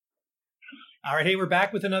All right, hey, we're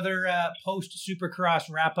back with another post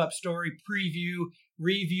Supercross wrap up story preview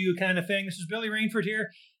review kind of thing. This is Billy Rainford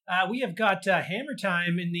here. We have got Hammer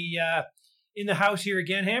Time in the house here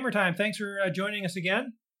again. Hammer Time, thanks for joining us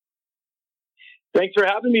again. Thanks for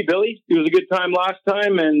having me, Billy. It was a good time last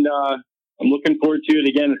time, and I'm looking forward to it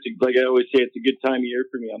again. It's like I always say, it's a good time of year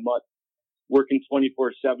for me. I'm not working 24/7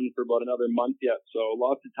 for about another month yet, so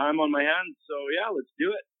lots of time on my hands. So yeah, let's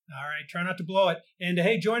do it. All right, try not to blow it. And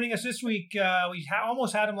hey, joining us this week, we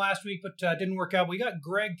almost had him last week, but didn't work out. We got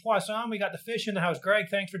Greg Poisson. We got the fish in the house. Greg,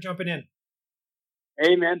 thanks for jumping in.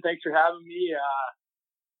 Hey, man, thanks for having me.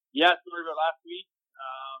 Yeah, sorry about last week.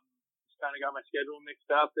 Just kind of got my schedule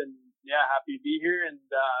mixed up, and yeah, happy to be here, and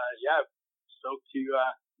yeah, stoked to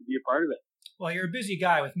be a part of it. Well, you're a busy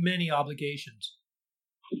guy with many obligations.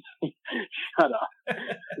 Shut up.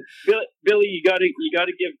 Billy, you gotta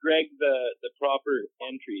give Greg the proper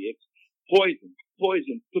entry. It's poison,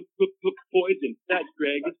 poison. That's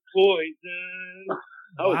Greg. It's poison.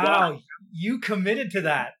 Wow, you committed to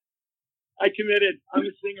that. I committed. I'm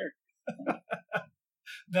a singer.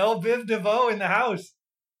 Belle Biv DeVoe in the house.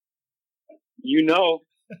 You know.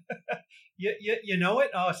 You know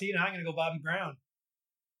it? Oh, see, now I'm gonna go Bobby Brown.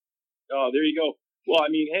 Oh, there you go. Well, I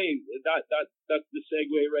mean, hey, that's the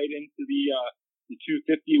segue right into the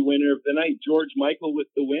 250 winner of the night, George Michael with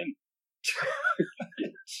the win.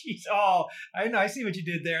 Jeez, oh, I know, I see what you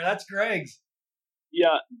did there. That's Greg's.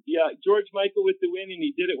 Yeah, George Michael with the win, and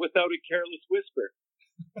he did it without a careless whisper.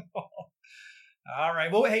 All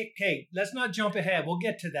right. Well, hey, let's not jump ahead. We'll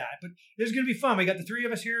get to that, but this is going to be fun. We got the three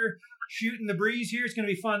of us here shooting the breeze here. It's going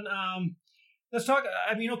to be fun. Let's talk.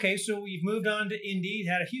 I mean, okay, so we've moved on to Indy.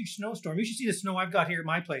 Had a huge snowstorm. You should see the snow I've got here at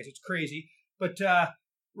my place. It's crazy. But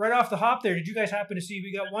right off the hop there, did you guys happen to see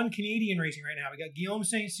we got one Canadian racing right now? We got Guillaume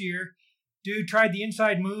St. Cyr. Dude tried the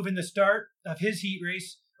inside move in the start of his heat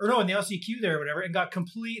race, or no, in the LCQ there or whatever, and got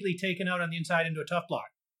completely taken out on the inside into a tough block.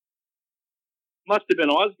 Must have been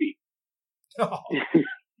Osby. Oh.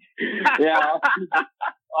 Yeah,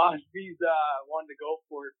 Osby's wanted to go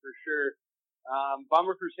for it for sure.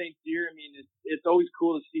 Bummer for St. Cyr. I mean, it's always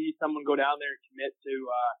cool to see someone go down there and commit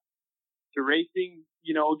to racing,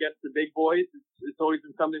 you know, against the big boys. It's always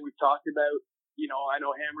been something we've talked about. You know, I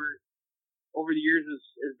know Hammer over the years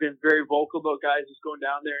has been very vocal about guys just going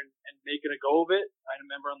down there and making a go of it. I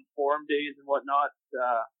remember on the forum days and whatnot,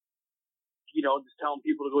 you know, just telling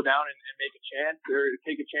people to go down and make a chance or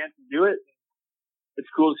take a chance and do it. It's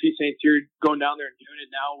cool to see St. Cyr going down there and doing it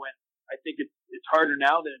now when I think it's harder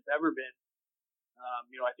now than it's ever been.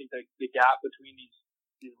 You know, I think the gap between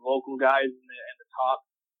these local guys and the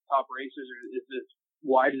top racers is as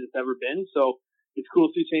wide as it's ever been. So it's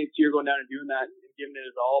cool to see St. Cyr going down and doing that and giving it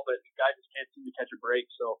his all, but the guy just can't seem to catch a break.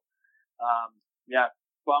 So, yeah,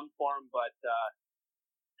 bummed for him, but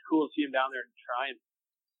it's cool to see him down there and trying.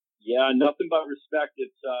 Yeah, nothing but respect.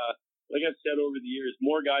 It's like I've said over the years,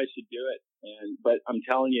 more guys should do it. But I'm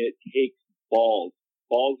telling you, it takes balls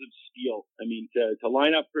of steel. I mean, to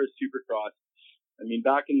line up for a Supercross. I mean,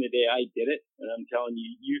 back in the day, I did it, and I'm telling you,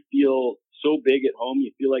 you feel so big at home.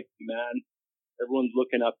 You feel like the man. Everyone's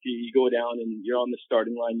looking up to you. You go down, and you're on the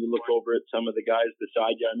starting line. You look over at some of the guys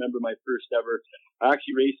beside you. I remember my first ever. I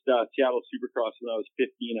actually raced Seattle Supercross when I was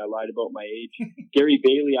 15. I lied about my age. Gary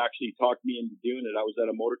Bailey actually talked me into doing it. I was at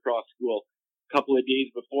a motocross school a couple of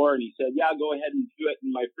days before, and he said, "Yeah, go ahead and do it."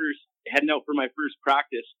 And heading out for my first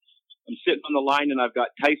practice. I'm sitting on the line, and I've got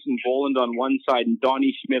Tyson Boland on one side and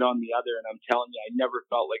Donnie Schmidt on the other, and I'm telling you, I never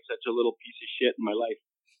felt like such a little piece of shit in my life.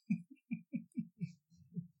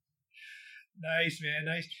 Nice, man,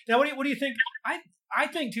 nice. Now, what do you think? I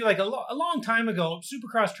think too, like a long time ago,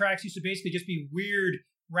 Supercross tracks used to basically just be weird,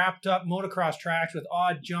 wrapped up motocross tracks with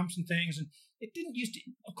odd jumps and things, and it didn't used to.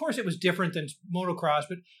 Of course, it was different than motocross,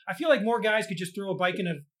 but I feel like more guys could just throw a bike in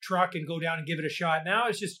a truck and go down and give it a shot. Now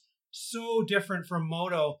it's just so different from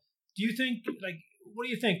moto. Do you think, like, what do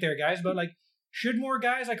you think there, guys, about, like, should more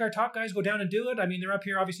guys, like our top guys, go down and do it? I mean, they're up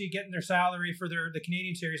here obviously getting their salary for the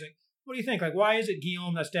Canadian series. Like, what do you think? Like, why is it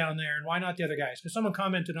Guillaume that's down there, and why not the other guys? Because someone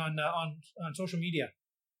commented on social media.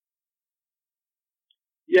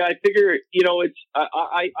 Yeah, I figure, you know, it's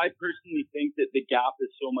I personally think that the gap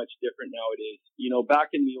is so much different nowadays. You know,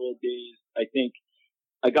 back in the old days, I think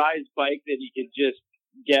a guy's bike that he could just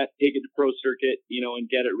take it to pro circuit, you know, and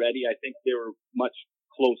get it ready. I think they were much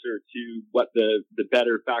closer to what the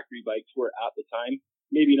better factory bikes were at the time.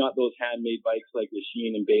 Maybe not those handmade bikes like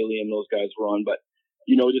Lachine and Bailey and those guys were on, but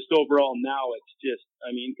you know, just overall now it's just,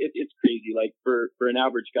 I mean, it's crazy. Like for an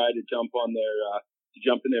average guy to jump in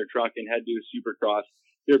their truck and head to a Supercross,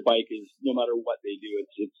 their bike is, no matter what they do,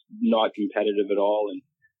 it's not competitive at all. And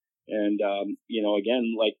And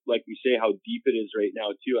again, like we say, how deep it is right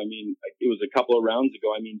now too. I mean, it was a couple of rounds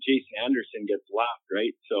ago. I mean, Jason Anderson gets lapped,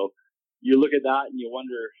 right? So you look at that and you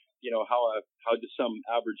wonder, how just some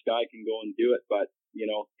average guy can go and do it. But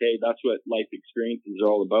hey, that's what life experiences are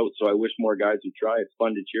all about. So I wish more guys would try. It's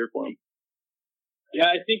fun to cheer for them. Yeah,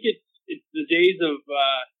 I think it's the days of.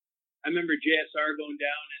 I remember JSR going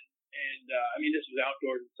down and I mean, this was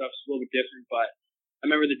outdoors and stuff, so it's a little bit different, but I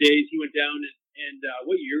remember the days he went down and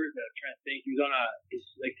what year was that? I'm trying to think. He was on his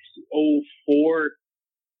 04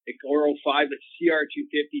 or 05 CR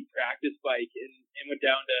 250 practice bike and went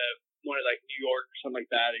down to one of New York or something like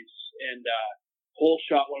that. And whole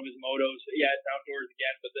shot one of his motos. Yeah, it's outdoors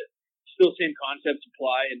again, but still same concepts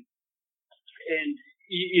apply. And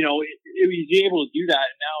he was able to do that.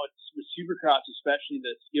 And now it's with Supercross, especially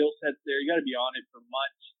the skill sets there. You got to be on it for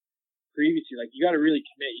months previously. You got to really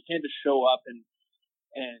commit. You can't just show up and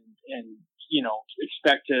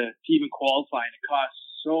expect to even qualify, and it costs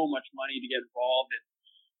so much money to get involved.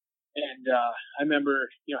 And I remember,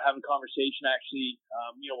 having a conversation actually,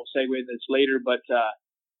 we'll segue into this later, but,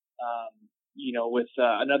 with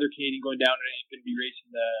another Canadian going down and going to be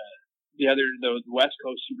racing the West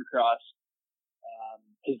Coast Supercross,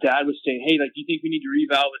 his dad was saying, hey, do you think we need to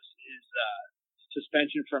revalve his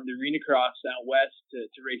suspension from the Arena Cross out west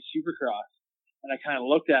to race Supercross? And I kind of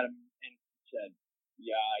looked at him and said,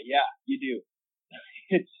 yeah, you do.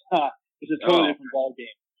 It's a totally different ball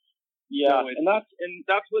game. Yeah, so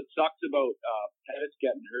that's what sucks about Pettis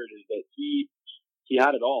getting hurt is that he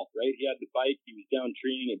had it all, right? He had the bike, he was down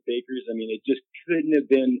training at Baker's. I mean, it just couldn't have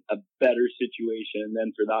been a better situation. And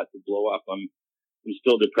then for that to blow up, I'm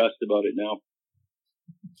still depressed about it now.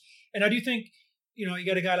 And now, do you think, you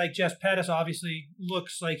got a guy like Jess Pettis, obviously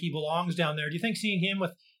looks like he belongs down there. Do you think seeing him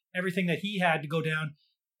with everything that he had to go down,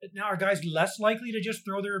 now are guys less likely to just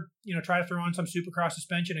throw their, try to throw on some Supercross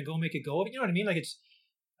suspension and go make it go? You know what I mean?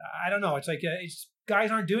 I don't know. It's guys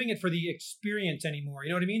aren't doing it for the experience anymore.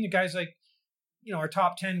 You know what I mean? The guys our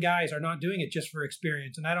top 10 guys are not doing it just for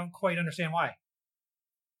experience, and I don't quite understand why.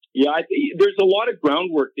 Yeah, there's a lot of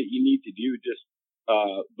groundwork that you need to do. Just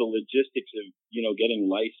the logistics of getting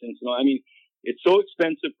licensed and all. I mean, it's so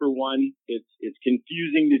expensive for one. It's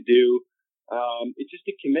confusing to do. It's just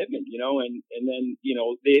a commitment, and then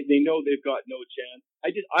they know they've got no chance.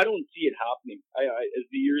 I don't see it happening. As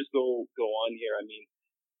the years go on here, I mean,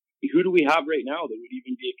 who do we have right now that would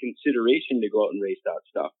even be a consideration to go out and race that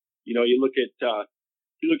stuff? You look at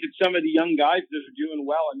some of the young guys that are doing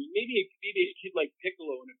well. I mean, maybe a kid like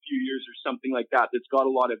Piccolo in a few years or something like that. That's got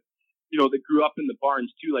a lot of, that grew up in the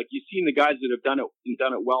barns too. Like you've seen the guys that have done it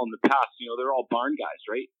well in the past. They're all barn guys,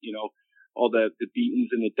 right? All the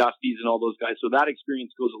Beatons and the Dusties and all those guys. So that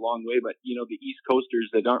experience goes a long way. But the East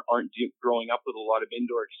Coasters that aren't growing up with a lot of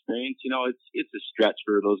indoor experience, it's a stretch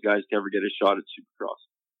for those guys to ever get a shot at Supercross.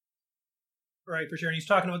 Right, for sure. And he's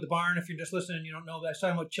talking about the barn. If you're just listening, you don't know that. He's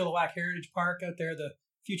talking about Chilliwack Heritage Park out there, the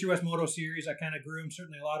Future West Moto Series. I kind of groomed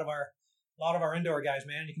certainly a lot of our indoor guys,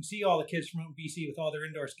 man. You can see all the kids from BC with all their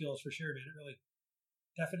indoor skills for sure, man. It really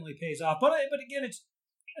definitely pays off. But again,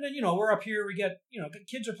 and then we're up here. We get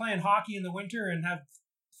kids are playing hockey in the winter and have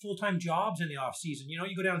full-time jobs in the off season.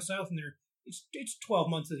 You go down south and it's 12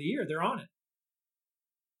 months of the year they're on it.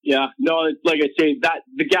 Yeah, no, like I say, that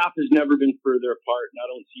the gap has never been further apart, and I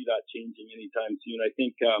don't see that changing anytime soon. I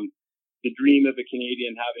think the dream of a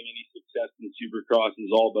Canadian having any success in Supercross is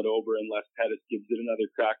all but over unless Pettis gives it another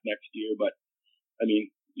crack next year. But I mean,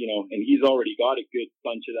 and he's already got a good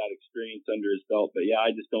bunch of that experience under his belt. But yeah, I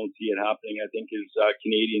just don't see it happening. I think as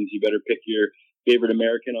Canadians, you better pick your favorite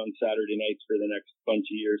American on Saturday nights for the next bunch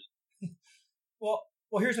of years. Well,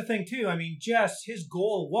 here's the thing too. I mean, Jess, his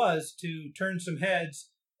goal was to turn some heads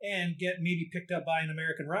and get maybe picked up by an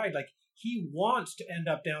American ride. Like he wants to end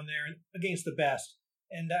up down there against the best.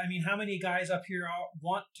 And I mean, how many guys up here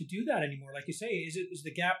want to do that anymore? Like you say, is the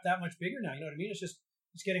gap that much bigger now? You know what I mean?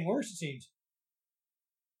 It's getting worse, it seems.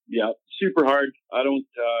 Yeah, super hard. I don't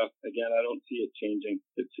see it changing.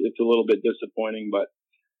 It's a little bit disappointing, but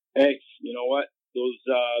hey, you know what? Those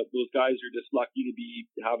guys are just lucky to be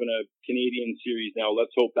having a Canadian series now.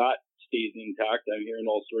 Let's hope that stays intact. I'm hearing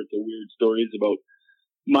all sorts of weird stories about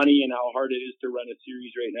money and how hard it is to run a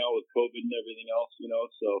series right now with COVID and everything else,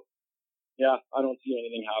 so yeah, I don't see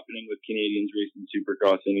anything happening with Canadians racing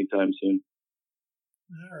Supercross anytime soon.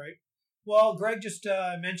 All right. Well, Greg just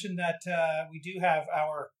mentioned that we do have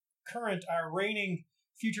our reigning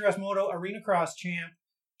Future West Moto Arena Cross champ,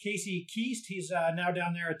 Casey Keast. He's now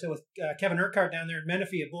down there with Kevin Urquhart down there in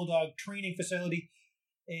Menifee at Bulldog Training Facility.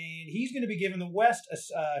 And he's going to be giving the West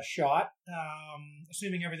a shot,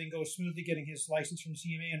 assuming everything goes smoothly, getting his license from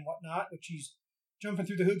CMA and whatnot, which he's jumping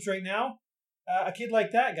through the hoops right now. A kid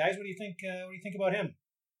like that, guys, what do you think? What do you think about him?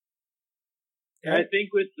 Yeah, I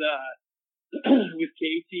think with with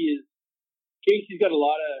Casey's got a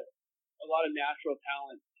lot of natural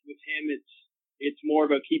talent. With him, it's more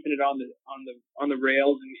about keeping it on the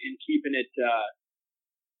rails and keeping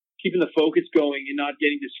the focus going and not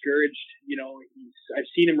getting discouraged. I've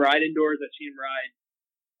seen him ride indoors. I've seen him ride.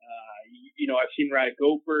 I've seen him ride a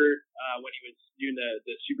Gopher when he was doing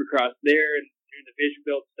the Supercross there and doing the Vision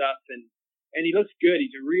Build stuff, and he looks good.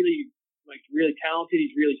 He's really talented.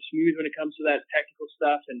 He's really smooth when it comes to that technical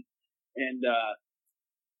stuff, and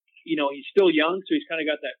he's still young, so he's kind of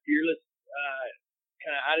got that fearless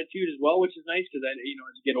kind of attitude as well, which is nice because as you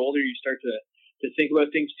get older, you start to think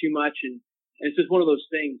about things too much, and it's just one of those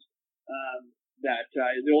things that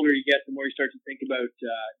the older you get, the more you start to think about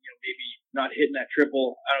maybe not hitting that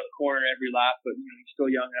triple out of the corner every lap, but he's still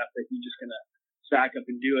young enough that he's just gonna stack up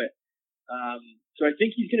and do it. So I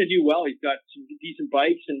think he's gonna do well. He's got some decent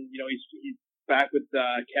bikes, and he's back with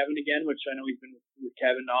Kevin again, which I know he's been with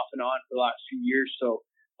Kevin off and on for the last few years. So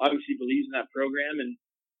obviously believes in that program, and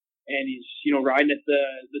he's riding at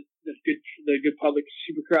the good public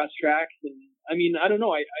Supercross tracks. And I mean, I don't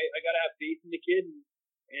know. I gotta have faith in the kid,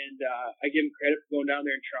 and I give him credit for going down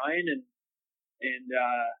there and trying, and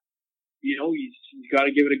he's got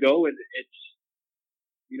to give it a go, and it's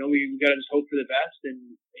we got to just hope for the best,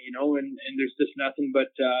 and there's just nothing but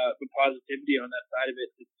positivity on that side of it.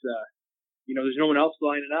 It's there's no one else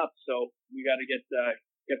lining up, so we got to get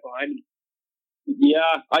behind him.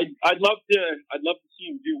 Yeah, I'd love to see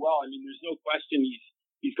him do well. I mean, there's no question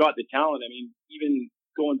he's got the talent. I mean, even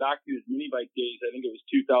going back to his mini bike days, I think it was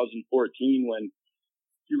 2014 when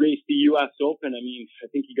he raced the U.S. Open. I mean, I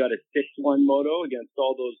think he got a 6-1 moto against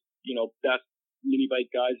all those best mini bike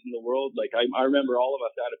guys in the world. Like I remember all of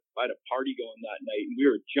us had a party going that night, and we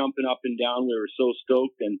were jumping up and down. We were so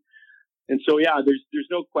stoked, and so yeah, there's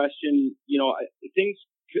no question.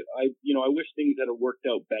 I wish things had worked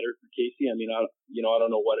out better for Casey. I mean, I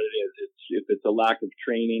don't know what it is. If it's a lack of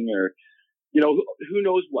training or who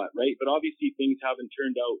knows what, right? But obviously things haven't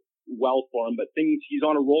turned out well for him. But he's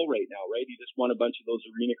on a roll right now, right? He just won a bunch of those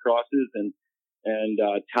arena crosses, and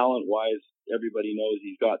talent wise, everybody knows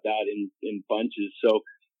he's got that in bunches. So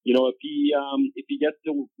if he gets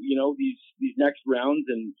to these next rounds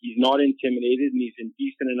and he's not intimidated and he's in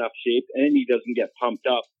decent enough shape and he doesn't get pumped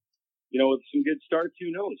up, with some good starts,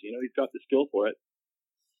 who knows? He's got the skill for it.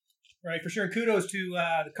 Right, for sure. Kudos to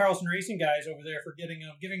the Carlson Racing guys over there for giving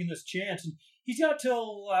him this chance. And he's got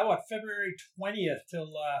till February 20th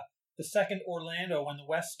till the second Orlando when the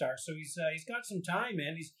West starts. So he's got some time,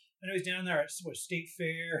 man. I know he's down there at State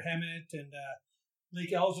Fair, Hemet, and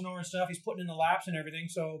Lake Elsinore and stuff. He's putting in the laps and everything.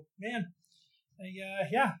 So man,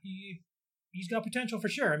 he's got potential for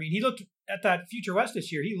sure. I mean, he looked at that Future West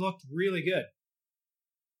this year. He looked really good.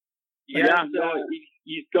 Yeah,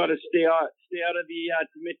 he's got to stay out of the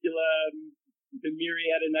Temecula, the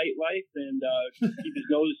myriad of nightlife, and keep his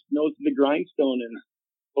nose to the grindstone. And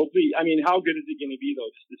hopefully, I mean, how good is it going to be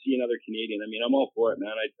though, just to see another Canadian? I mean, I'm all for it,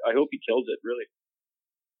 man. I hope he kills it, really.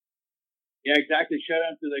 Yeah, exactly. Shout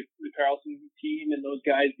out to the Carlson team and those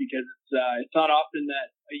guys, because it's not often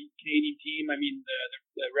that a Canadian team. I mean,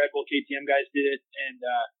 the Red Bull KTM guys did it, and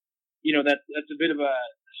that's a bit of a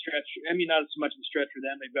stretch. I mean, not so much of a stretch for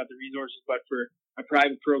them. They've got the resources, but for a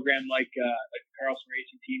private program like the Carlson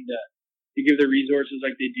Racing team to give their resources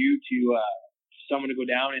like they do to someone to go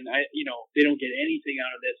down, and they don't get anything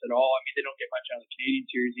out of this at all. I mean, they don't get much out of the Canadian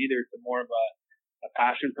series either. It's more of a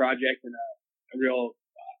passion project and a real,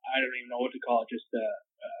 I don't even know what to call it, just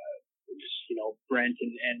Brent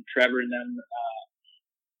and Trevor and them.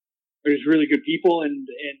 They're just really good people, and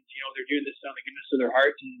they're doing this out of the goodness of their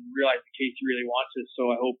hearts and realize that Casey really wants this. So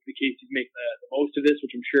I hope that Casey's making the most of this,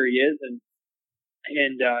 which I'm sure he is. And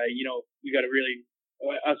we got to really,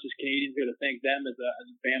 us as Canadians, got to thank them as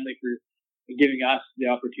a family for giving us the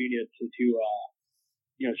opportunity to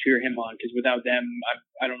cheer him on, because without them,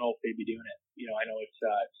 I don't know if they'd be doing it. I know it's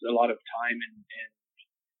a lot of time and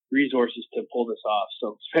resources to pull this off.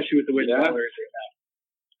 So especially with the way the weather is right now.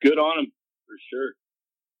 Good on him, for sure.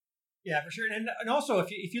 Yeah, for sure. And also,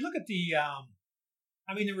 if you look at the,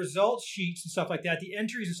 the results sheets and stuff like that, the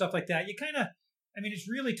entries and stuff like that, you kind of, it's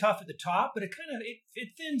really tough at the top, but it kind of, it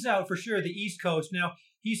thins out for sure, the East Coast. Now,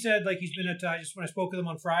 he said, like, he's been at, just when I spoke with him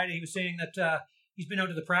on Friday, he was saying that he's been out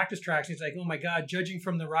to the practice tracks, and he's like, oh my God, judging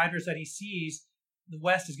from the riders that he sees, the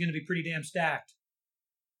West is going to be pretty damn stacked.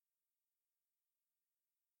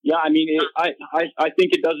 Yeah, I mean, I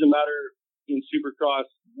think it doesn't matter in Supercross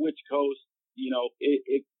which coast,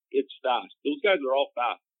 it's fast. Those guys are all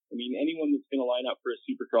fast. I mean, anyone that's going to line up for a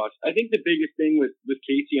Supercross. I think the biggest thing with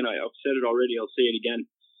Casey, and I've said it already, I'll say it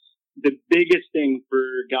again. The biggest thing for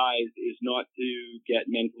guys is not to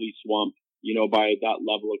get mentally swamped, by that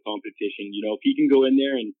level of competition. If he can go in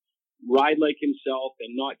there and ride like himself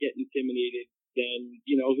and not get intimidated, then,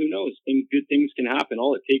 who knows? Good things can happen.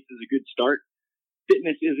 All it takes is a good start.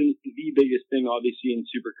 Fitness isn't the biggest thing, obviously, in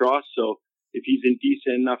Supercross. So if he's in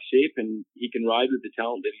decent enough shape and he can ride with the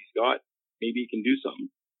talent that he's got, maybe he can do something.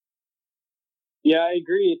 Yeah, I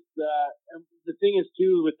agree. It's the thing is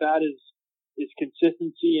too with that is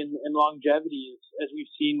consistency and longevity. As we've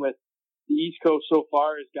seen with the East Coast so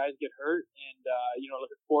far, as guys get hurt, and look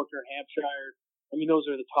at Forker, Hampshire. I mean, those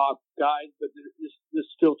are the top guys, but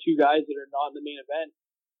there's still two guys that are not in the main event.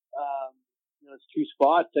 It's two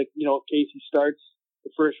spots. Like, if Casey starts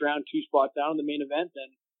the first round 2 spots down in the main event, then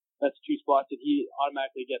that's 2 spots that he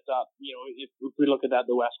automatically gets up. If we look at that,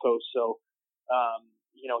 the West Coast. So,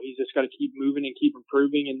 he's just got to keep moving and keep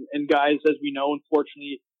improving. And guys, as we know,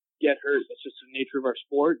 unfortunately, get hurt. That's just the nature of our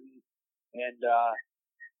sport. And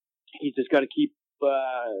he's just got to keep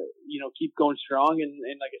going strong. And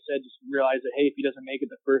like I said, just realize that, hey, if he doesn't make it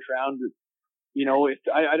the first round,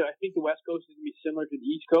 I think the West Coast is going to be similar to the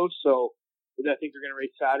East Coast. So I think they're going to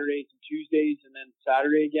race Saturdays and Tuesdays and then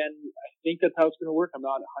Saturday again. I think that's how it's going to work. I'm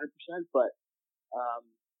not 100%, but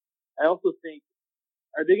I also think,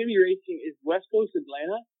 are they going to be racing? Is West Coast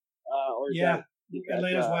Atlanta?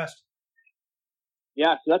 Atlanta's West.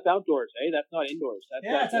 Yeah, so that's outdoors, eh? That's not indoors.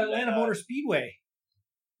 It's at Atlanta Motor Speedway.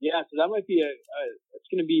 Yeah, so that might be it's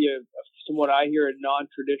going to be from what I hear, a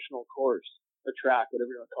non-traditional course or track,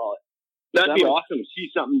 whatever you want to call it. That'd be awesome.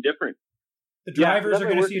 See something different. The drivers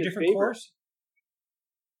are going to see a different course.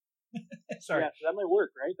 Sorry. Yeah, so that might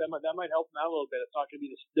work, right? That might help him out a little bit. It's not going to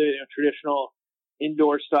be the traditional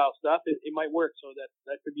indoor style stuff. It might work, so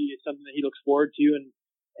that could be something that he looks forward to.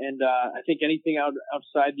 And I think anything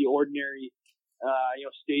outside the ordinary,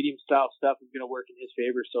 stadium style stuff is going to work in his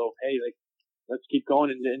favor. So hey, let's keep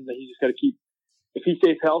going, and he just got to keep. If he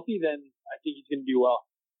stays healthy, then I think he's going to do well.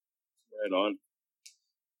 Right on.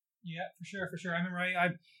 Yeah, for sure. I remember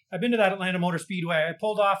I've been to that Atlanta Motor Speedway. I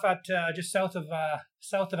pulled off at just south of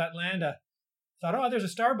Atlanta. Thought, there's a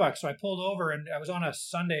Starbucks, so I pulled over, and I was on a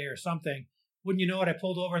Sunday or something. Wouldn't you know it? I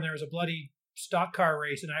pulled over, and there was a bloody stock car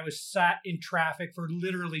race, and I was sat in traffic for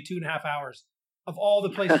literally 2.5 hours. Of all the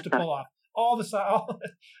places to pull off,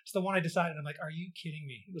 it's the one I decided. I'm like, are you kidding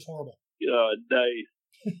me? It was horrible.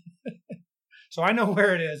 Nice. So I know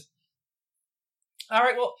where it is. All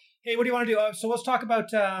right. Well, hey, what do you want to do? So let's talk about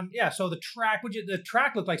So the track. The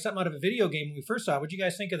track looked like something out of a video game when we first saw it. What did you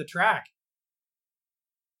guys think of the track?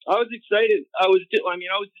 I was excited. I was just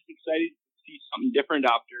excited to see something different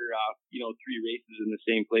after 3 races in the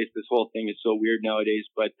same place. This whole thing is so weird nowadays.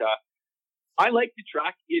 But I liked the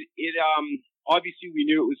track. It obviously we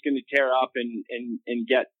knew it was going to tear up and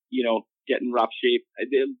get in rough shape.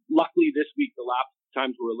 Luckily this week the lap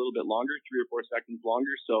times were a little bit longer, 3 or 4 seconds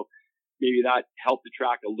longer. So maybe that helped the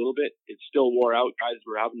track a little bit. It still wore out. Guys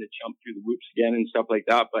were having to jump through the whoops again and stuff like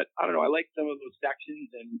that. But I don't know. I liked some of those sections,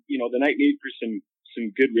 and the night made for some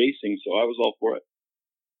good racing. So I was all for it.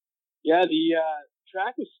 Yeah, the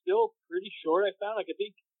track was still pretty short. I found I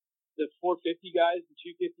think the 450 guys and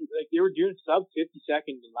 250 they were doing sub 50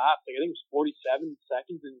 seconds in laps. I think it was 47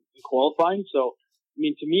 seconds in qualifying. So I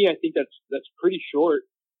mean, to me, I think that's pretty short.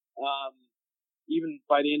 Even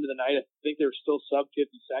by the end of the night, I think they were still sub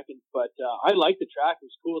 50 seconds. But I liked the track. It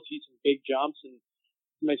was cool to see some big jumps and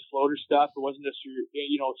some nice floater stuff. It wasn't just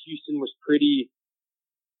Houston was pretty,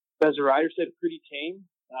 as the rider said, pretty tame.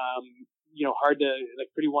 Hard to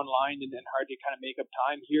pretty one-lined and hard to kind of make up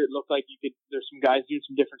time. Here it looked like there's some guys doing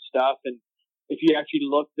some different stuff, and if you actually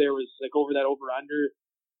look, there was over that over-under,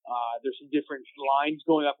 there's some different lines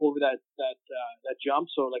going up over that jump.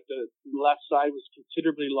 So the left side was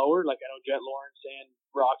considerably lower. I know Jet Lawrence and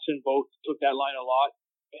Roxon both took that line a lot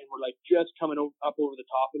and were just coming up over the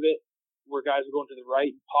top of it, where guys were going to the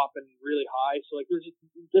right and popping really high. So there's just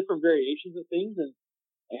different variations of things, and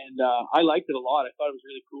I liked it a lot. I thought it was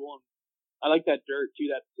really cool, and I like that dirt too.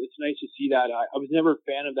 It's nice to see that. I was never a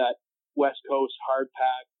fan of that West Coast hard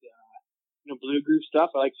packed, blue groove stuff.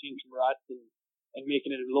 I like seeing some ruts and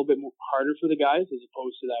making it a little bit more harder for the guys as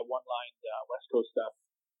opposed to that one line West Coast stuff.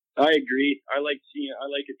 I agree. I like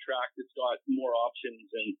a track that's got more options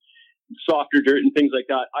and softer dirt and things like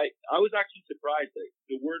that. I was actually surprised that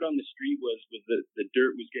the word on the street was the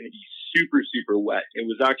dirt was going to be super, super wet. It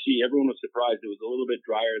was actually, everyone was surprised. It was a little bit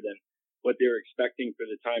drier than what they were expecting for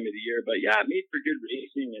the time of the year. But yeah, it made for good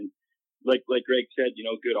racing, and like Greg said,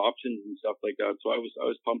 good options and stuff like that. So I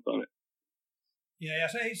was pumped on it. Yeah.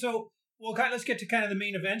 So Well, let's get to kind of the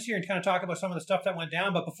main events here and kind of talk about some of the stuff that went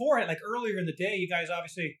down. But before it, like earlier in the day, you guys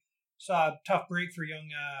obviously saw a tough break for young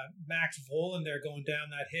Max Vohland there going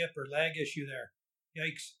down that hip or leg issue there.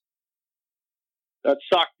 Yikes. That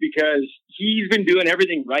sucked because he's been doing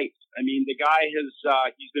everything right. I mean, the guy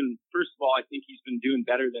he's been, first of all, I think he's been doing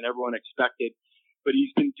better than everyone expected, but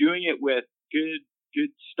he's been doing it with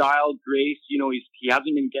good style, grace. You know, he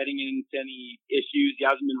hasn't been getting into any issues. He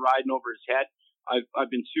hasn't been riding over his head. I've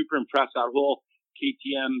been super impressed. That whole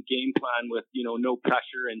KTM game plan with, you know, no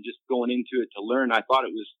pressure and just going into it to learn. I thought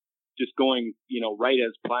it was just going, you know, right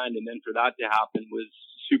as planned. And then for that to happen was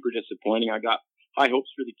super disappointing. I got high hopes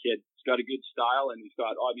for the kid. He's got a good style and he's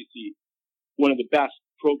got obviously one of the best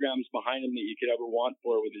programs behind him that you could ever want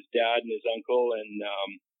for with his dad and his uncle and,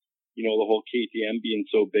 you know, the whole KTM being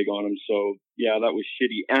so big on him. So yeah, that was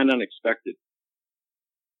shitty and unexpected.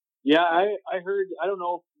 Yeah, I heard, I don't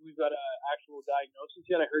know if we've got an actual diagnosis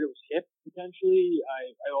yet. I heard it was hip potentially.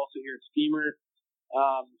 I also hear it's femur.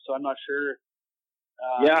 So I'm not sure.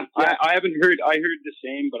 I haven't heard, I heard the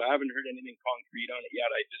same, but I haven't heard anything concrete on it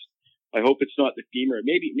yet. I hope it's not the femur.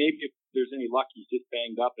 Maybe if there's any luck, he's just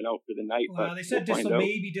banged up and out for the night. Well, they said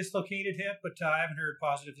maybe dislocated hip, but I haven't heard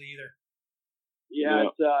positively either.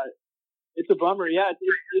 Yeah. It's a bummer. Yeah,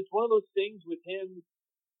 it's one of those things with him.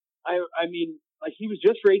 I mean, like he was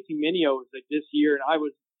just racing Minios like this year, and I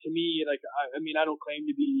was, to me, like I mean, I don't claim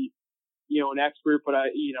to be, you know, an expert, but I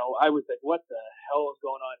was like, what the hell is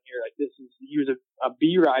going on here? Like he was a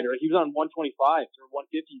B rider. He was on 125s or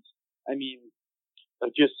 150s. I mean,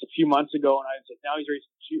 like just a few months ago, and I was like, now he's racing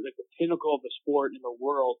like the pinnacle of the sport in the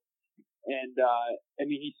world. And I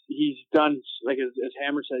mean, he's done, like as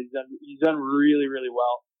Hammer said, he's done really, really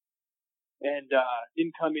well. And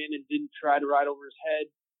didn't come in and didn't try to ride over his head.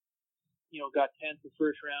 You know, got 10th the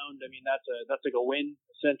first round. I mean, that's like a win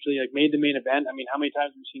essentially. Like made the main event. I mean, how many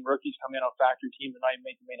times have we seen rookies come in on factory teams and not even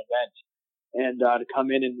make the main event? And to come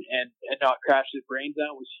in and not crash his brains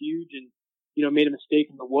out was huge. And you know, made a mistake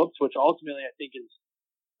in the whoops, which ultimately I think is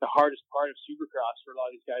the hardest part of Supercross for a lot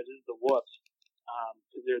of these guys is the whoops,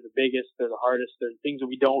 because they're the biggest, they're the hardest, they're the things that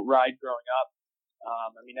we don't ride growing up.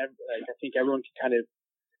 I mean, I think everyone can kind of,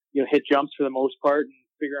 you know, hit jumps for the most part and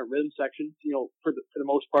figure out rhythm sections. You know, for the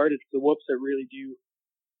most part, it's the whoops that really do,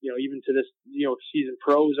 you know, even to this, you know, season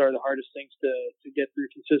pros are the hardest things to get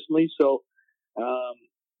through consistently. So,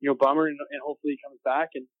 you know, bummer, and hopefully he comes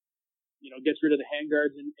back and, you know, gets rid of the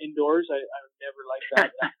handguards indoors. I would never like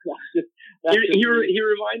that. He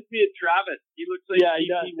reminds me of Travis. He looks like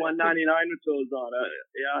he 199 with those on.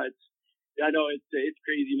 I know it's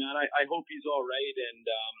crazy, man. I hope he's all right.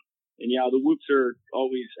 And yeah, the whoops are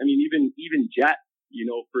always, I mean, even Jet, you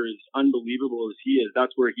know, for as unbelievable as he is,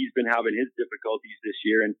 that's where he's been having his difficulties this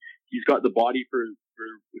year. And he's got the body for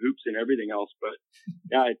hoops and everything else. But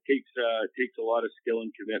yeah, it takes a lot of skill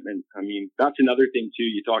and commitment. I mean, that's another thing too.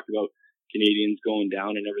 You talked about Canadians going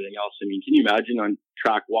down and everything else. I mean, can you imagine on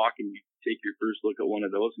track walk and you take your first look at one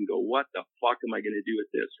of those and go, what the fuck am I going to do with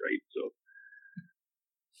this? Right. So.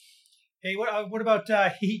 Hey, what about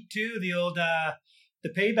Heat 2, the old,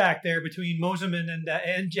 the payback there between Mosiman and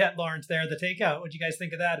Jet Lawrence there, the takeout? What do you guys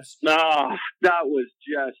think of that? That was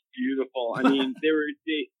just beautiful. I mean, they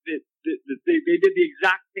did the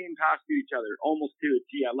exact same pass to each other, almost to a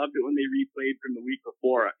T. I loved it when they replayed from the week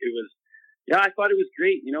before. It was, I thought it was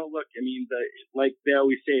great. You know, look, I mean, like they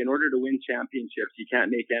always say, in order to win championships, you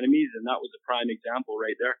can't make enemies, and that was a prime example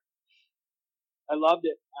right there. I loved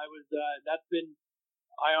it.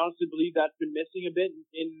 I honestly believe that's been missing a bit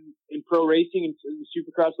in pro racing and in the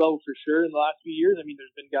Supercross level for sure in the last few years. I mean,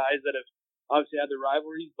 there's been guys that have obviously had their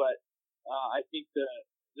rivalries, but I think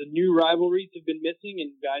the new rivalries have been missing,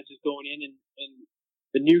 and guys just going in and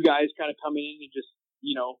the new guys kind of coming in and just,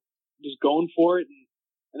 you know, just going for it.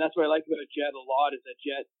 And that's what I like about Jet a lot, is that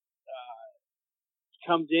Jet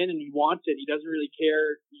comes in and he wants it. He doesn't really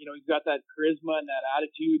care. You know, he's got that charisma and that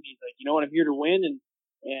attitude. He's like, you know what, I'm here to win,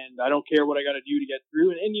 and I don't care what I got to do to get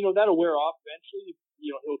through. And you know, that'll wear off eventually.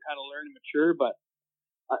 You know, he'll kind of learn and mature, but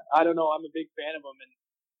I don't know. I'm a big fan of him.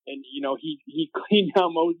 And you know, he cleaned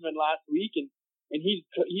down Mosiman last week, and he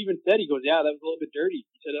even said, he goes, yeah, that was a little bit dirty.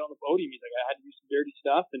 He said it on the podium. He's like, I had to do some dirty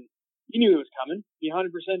stuff, and he knew it was coming. He 100%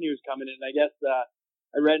 knew it was coming. And I guess,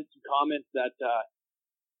 I read some comments that,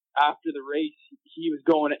 after the race, he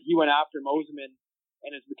went after Mosiman,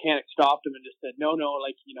 and his mechanic stopped him and just said, no,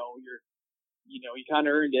 like, you know, he kind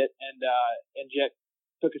of earned it. And Jet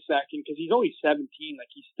took a second, because he's only 17.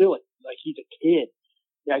 Like, he's still, like, he's a kid.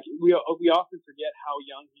 Like, we often forget how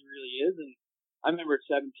young he really is. And I remember at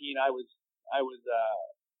 17, I was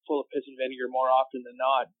full of piss and vinegar more often than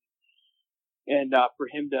not. And,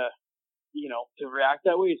 for him to to react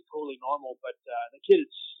that way is totally normal. But the kid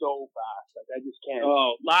is so fast. Like, I just can't.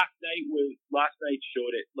 Oh, last night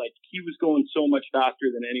showed it. Like, he was going so much faster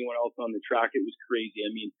than anyone else on the track. It was crazy.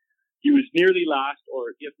 I mean, he was nearly last,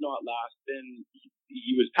 or if not last. Then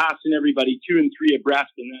he was passing everybody 2 and 3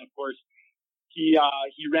 abreast, and then of course he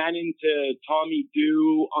ran into Tommy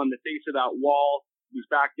Dew on the face of that wall. Was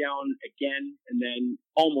back down again, and then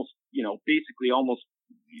almost he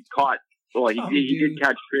caught. Well, he did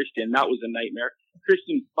catch Christian. That was a nightmare.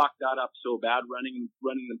 Christian fucked that up so bad, running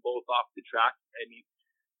them both off the track. I mean,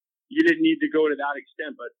 you didn't need to go to that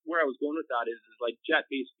extent, but where I was going with that is like Jet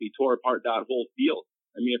basically tore apart that whole field.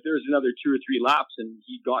 I mean, if there was another 2 or 3 laps and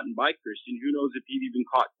he'd gotten by Christian, who knows if he'd even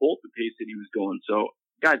caught Colt the pace that he was going. So,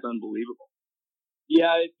 the guy's unbelievable.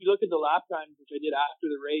 Yeah, if you look at the lap times, which I did after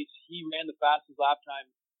the race, he ran the fastest lap time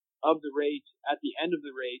of the race at the end of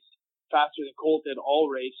the race, faster than Colt did all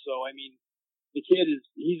race. So, I mean, the kid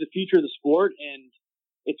he's the future of the sport, and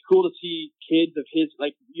it's cool to see kids of his,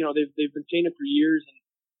 like, they've been saying it for years,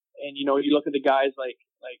 and you look at the guys like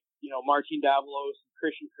Martin Davalos, and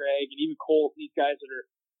Christian Craig, and even Colt, these guys that are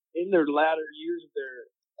in their latter years of their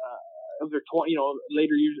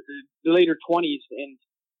later years, the later 20s, and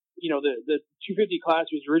the 250 class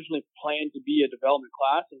was originally planned to be a development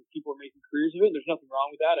class, and people are making careers of it. And there's nothing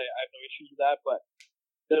wrong with that. I have no issues with that, but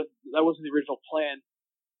that wasn't the original plan.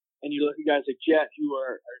 And you look at guys like Jet, who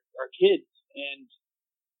are kids, and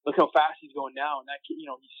look how fast he's going now. And that kid,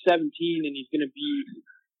 he's 17, and he's going to be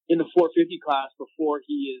in the 450 class before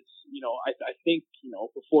he is, I think,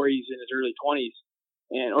 before he's in his early 20s.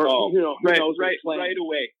 And right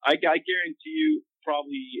away. I guarantee you,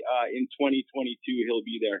 probably in 2022 he'll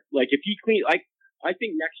be there. Like, if he I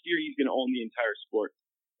think next year he's going to own the entire sport.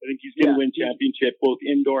 I think he's going to win championship both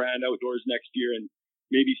indoor and outdoors next year, and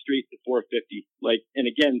maybe straight to 450. Like, and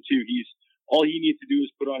again too, all he needs to do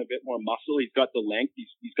is put on a bit more muscle. He's got the length.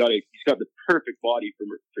 He's got the perfect body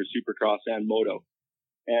for Supercross and Moto.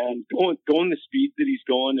 And going the speed that he's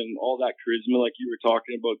going and all that charisma, like you were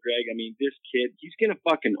talking about, Greg. I mean, this kid, he's gonna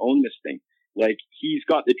fucking own this thing. Like, he's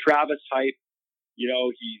got the Travis hype.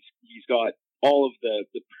 He's got all of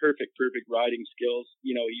the perfect riding skills.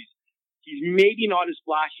 He's maybe not as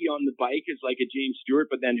flashy on the bike as like a James Stewart,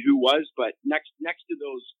 but then who was? But next to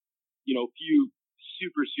those, few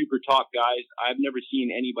super top guys, I've never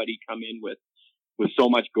seen anybody come in with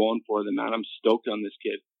so much going for them, man. I'm stoked on this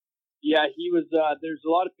kid. Yeah, he was. There's a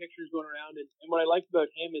lot of pictures going around, and what I liked about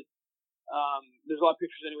him is there's a lot of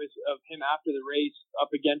pictures, anyways, of him after the race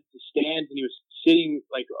up against the stands, and he was sitting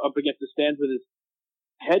like up against the stands with his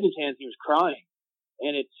head in his hands. And he was crying,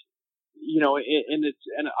 and it's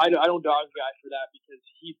I don't dog the guy for that, because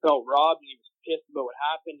he felt robbed and he was pissed about what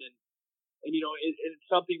happened, and it's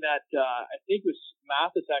something that I think it was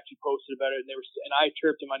Mathis actually posted about it, and I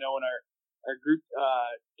chirped him. I know in our group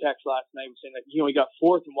text last night was saying, like, he got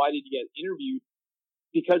 4th, and why did he get interviewed?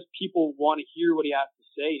 Because people want to hear what he has to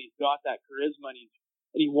say, and he's got that charisma, and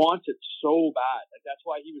he wants it so bad. Like, that's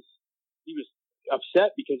why he was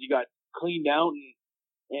upset, because he got cleaned out,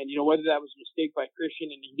 and whether that was a mistake by Christian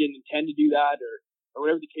and he didn't intend to do that, or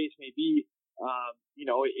whatever the case may be,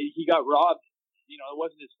 he got robbed. It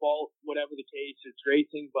wasn't his fault, whatever the case. It's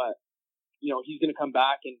racing, but he's going to come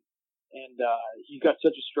back, and he's got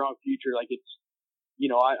such a strong future. Like, it's,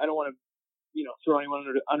 I don't want to, throw anyone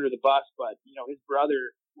under the bus, but his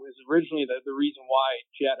brother was originally the reason why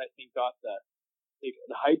Jet, I think, got the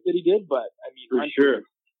hype that he did. But I mean, for sure,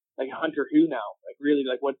 like Hunter, who now? Like, really,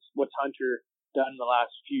 like, what's Hunter done in the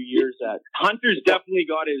last few years? That Hunter's definitely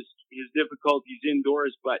got his difficulties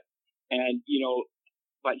indoors, but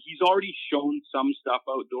he's already shown some stuff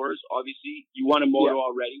outdoors. Obviously, you won a moto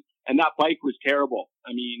already, and that bike was terrible.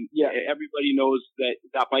 I mean, everybody knows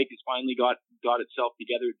that bike has finally got itself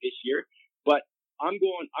together this year. But I'm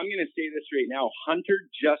going to say this right now: Hunter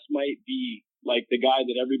just might be like the guy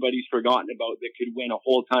that everybody's forgotten about that could win a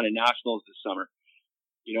whole ton of nationals this summer.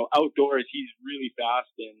 Outdoors he's really fast,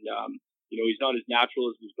 and he's not as natural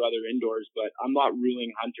as his brother indoors. But I'm not ruling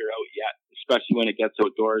Hunter out yet, especially when it gets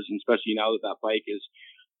outdoors, and especially now that bike has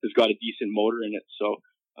got a decent motor in it. So,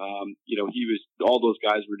 all those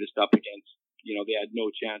guys were just up against, they had no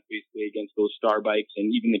chance basically against those star bikes and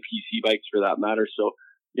even the PC bikes for that matter. So,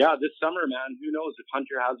 yeah, this summer, man, who knows if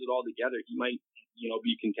Hunter has it all together, he might,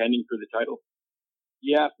 be contending for the title.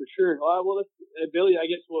 Yeah, for sure. Well, Billy, I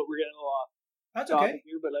guess we're getting a lot. That's okay.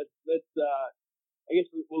 Here, but let's I guess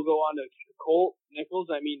we'll go on to Colt Nichols.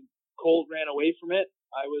 I mean, Colt ran away from it.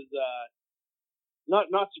 I was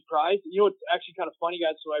not surprised. It's actually kind of funny,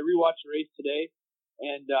 guys. So I rewatched the race today,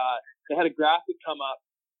 and they had a graphic come up,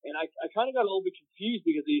 and I kind of got a little bit confused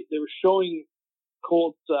because they were showing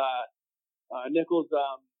Colt's Nichols'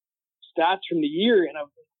 stats from the year, and I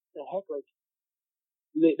was like, what the heck, like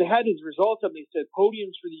they had his results up. And they said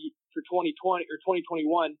podiums for 2020 or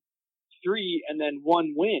 2021, 3, and then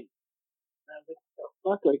 1 win. And I was like, what the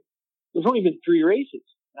fuck, like there's only been 3 races.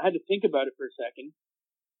 And I had to think about it for a second,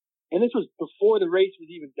 and this was before the race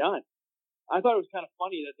was even done. I thought it was kind of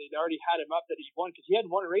funny that they'd already had him up that he won, because he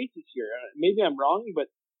hadn't won a race this year. Maybe I'm wrong,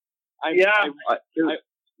 but that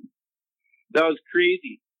was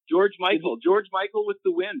crazy. George Michael with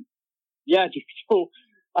the win. Yeah, so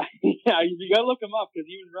yeah, you gotta look him up, because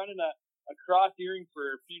he was running a cross earring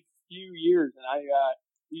for a few years, and I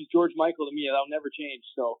he's George Michael to me. That'll never change.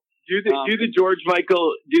 So do the George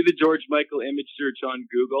Michael image search on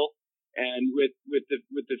Google, and with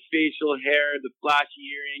the facial hair, the flashy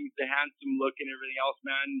earrings, the handsome look, and everything else,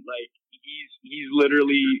 man. Like he's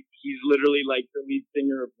literally like the lead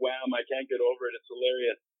singer of Wham. I can't get over it. It's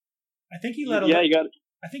hilarious. I think he lit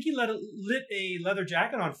a leather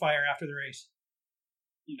jacket on fire after the race.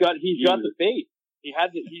 He's got the face. He's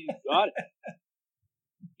got it.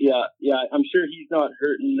 Yeah. I'm sure he's not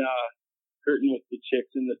hurting with the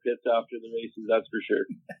chicks in the pits after the races. That's for sure.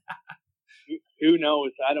 Who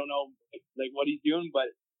knows? I don't know like what he's doing,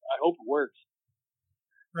 but I hope it works.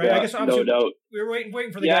 Right. Yeah, I guess no doubt. We were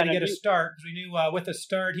waiting for the guy to get a start, because we knew with a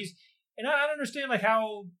start I don't understand like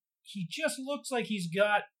how he just looks like he's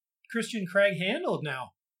got Christian Craig handled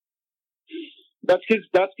now. That's because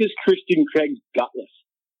Christian Craig's gutless.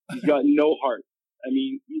 He's got no heart. I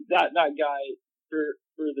mean, that guy for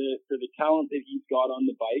the talent that he's got on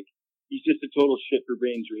the bike, he's just a total shit for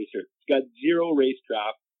brains racer. He's got 0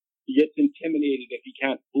 racecraft. He gets intimidated if he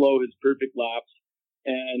can't blow his perfect laps,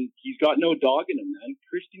 and he's got no dog in him, man.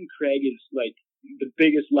 Christian Craig is like the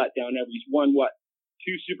biggest letdown ever. He's won 2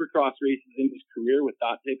 Supercross races in his career with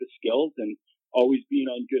that type of skills, and always being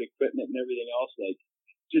on good equipment and everything else. Like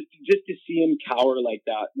just to see him cower like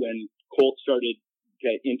that when Colt started to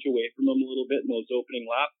get inch away from him a little bit in those opening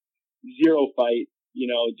laps, 0 fight.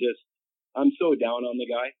 I'm so down on the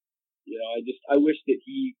guy. I wish that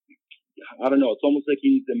I don't know. It's almost like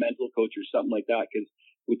he needs a mental coach or something like that, because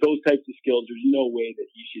with those types of skills, there's no way that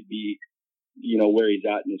he should be, where he's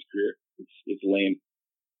at in his career. It's lame.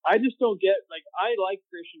 I just don't get, like, I like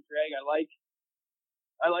Christian Craig. I like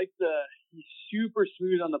he's super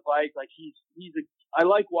smooth on the bike. Like I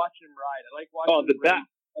like watching him ride. I like watching the best.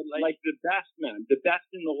 Like the best, man. The best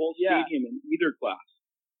in the whole stadium in either class.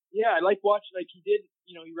 Yeah, I like watching, like he did,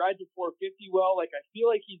 he rides a 450 well. Like I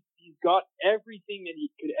feel like he's got everything that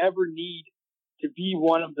he could ever need to be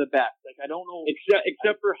one of the best. Like I don't know.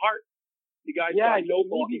 Except for heart. The guy's got no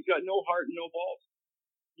balls. He's got no heart and no balls.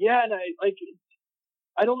 Yeah, and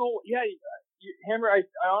I don't know. Yeah, Hammer, I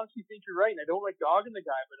honestly think you're right, and I don't like dogging the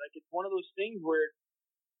guy, but like it's one of those things where,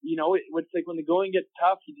 it's like when the going gets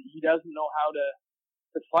tough, he doesn't know how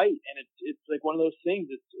to fight, and it's like one of those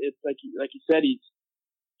things. It's like you said,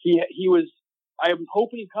 he was. I was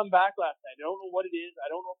hoping he'd come back last night. I don't know what it is. I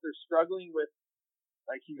don't know if they're struggling with,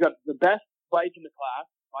 like, he's got the best bike in the class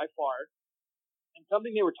by far, and something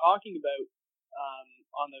they were talking about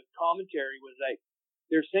on the commentary was like,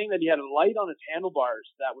 they're saying that he had a light on his handlebars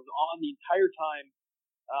that was on the entire time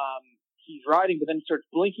he's riding, but then it starts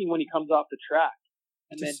blinking when he comes off the track.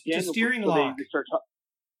 And it's a steering lock.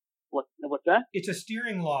 What's that? It's a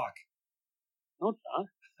steering lock. No, it's not.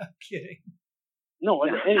 I'm kidding. No,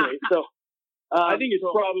 anyway, so I think it's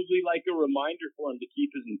probably like a reminder for him to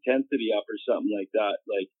keep his intensity up or something like that.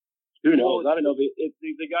 Like, who knows? I don't know. But it's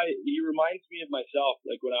the guy. He reminds me of myself.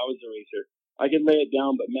 Like when I was a racer, I could lay it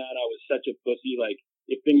down, but man, I was such a pussy. Like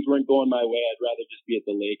if things weren't going my way, I'd rather just be at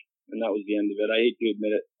the lake, and that was the end of it. I hate to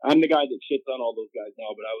admit it. I'm the guy that shits on all those guys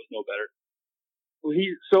now, but I was no better. Well,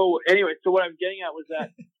 so what I'm getting at was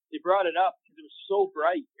that they brought it up because it was so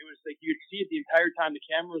bright. It was like you could see it the entire time the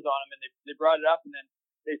camera was on him, and they brought it up, and then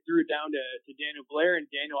they threw it down to Daniel Blair, and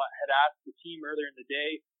Daniel had asked the team earlier in the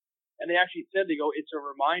day, and they actually said, they go, it's a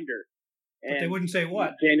reminder. And but they wouldn't say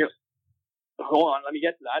what. Daniel, hold on, let me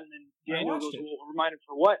get to that. And then Daniel goes, well, a reminder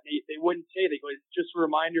for what? They wouldn't say. They go, it's just a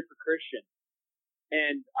reminder for Christian.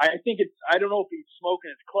 And I think I don't know if he's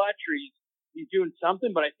smoking his clutch or he's doing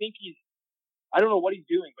something, but I think I don't know what he's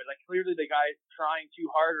doing, but like clearly the guy's trying too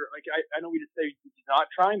hard. Or like I know we just say he's not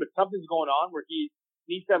trying, but something's going on where he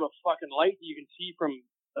needs to have a fucking light that you can see from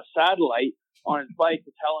a satellite on his bike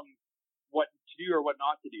to tell him what to do or what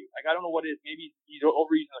not to do. Like I don't know what it is. Maybe he's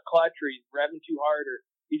overusing the clutch or he's revving too hard or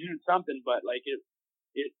he's doing something. But like it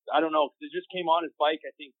I don't know. Cause it just came on his bike.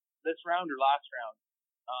 I think this round or last round.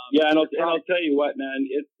 And I'll tell you what, man,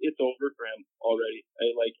 it's over for him already.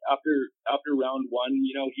 Like after round one,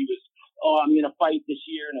 he was, I'm gonna fight this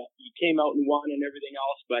year, and he came out and won and everything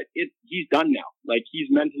else, but he's done now. Like, he's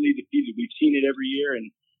mentally defeated. We've seen it every year, and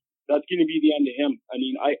that's going to be the end of him. I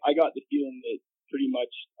mean, I got the feeling that pretty much,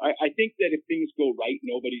 I think that if things go right,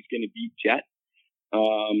 nobody's going to beat Jet.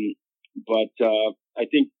 But I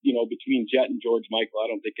think, between Jet and George Michael, I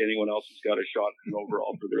don't think anyone else has got a shot at an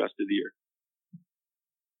overall for the rest of the year.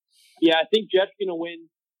 Yeah, I think Jet's going to win.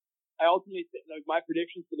 I ultimately think, like, my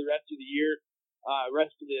predictions for the rest of the year,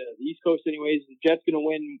 rest of the East Coast anyways, Jet's going to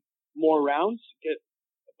win more rounds,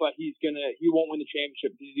 but he won't win the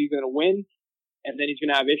championship. He's going to win, and then he's going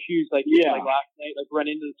to have issues like last night, like run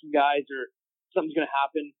into some guys or something's going to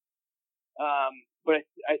happen. But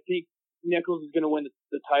I think Nichols is going to win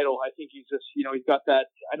the title. I think he's just, he's got that.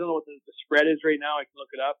 I don't know what the spread is right now. I can look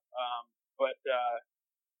it up. But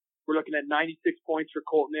we're looking at 96 points for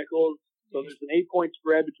Colt Nichols. So there's an 8-point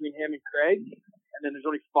spread between him and Craig, and then there's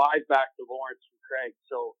only 5 back to Lawrence from Craig.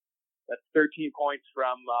 So that's 13 points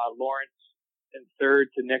from Lawrence and third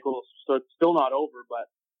to Nichols. So it's still not over, but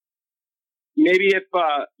maybe if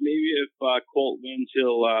Colt wins,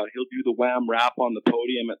 he'll do the wham rap on the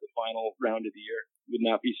podium at the final round of the year. Wouldn't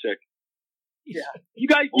that be sick? Yeah. You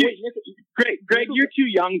guys, Greg, you're too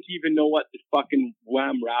young to even know what the fucking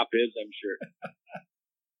wham rap is, I'm sure.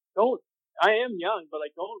 I am young, but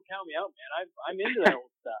like, don't count me out, man. I'm into that old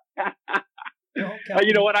stuff.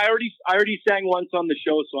 You know what? I already sang once on the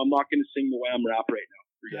show, so I'm not going to sing the wham rap right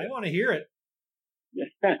now. I want to hear it.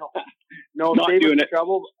 No, not save doing it it.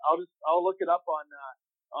 Trouble. I'll look it up on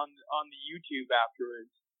the YouTube afterwards.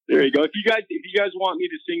 There you go. If you guys want me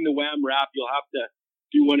to sing the wham rap, you'll have to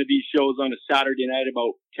do one of these shows on a Saturday night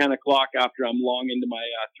about 10 o'clock after I'm long into my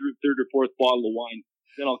third or fourth bottle of wine.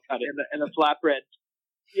 Then I'll cut it. And the flatbread.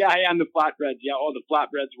 Yeah, and the flatbreads. Yeah, the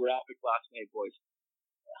flatbreads were epic last night, boys.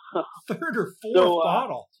 Third or fourth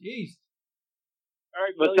bottle. Jeez. All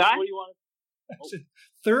right, Billy, what do you want?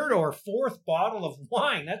 Third or fourth bottle of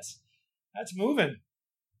wine. That's moving.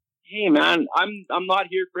 Hey man, I'm not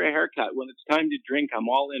here for a haircut. When it's time to drink, I'm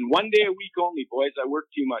all in. One day a week only, boys. I work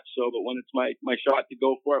too much, but when it's my shot to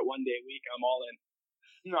go for it, one day a week, I'm all in.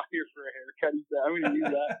 I'm not here for a haircut. I'm going to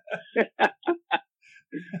use that.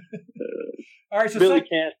 All right, so Billy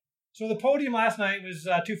can't. So the podium last night was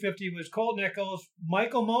 250 was Colt Nichols.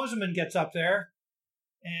 Michael Mosiman gets up there,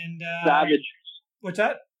 and Savage. What's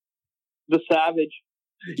that? The Savage.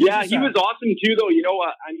 Yeah, he was awesome too, though. You know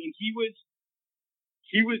what? I mean, he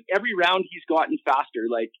was every round he's gotten faster.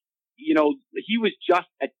 Like, he was just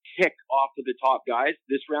a tick off of the top guys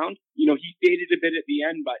this round. He faded a bit at the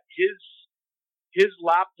end, but his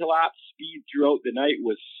lap to lap speed throughout the night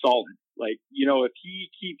was solid. Like, if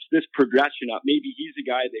he keeps this progression up, maybe he's a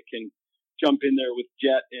guy that can jump in there with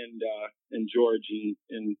Jet and George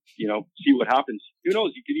and see what happens. Who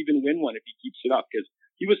knows? He could even win one if he keeps it up, because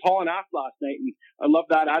he was hauling ass last night, and I love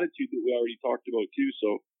that attitude that we already talked about too.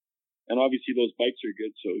 So, and obviously those bikes are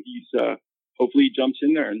good. So he's hopefully he jumps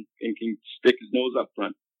in there and can stick his nose up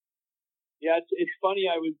front. Yeah, it's funny.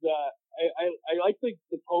 I was I like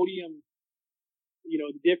the podium.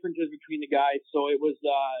 The differences between the guys. So it was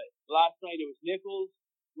last night. It was Nichols,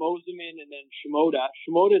 Mosiman, and then Shimoda.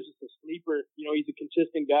 Shimoda is just a sleeper. He's a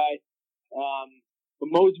consistent guy.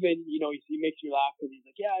 But Mosiman, he makes me laugh because he's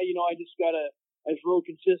like, yeah, I just real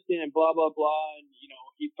consistent and blah blah blah. And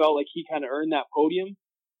he felt like he kind of earned that podium.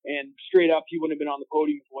 And straight up, he wouldn't have been on the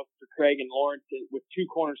podium if it wasn't for Craig and Lawrence with 2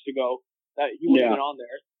 corners to go. That he wouldn't have been on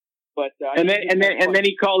there. But and then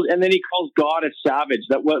he calls God a savage.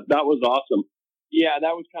 That was awesome. Yeah,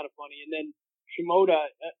 that was kind of funny. And then Shimoda,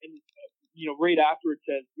 right afterwards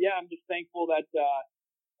says, yeah, I'm just thankful that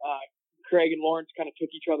Craig and Lawrence kind of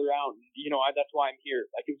took each other out. And, that's why I'm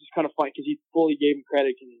here. Like, it was just kind of funny because he fully gave him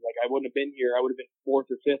credit because he's like, I wouldn't have been here. I would have been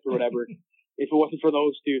 4th or 5th or whatever if it wasn't for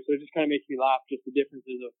those two. So it just kind of makes me laugh, just the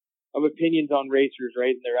differences of opinions on racers,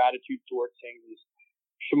 right, and their attitude towards things.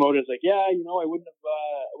 Shimoda's like, yeah, I wouldn't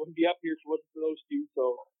be up here if it wasn't for those two.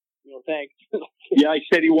 So, thanks. Yeah, I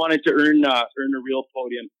said he wanted to earn a real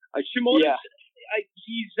podium. Shimoda,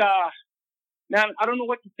 he's man, I don't know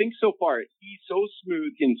what to think so far. He's so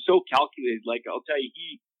smooth and so calculated. Like, I'll tell you,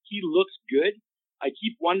 he looks good. I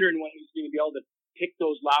keep wondering when he's going to be able to pick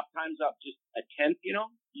those lap times up just a tenth.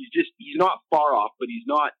 He's not far off, but he's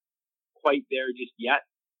not quite there just yet.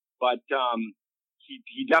 But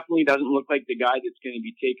he definitely doesn't look like the guy that's going to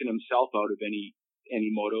be taking himself out of any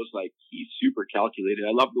motos. Like, he's super calculated.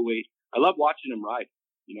 I love watching him ride.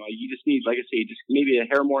 He just needs, like I say, just maybe a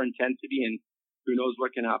hair more intensity, and who knows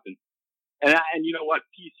what can happen. And you know what?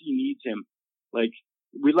 PC needs him. Like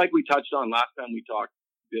we touched on last time we talked,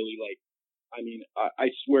 Billy. Like, I mean, I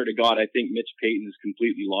swear to God, I think Mitch Payton has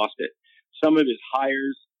completely lost it. Some of his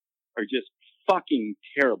hires are just fucking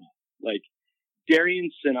terrible. Like Darian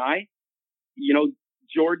Sinai, you know,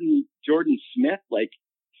 Jordan Smith, like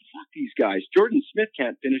fuck these guys. Jordan Smith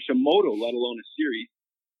can't finish a moto, let alone a series.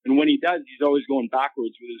 And when he does, he's always going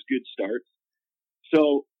backwards with his good starts.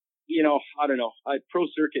 So, you know, I don't know.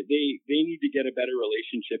 Pro Circuit, they need to get a better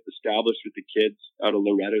relationship established with the kids out of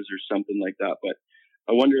Loretta's or something like that. But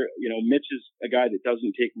I wonder, you know, Mitch is a guy that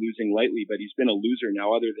doesn't take losing lightly, but he's been a loser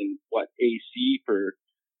now other than AC for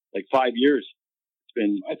like 5 years. It's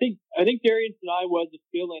been. I think Darian Sinai was a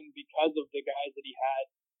fill-in because of the guys that he had.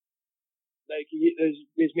 Like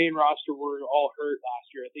his main roster were all hurt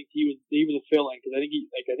last year. I think he was a fill-in because I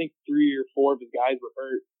think 3 or 4 of his guys were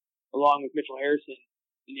hurt, along with Mitchell Harrison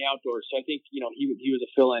in the outdoors. So I think, you know, he was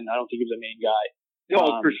a fill-in. I don't think he was a main guy.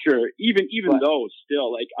 No, for sure. Even though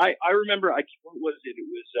still, like I remember, what was it? It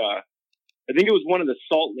was I think it was one of the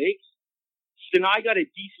Salt Lakes. Sinai got a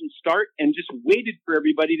decent start and just waited for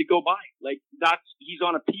everybody to go by. Like he's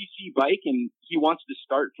on a PC bike and he wants to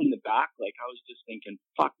start from the back. Like I was just thinking,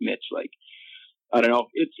 fuck Mitch. Like I don't know.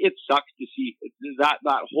 It sucks to see that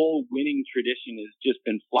whole winning tradition has just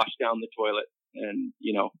been flushed down the toilet. And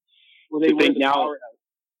you know, well, they were the powerhouse.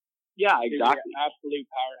 Yeah, exactly. They were absolute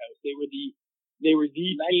powerhouse. They were the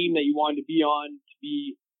team that you wanted to be on.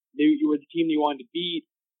 You were the team that you wanted to beat.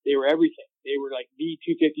 They were everything. They were like the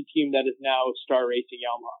 250 team that is now Star Racing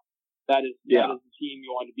Yamaha. That is the team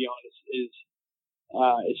you want to be on. Is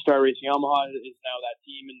Star Racing Yamaha is now that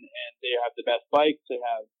team, and they have the best bikes. They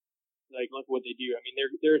have, like, look what they do. I mean,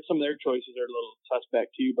 they're some of their choices are a little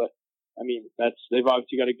suspect too, but I mean they've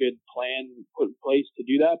obviously got a good plan put in place to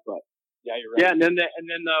do that. But yeah, you're right. Yeah, and then the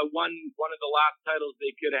one of the last titles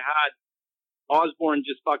they could have had, Osborne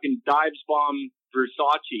just fucking dives bomb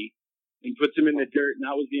Versace and puts him in the dirt, and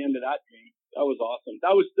that was the end of that game. That was awesome.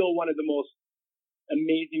 That was still one of the most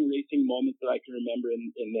amazing racing moments that I can remember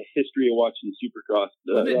in the history of watching Supercross.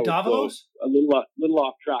 Wasn't it Davalos? A little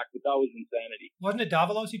off track, but that was insanity. Wasn't it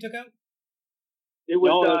Davalos he took out? It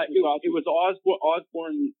was it was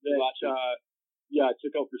Osborne that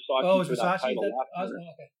took out Versace. Oh, it was for Versace? that title.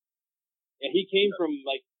 Okay. Yeah, he came from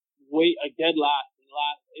dead last.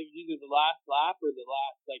 It was either the last lap or the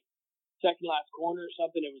last second last corner or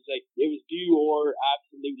something. It was do or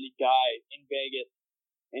absolutely die in Vegas,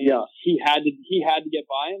 and he had to get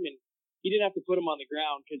by him, and he didn't have to put him on the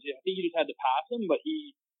ground because I think he just had to pass him, but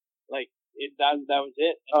that was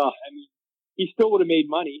it. I mean, he still would have made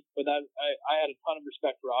money, but I had a ton of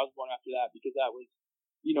respect for Osborne after that because that was,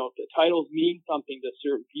 you know, the titles mean something to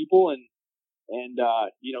certain people, and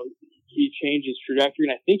you know, he changed his trajectory,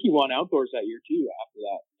 and I think he won outdoors that year too after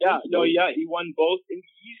that. He won both, and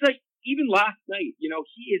he's like, even last night, you know,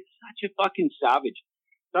 he is such a fucking savage.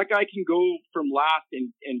 That guy can go from last and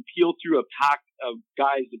peel through a pack of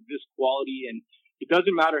guys of this quality, and it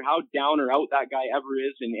doesn't matter how down or out that guy ever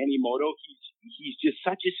is in any moto. He's just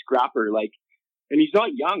such a scrapper, like, and he's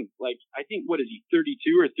not young. Like, I think, what is he,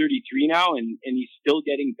 32 or 33 now, and he's still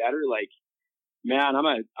getting better. Like, man, I'm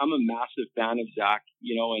a massive fan of Zach,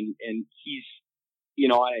 you know, and he's, you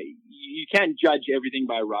know, you can't judge everything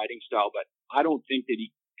by riding style, but I don't think that he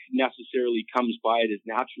necessarily comes by it as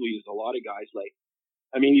naturally as a lot of guys. Like,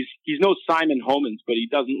 I mean, he's no Simon Homans, but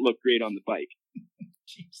he doesn't look great on the bike.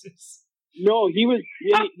 Jesus. No, he was.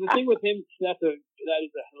 Yeah, the thing with him, that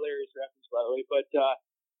is a hilarious reference, by the way. But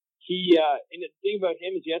and the thing about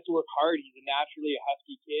him is he has to work hard. He's naturally a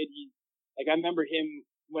husky kid. I remember him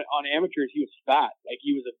when on amateurs, he was fat. Like,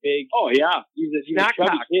 he was a big. Oh yeah, he was a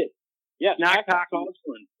chubby kid. Yeah, snack pack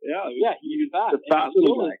Osborne. Yeah, he was fat. The fat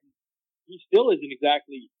little guy. He still isn't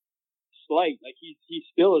exactly slight. Like, he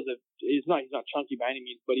still is he's not chunky by any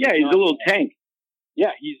means, but he's a little tank.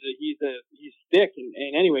 Yeah, he's thick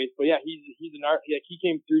and anyways, but yeah, he's an art. Like, he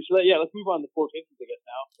came through. So let's move on to 450s, I guess,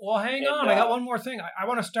 now. Well, hang on, I got one more thing. I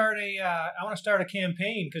want to start a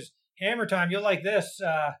campaign because Hammer Time, you'll like this.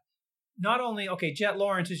 Not only Jet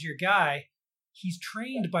Lawrence is your guy. He's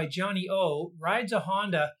trained by Johnny O. Rides a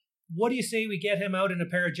Honda. What do you say we get him out in a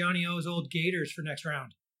pair of Johnny O's old Gators for next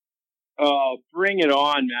round? Oh, bring it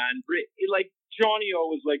on, man. Like, Johnny O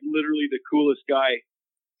was like literally the coolest guy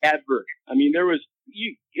ever. I mean, there was,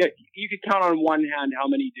 you could count on one hand how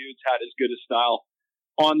many dudes had as good a style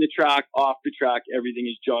on the track, off the track. Everything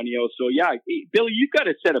is Johnny O. So yeah, Billy, you've got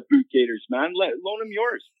a set of boot Gators, man. Loan him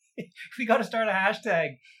yours. We got to start a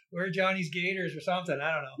hashtag. Wear Johnny's Gators or something.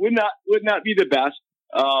 I don't know. Wouldn't that be the best?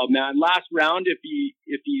 Oh man, last round, if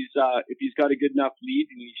he's got a good enough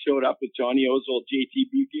lead and he showed up with Johnny O's old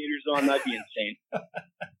JT boot Gators on, that'd be insane.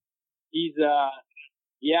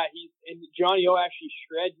 And Johnny O actually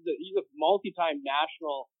shreds. He's a multi-time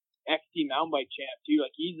national XT mountain bike champ too.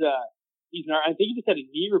 Like, I think he just had a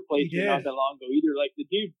knee replacement not that long ago either. Like, the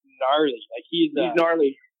dude's gnarly. Like he's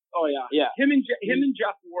gnarly. Oh yeah, yeah. Him and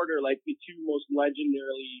Jeff Ward are like the two most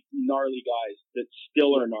legendarily gnarly guys that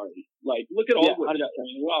still are gnarly. Like look at all what Jeff, I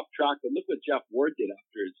mean, we're off track, but look what Jeff Ward did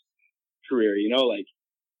after his career. You know, like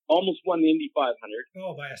almost won the Indy 500.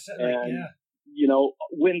 Oh, by a set, and, yeah. You know,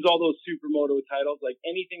 wins all those supermoto titles. Like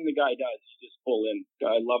anything the guy does, he's just full in.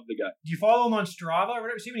 I love the guy. Do you follow him on Strava or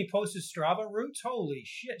whatever? See when he posts his Strava routes? Holy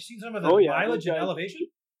shit! See some of the mileage and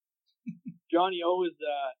elevation. Johnny O is.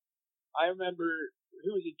 I remember.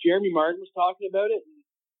 Who was it? Jeremy Martin was talking about it,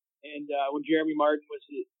 and when Jeremy Martin was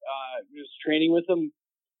training with him,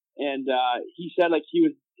 and he said like he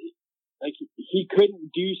couldn't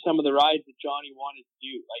do some of the rides that Johnny wanted to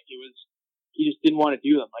do. Like he just didn't want to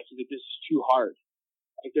do them. Like he's like, this is too hard.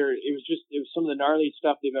 Like it was some of the gnarliest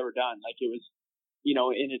stuff they've ever done. Like it was, you know,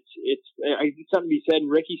 and it's something to be said. And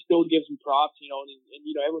Ricky still gives him props, you know, and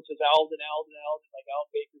you know everyone says Aldon, like Alan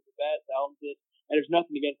Baker's the best. Aldon did. And there's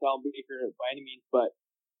nothing against Alan Baker by any means, but,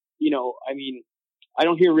 you know, I mean, I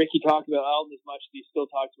don't hear Ricky talk about Aldon as much as he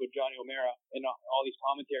still talks about Johnny O'Mara and all these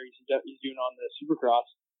commentaries he's doing on the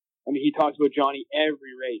Supercross. I mean, he talks about Johnny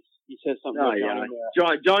every race. He says something about Johnny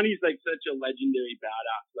O'Mara. Johnny's like such a legendary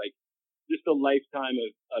badass, like just a lifetime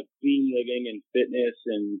of clean living and fitness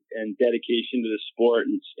and dedication to the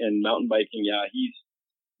sport and mountain biking. Yeah, he's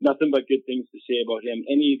nothing but good things to say about him.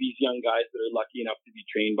 Any of these young guys that are lucky enough to be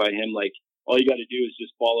trained by him, like, all you got to do is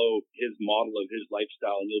just follow his model of his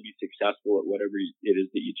lifestyle, and you'll be successful at whatever it is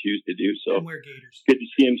that you choose to do. So, and wear gaiters. Good to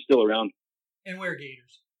see him still around. And wear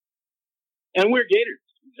gaiters.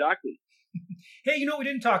 Exactly. Hey, you know what we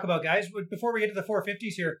didn't talk about, guys? Before we get to the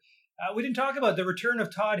 450s here, we didn't talk about the return of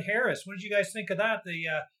Todd Harris. What did you guys think of that?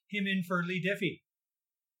 Him in for Lee Diffie.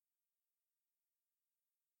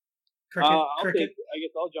 Cricket. I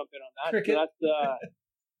guess I'll jump in on that. Cricket. So that's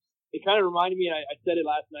it kind of reminded me, and I said it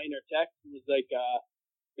last night in our text, it was like,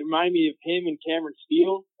 it reminded me of him and Cameron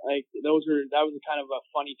Steele. Like, that was kind of a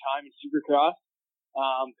funny time in Supercross.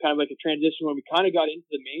 Kind of like a transition when we kind of got into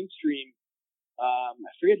the mainstream.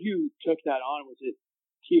 I forget who took that on. Was it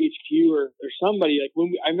THQ or somebody? Like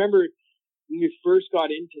I remember when we first got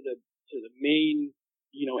into the main,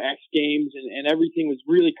 you know, X Games and everything was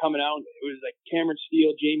really coming out. It was like Cameron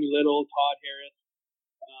Steele, Jamie Little, Todd Harris.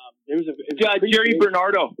 There was Jerry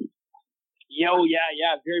Bernardo. Yeah,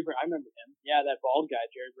 Jerry. I remember him. Yeah, that bald guy,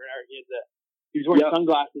 Jerry Bernardo. He was wearing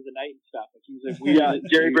sunglasses at night and stuff. Like he was like weird.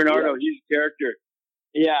 Jerry Bernardo. He's a character.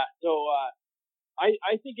 Yeah. So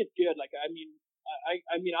I think it's good. Like I mean,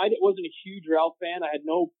 I wasn't a huge Ralph fan. I had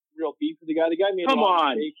no real beef with the guy. The guy made a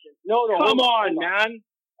lot of mistakes. No. Come on, man.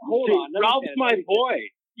 Hold on. Ralph's my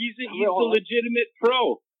boy. He's a legitimate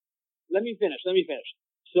pro. Let me finish.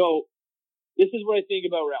 So this is what I think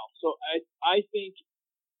about Ralph. So I think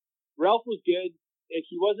Ralph was good. Like,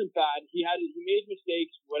 he wasn't bad. He made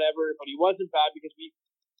mistakes, whatever, but he wasn't bad because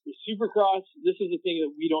with Supercross, this is the thing that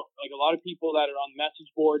we don't, like a lot of people that are on message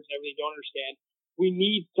boards and everything don't understand. We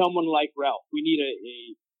need someone like Ralph. We need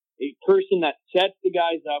a person that sets the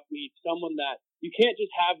guys up. We need someone that, you can't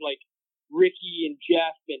just have like Ricky and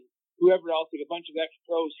Jeff and whoever else, like a bunch of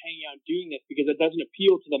ex-pros hanging out doing this because it doesn't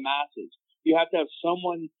appeal to the masses. You have to have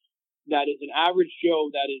someone that is an average Joe,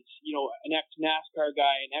 that is, you know, an ex-NASCAR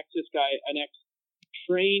guy, an ex-this guy, an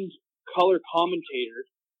ex-trained color commentator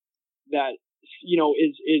that, you know,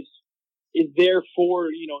 is there for,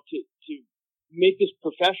 you know, to make this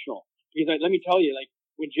professional. Because let me tell you, like,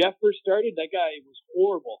 when Jeff first started, that guy was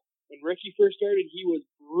horrible. When Ricky first started, he was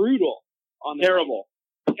brutal on the Terrible.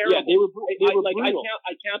 Yeah, they were brutal.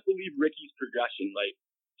 I can't believe Ricky's progression. Like,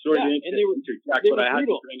 sorry to interject, but I had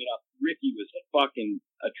to bring it up. Ricky was fucking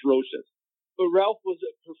atrocious. But Ralph was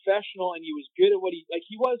a professional, and he was good at what he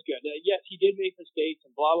was good. Yes, he did make mistakes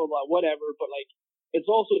and blah blah blah, whatever. But like, it's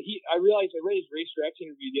also I realized I read his Race X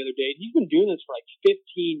interview the other day. He's been doing this for like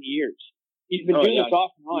 15 years. He's been doing this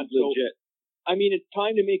off and on. So, I mean, it's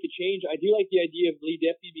time to make a change. I do like the idea of Lee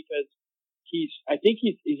Diffie because I think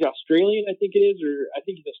he's Australian. I think he's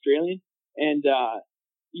Australian, and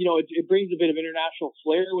you know, it brings a bit of international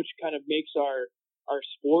flair, which kind of makes our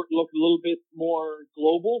sport look a little bit more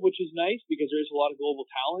global, which is nice because there's a lot of global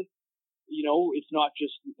talent. You know, it's not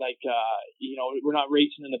just like, you know, we're not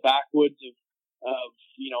racing in the backwoods of,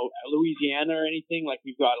 you know, Louisiana or anything. Like,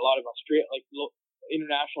 we've got a lot of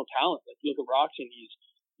international talent. Like, look at Roxon.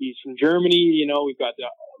 He's from Germany. You know, we've got the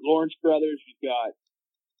Lawrence brothers. We've got,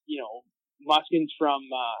 you know, Muskin's from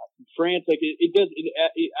France. Like, it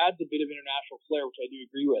adds a bit of international flair, which I do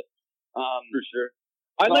agree with. For sure.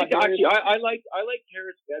 I like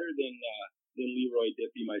Harris better than Leroy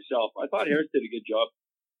Diffie myself. I thought Harris did a good job.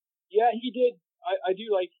 Yeah, he did. I do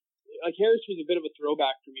like. like Harris was a bit of a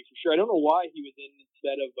throwback for me for sure. I don't know why he was in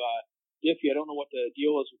instead of Diffie. I don't know what the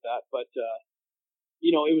deal was with that, but you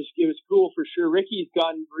know, it was cool for sure. Ricky's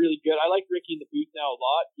gotten really good. I like Ricky in the booth now a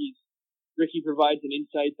lot. Ricky provides an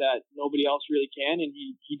insight that nobody else really can, and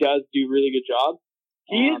he does do a really good job.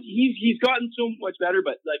 He's gotten so much better,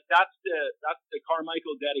 but like that's the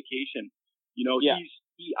Carmichael dedication. You know, yeah.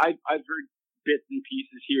 I've heard bits and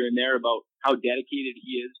pieces here and there about how dedicated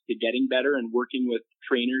he is to getting better and working with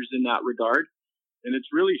trainers in that regard. And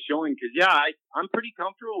it's really showing because, I'm pretty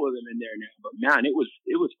comfortable with him in there now. But man, it was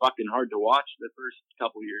fucking hard to watch the first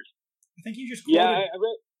couple years. I think you just quoted. Yeah,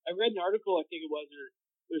 I read an article. I think it was, or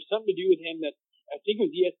there's something to do with him that I think it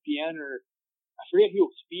was ESPN or I forget who,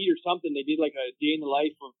 Speed or something. They did like a day in the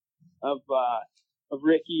life of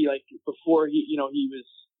Ricky, like before he was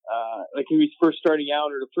like he was first starting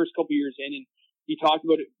out or the first couple years in, and he talked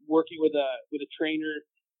about it, working with a trainer.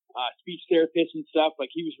 Speech therapist and stuff.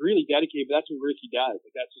 Like he was really dedicated, but that's what Ricky does.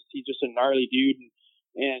 Like he's just a gnarly dude,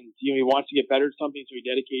 and you know he wants to get better at something, so he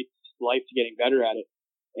dedicates his life to getting better at it.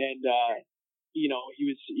 And you know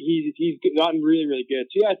he's gotten really really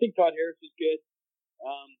good. So yeah, I think Todd Harris is good.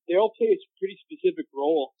 They all play a pretty specific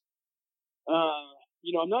role.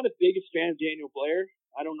 You know, I'm not the biggest fan of Daniel Blair.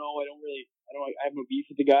 I don't know. I have no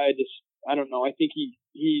beef with the guy. I don't know. I think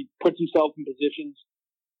he puts himself in positions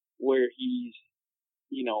where he's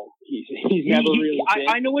never really been.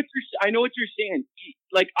 I know what you're saying.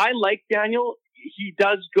 Like I like Daniel. He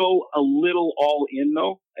does go a little all in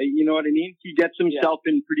though. You know what I mean? He gets himself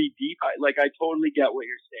in pretty deep. I totally get what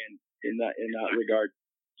you're saying in that regard.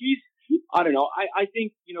 I don't know. I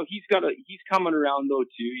think he's coming around though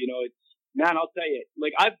too. You know, man, I'll tell you.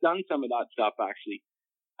 Like I've done some of that stuff actually.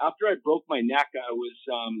 After I broke my neck, I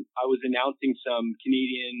was announcing some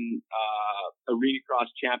Canadian arena cross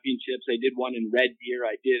championships. I did one in Red Deer.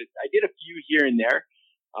 I did a few here and there,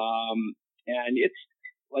 and it's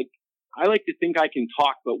like I like to think I can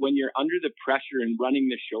talk, but when you're under the pressure and running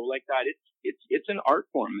the show like that, it's an art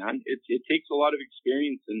form, man. It takes a lot of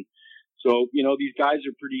experience, and so these guys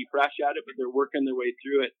are pretty fresh at it, but they're working their way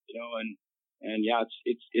through it, and yeah,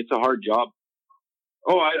 it's a hard job.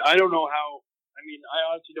 Oh, I don't know how. I mean, I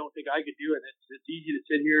honestly don't think I could do it. It's easy to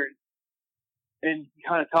sit here and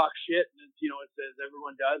kind of talk shit, and it's as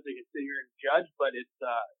everyone does. They can sit here and judge, but it's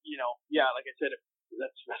like I said,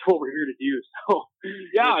 that's what we're here to do. So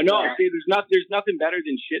yeah, no, I say there's nothing better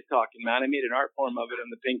than shit talking, man. I made an art form of it on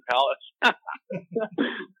the Pink Palace.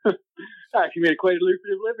 Actually made quite a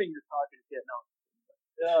lucrative living just talking shit.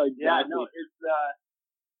 No, yeah, no, it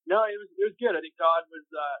was good. I think Todd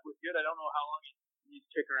was good. I don't know how long he's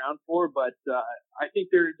kick around for, but I think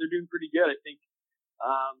they're doing pretty good. I think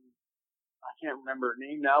I can't remember her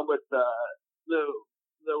name now, but the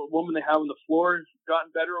woman they have on the floor has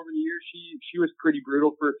gotten better over the years. She was pretty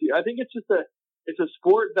brutal for a few. I think it's just a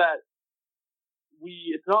sport that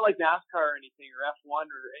it's not like NASCAR or anything or F1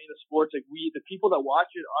 or any of the sports. Like the people that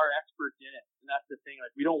watch it are experts in it, and that's the thing.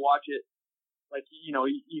 Like we don't watch it. Like you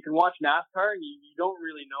can watch NASCAR and you don't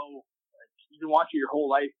really know. You can watch it your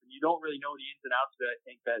whole life, and you don't really know the ins and outs of it. I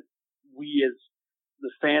think that we, as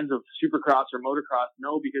the fans of Supercross or motocross,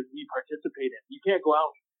 know because we participate in it. You can't go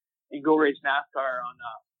out and go race NASCAR on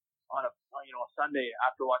a Sunday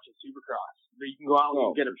after watching Supercross. But you can go out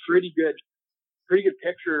and get a pretty good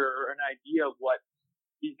picture or an idea of what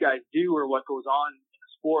these guys do or what goes on in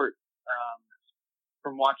the sport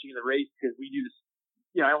from watching the race, because we do this.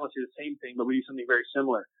 I don't want to say the same thing, but we do something very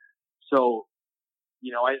similar. So.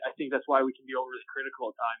 I think that's why we can be overly critical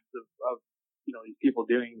at times of these people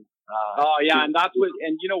doing. And that's what.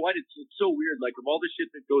 And you know what? It's so weird. Like of all the shit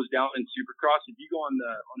that goes down in Supercross, if you go on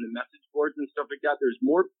the message boards and stuff like that, there's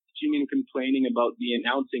more bitching and complaining about the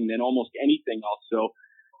announcing than almost anything else. So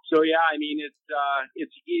yeah, I mean,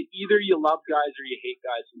 it's either you love guys or you hate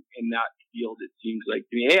guys in that field. It seems like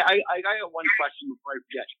to me. Hey, I got one question before I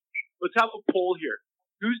forget. Let's have a poll here.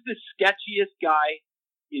 Who's the sketchiest guy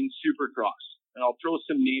in Supercross? And I'll throw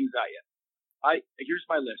some names at you. Here's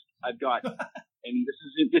my list. I've got, and this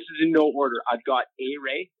is in no order. I've got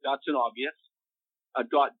A-Ray. That's an obvious. I've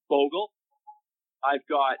got Bogle. I've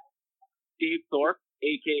got Dave Thorpe,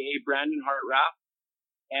 aka Brandon Hartraff,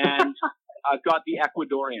 and I've got the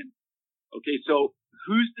Ecuadorian. Okay, so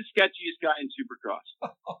who's the sketchiest guy in Supercross?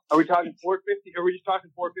 Are we talking 450? Are we just talking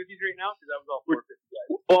 450s right now? Because that was all 450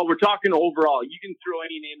 guys. Well, we're talking overall. You can throw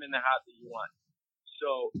any name in the hat that you want.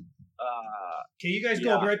 So. Okay, you guys go.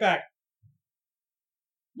 I'll be right back.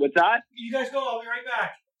 What's that? You guys go. I'll be right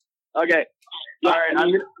back. Okay. All right. I'm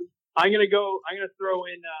gonna go. I'm gonna throw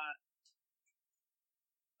in.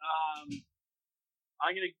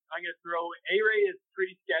 I'm gonna throw A-Ray is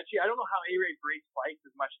pretty sketchy. I don't know how A-Ray breaks bikes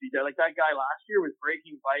as much as he does. Like that guy last year was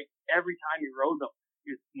breaking bikes every time he rode them.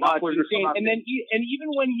 His mufflers insane. And then even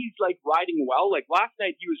when he's like riding well, like last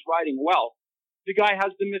night he was riding well. The guy has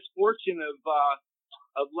the misfortune of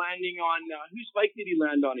landing on whose bike did he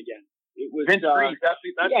land on again? It was Vince Friese.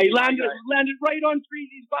 He landed right on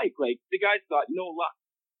Friese's bike. Like the guy's got no luck.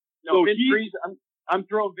 No, so Vince Friese. I'm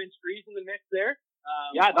throwing Vince Friese in the mix there.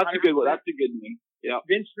 Yeah, that's 100%. A good one. That's a good name. Yeah,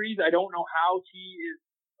 Vince Friese. I don't know how he is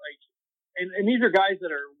like, and these are guys that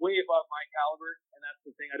are way above my caliber, and that's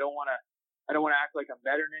the thing. I don't want to act like I'm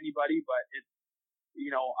better than anybody, but it's,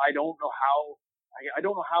 you know, I don't know how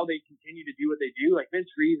they continue to do what they do. Like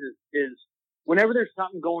Vince Friese is whenever there's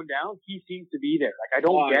something going down, he seems to be there. Like I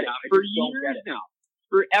don't get it. For years now,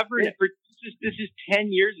 forever. Yeah. This is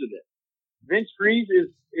 10 years of it. Vince Friese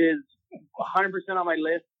is 100% on my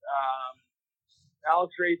list.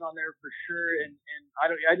 Alex Ray's on there for sure, and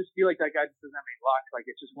I just feel like that guy just doesn't have any luck. Like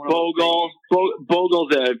it's just one of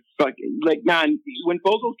Bogle's a fucking, like, man, when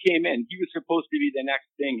Bogle came in, he was supposed to be the next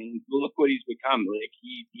thing, and look what he's become. Like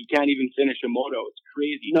he can't even finish a moto. It's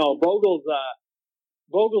crazy. No, Bogle's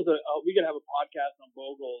we could have a podcast on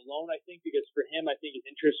Bogle alone, I think, because for him, I think his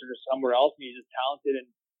interests are somewhere else, and he's just talented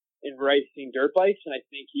in racing dirt bikes, and I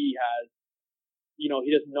think he has, you know,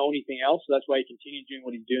 he doesn't know anything else, so that's why he continues doing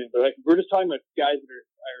what he's doing. But like, we're just talking about guys that are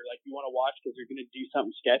like, you want to watch because they're going to do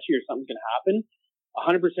something sketchy or something's going to happen.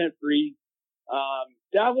 100% Friese.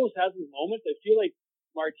 Davos has his moments. I feel like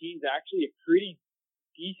Martin's actually a pretty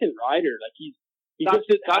decent rider. Like that's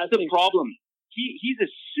the problem. He's a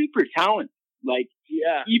super talent. Like,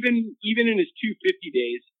 yeah, even in his 250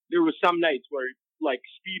 days, there was some nights where, like,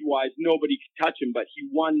 speed wise, nobody could touch him, but he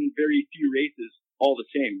won very few races. All the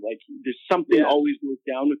same, like there's something always goes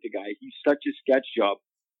down with the guy. He's such a sketch job.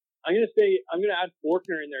 I'm gonna add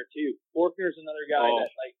Forkner in there too. Forkner's another guy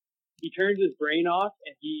that, like, he turns his brain off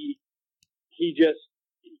and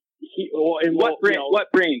what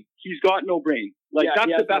brain? He's got no brain. Like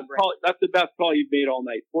that's the best call. That's the best call you've made all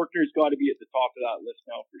night. Forkner's got to be at the top of that list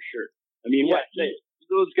now for sure. I mean,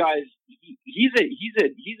 those guys? He's a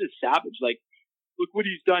savage. Like, look what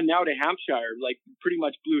he's done now to Hampshire. Like, pretty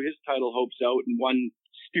much blew his title hopes out in one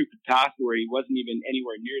stupid pass where he wasn't even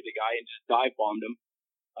anywhere near the guy and just dive bombed him.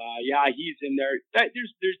 Yeah, he's in there.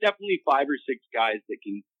 There's definitely 5 or 6 guys that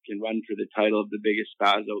can run for the title of the biggest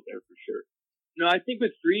spaz out there for sure. No, I think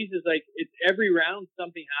with Friese is like, it's every round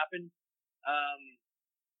something happens.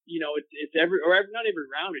 You know, it's not every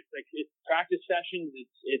round. It's like, it's practice sessions.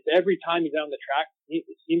 It's every time he's out on the track, it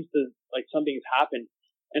seems to, like, something has happened.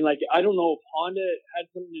 And, like, I don't know if Honda had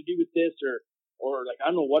something to do with this or like, I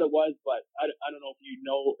don't know what it was, but I don't know if you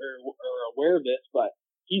know or aware of this, but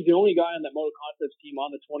he's the only guy on that Moto Concepts team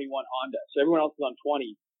on the 21 Honda. So everyone else is on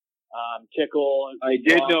 20. Tickle. I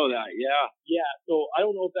did know that, yeah. Yeah, so I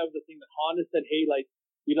don't know if that was the thing that Honda said, hey, like,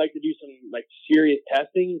 we'd like to do some, like, serious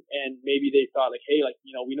testing, and maybe they thought, like, hey, like,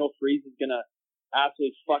 you know, we know Friese is going to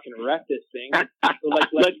absolutely fucking wreck this thing. So, like,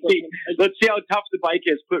 let's see how tough the bike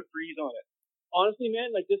is, put Friese on it. Honestly,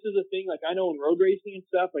 man, like, this is a thing, like, I know in road racing and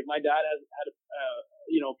stuff, like, my dad had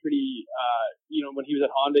you know, pretty, you know, when he was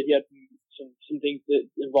at Honda, he had some things that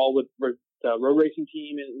involved with the road racing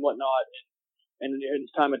team and whatnot, and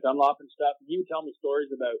his time at Dunlop and stuff, and he would tell me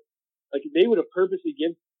stories about, like, they would have purposely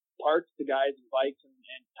give parts to guys and bikes and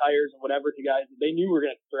tires and whatever to guys that they knew were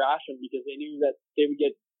going to thrash them because they knew that they would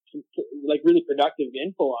get some, like, really productive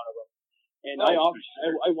info out of them. And I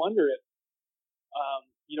wonder if,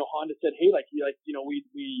 you know, Honda said, hey, like, you know, we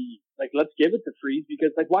like, let's give it to Friese, because,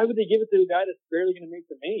 like, why would they give it to a guy that's barely going to make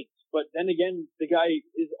the mains? But then again, the guy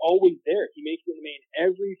is always there. He makes it in the main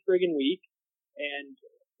every friggin' week. And,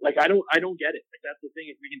 like, I don't get it. Like, that's the thing,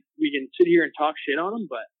 is we can sit here and talk shit on him,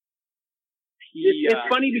 but it's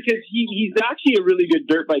funny because he's actually a really good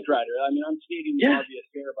dirt bike rider. I mean, I'm stating the obvious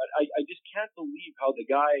here, but I just can't believe how the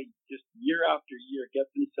guy just year after year gets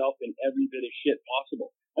himself in every bit of shit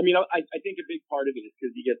possible. I mean, I think a big part of it is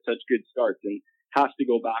because he gets such good starts and has to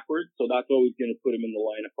go backwards, so that's always going to put him in the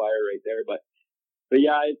line of fire right there. But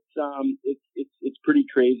yeah, it's pretty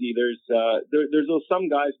crazy. There's those some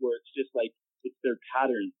guys where it's just like it's their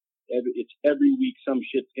pattern. It's every week some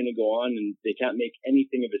shit's gonna go on and they can't make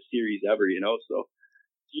anything of a series ever, you know. So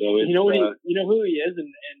it's, you know who he is, and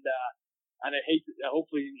I hate to,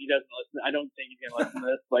 hopefully he doesn't listen. I don't think he's gonna listen to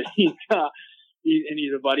this, but he's a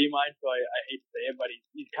buddy of mine, so I hate to say it, but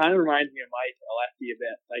he kind of reminds me of Mike Alessi a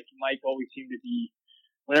bit. Like, Mike always seemed to be,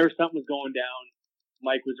 whenever something was going down,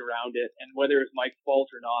 Mike was around it, and whether it was Mike's fault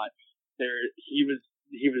or not, he was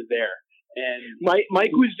there. And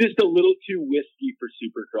Mike was just a little too wispy for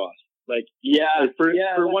Supercross. Like, for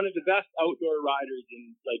one of the best outdoor riders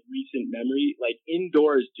in like recent memory, like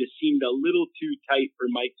indoors just seemed a little too tight for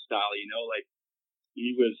Mike's style. You know, like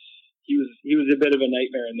he was a bit of a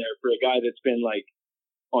nightmare in there for a guy that's been like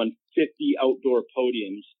on 50 outdoor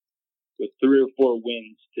podiums with 3 or 4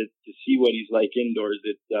 wins to see what he's like indoors.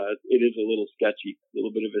 It is a little sketchy, a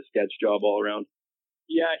little bit of a sketch job all around.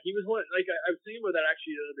 Yeah, he was one. Like I was thinking about that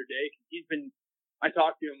actually the other day. I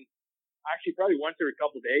talked to him actually probably once every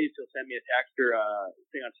couple of days. He'll send me a text or a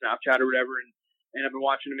thing on Snapchat or whatever, and I've been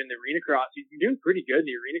watching him in the arena cross. He's been doing pretty good in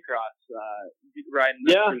the arena cross, riding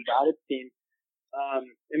the Baddest team. I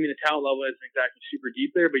mean, the talent level isn't exactly super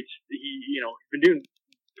deep there, but he's been doing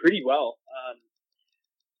pretty well.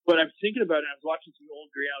 But I'm thinking about it. I was watching some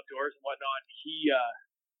old Grey Outdoors and whatnot.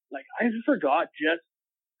 I forgot just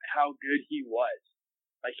how good he was.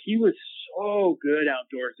 Like, he was so good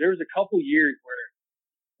outdoors. There was a couple years where,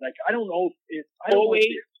 like, I don't know if 08,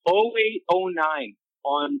 09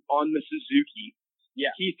 on the Suzuki.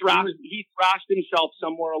 Yeah, he thrashed himself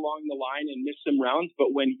somewhere along the line and missed some rounds.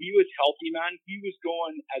 But when he was healthy, man, he was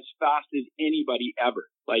going as fast as anybody ever.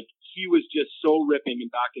 Like, he was just so ripping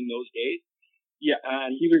back in those days. Yeah,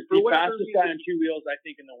 and he was the fastest guy on 2 wheels, I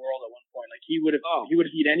think, in the world at one point. Like, he would have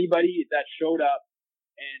beat anybody that showed up.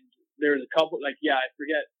 And there was a couple, I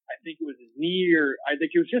forget. I think it was his knee, or I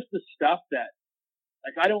think it was just the stuff that.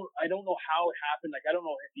 Like, I don't know how it happened. Like, I don't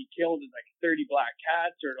know if he killed like 30 black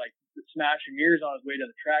cats or like smashing mirrors on his way to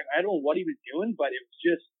the track. I don't know what he was doing, but it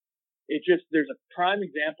just, there's a prime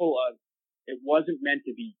example of it wasn't meant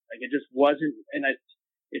to be. Like, it just wasn't. And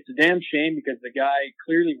it's a damn shame because the guy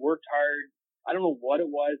clearly worked hard. I don't know what it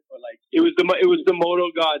was, but like, it was the moto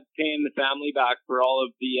gods paying the family back for all of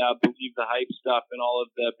the Believe the Hype stuff and all of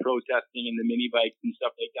the protesting and the mini bikes and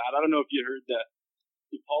stuff like that. I don't know if you heard the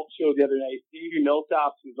Pulp show the other night. Davey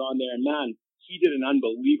Millsaps was on there, and man, he did an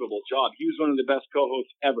unbelievable job. He was one of the best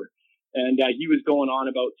co-hosts ever, and he was going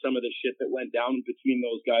on about some of the shit that went down between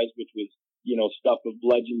those guys, which was, stuff of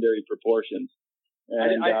legendary proportions.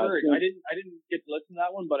 And I heard. I didn't get to listen to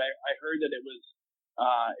that one, but I heard that it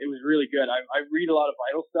was really good. I read a lot of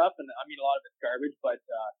Vital stuff, and I mean a lot of it's garbage, but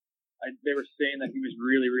they were saying that he was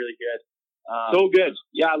really, really good. So good.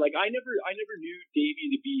 Yeah, like I never knew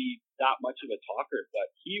Davey to be that much of a talker, but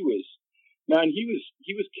he was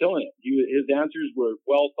killing it. His answers were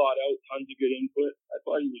well thought out, tons of good input. I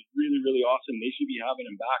thought he was really, really awesome. They should be having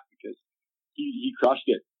him back because he crushed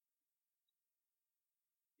it.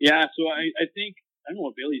 Yeah, so I think I don't know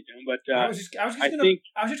what Billy's doing, but I was just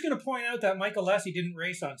going to point out that Michael Lessie didn't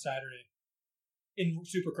race on Saturday in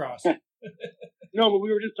Supercross. No, but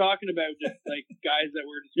we were just talking about just like guys that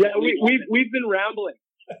were just we've been rambling.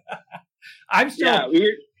 I'm still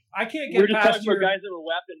I can't get we're just past talking about guys that were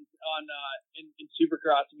weapons on in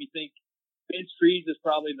Supercross, and we think Vince Freeze is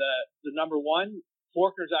probably the number one.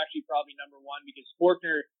 Faulkner's actually probably number one because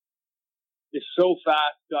Faulkner is so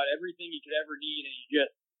fast, got everything he could ever need, and he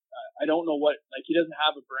just I don't know what, like, he doesn't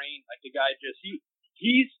have a brain. Like, the guy just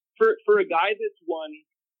he's for a guy that's won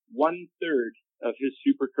 1/3 of his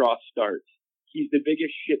Supercross starts. He's the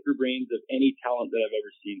biggest shit for brains of any talent that I've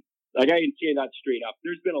ever seen. Like, I can say that straight up.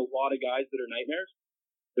 There's been a lot of guys that are nightmares,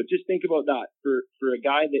 but just think about that. For a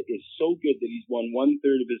guy that is so good that he's won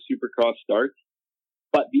 1/3 of his Supercross starts,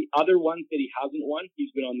 but the other ones that he hasn't won,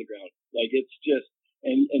 he's been on the ground. Like, it's just,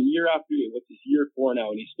 and year after year, what's his year 4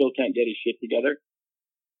 now, and he still can't get his shit together.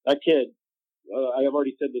 That kid, I have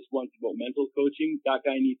already said this once about mental coaching. That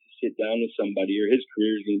guy needs to sit down with somebody, or his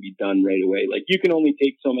career is going to be done right away. Like, you can only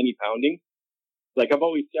take so many poundings. Like I've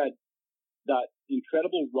always said, that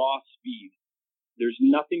incredible raw speed, there's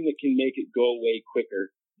nothing that can make it go away quicker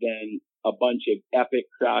than a bunch of epic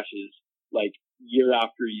crashes, like year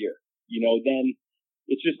after year. Then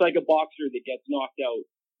it's just like a boxer that gets knocked out,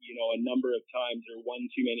 a number of times or one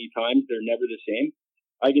too many times. They're never the same.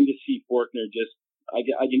 I can just see Faulkner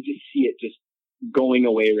I can just see it just going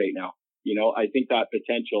away right now. I think that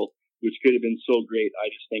potential, which could have been so great, I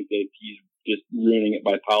just think that he's just ruining it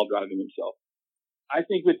by pile driving himself. I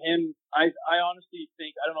think with him, I honestly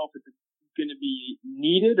think, I don't know if it's going to be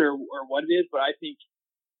needed or what it is, but I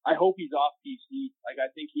hope he's off PC. Like, I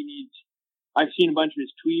think he needs, I've seen a bunch of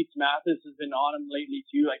his tweets. Mathis has been on him lately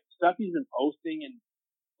too. Like, stuff he's been posting and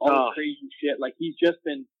all this crazy shit. Like, he's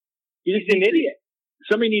an idiot.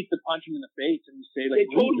 Somebody needs to punch him in the face and say, like,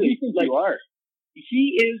 who do you think you are?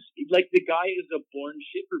 He is, like, the guy is a born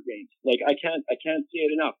shit for brains. Like, I can't say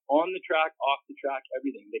it enough. On the track, off the track,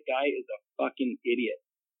 everything. The guy is a fucking idiot.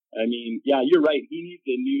 I mean, yeah, you're right. He needs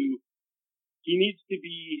to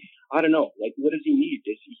be, I don't know, like, what does he need?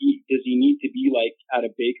 Does he need to be, like, at a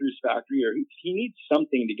baker's factory, or he needs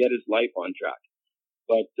something to get his life on track?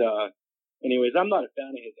 But anyways, I'm not a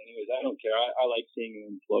fan of his. Anyways, I don't care. I like seeing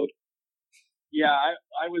him implode. Yeah,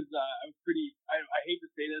 I was pretty. I hate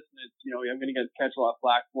to say this, and it's I'm gonna catch a lot of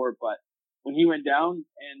flack for it, but when he went down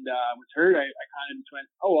and was hurt, I kind of just went,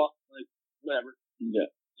 oh well, like whatever.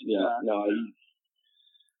 Yeah, no,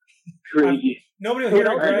 he's crazy. Nobody will hear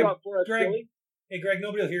it, Greg. Hey, Greg,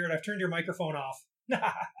 nobody will hear it. I've turned your microphone off.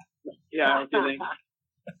 Yeah, okay.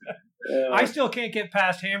 I still can't get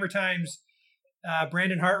past Hammer Time's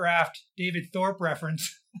Brandon Hartraft, David Thorpe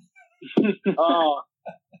reference. Oh,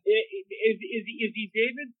 is he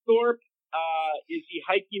David Thorpe? Is he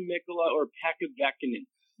Heikki Mikkola or Pekka Väkänen?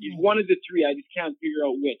 He's one of the three. I just can't figure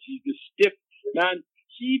out which. He's the stiff man.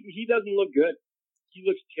 He doesn't look good. He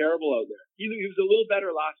looks terrible out there. He was a little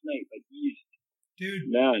better last night, but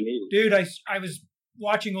I was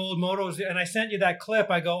watching old motos and I sent you that clip.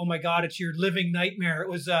 I go, oh my God, it's your living nightmare. It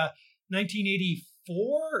was 1984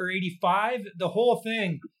 or 85. The whole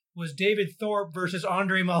thing was David Thorpe versus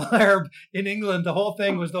Andre Malherbe in England. The whole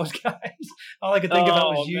thing was those guys. All I could think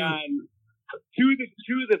about was you. Man. Two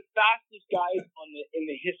of the fastest guys in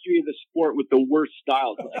the history of the sport with the worst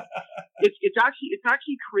styles. Like, it's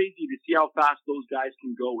actually crazy to see how fast those guys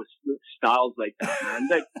can go with styles like that,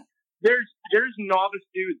 man. Like, there's novice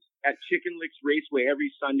dudes at Chicken Licks Raceway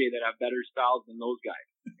every Sunday that have better styles than those guys,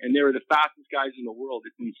 and they were the fastest guys in the world.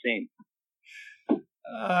 It's insane.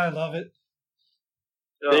 I love it.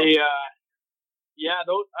 So, Hartraft.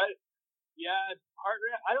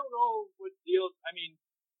 I don't know what the deal. I mean,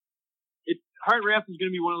 Hartraft is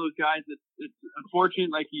going to be one of those guys that's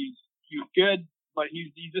unfortunate. Like he's good, but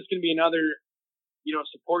he's just going to be another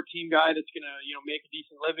support team guy that's going to make a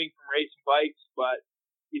decent living from racing bikes. But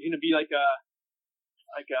he's going to be like a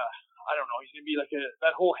I don't know. He's going to be like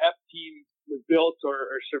that whole HEP team was built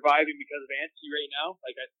or surviving because of Anstey right now.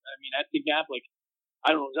 Like I mean that's the example. Like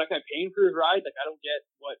I don't know. Is that guy paying for his ride? Like I don't get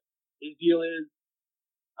what his deal is.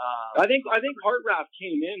 I think Hartraft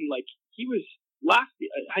came in like he was.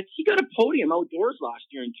 He got a podium outdoors last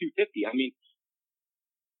year in 250. I mean,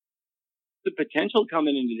 the potential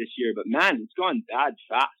coming into this year, but man, it's gone bad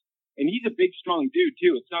fast. And he's a big, strong dude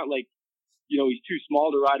too. It's not like, he's too small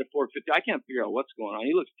to ride a 450. I can't figure out what's going on.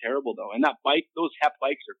 He looks terrible though. And that bike, those HEP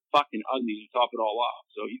bikes are fucking ugly to top it all off.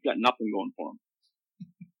 So he's got nothing going for him.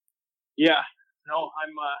 Yeah, no,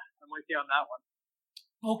 I'm with you on that one.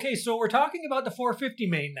 Okay, so we're talking about the 450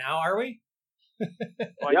 main now, are we?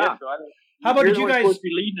 Well, yeah. So how about did you guys supposed to be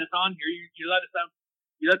leading us on here? You let us out.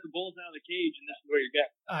 You let the bulls out of the cage, and this is where you get.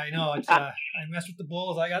 I know it's. I messed with the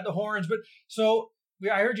bulls. I got the horns, but so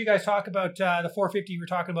I heard you guys talk about the 450. You were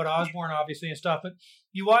talking about Osborne, obviously, and stuff. But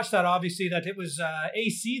you watched that, obviously, that it was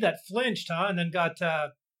AC that flinched, huh, and then got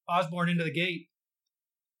Osborne into the gate.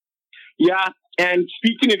 Yeah, and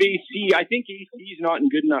speaking of AC, I think AC's not in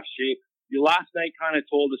good enough shape. The last night kind of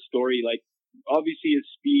told a story. Like, obviously, his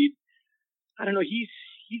speed. I don't know.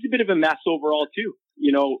 He's a bit of a mess overall too.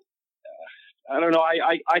 I don't know.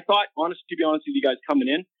 I thought, to be honest with you guys coming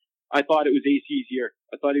in, I thought it was AC's year.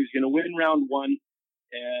 I thought he was going to win round one.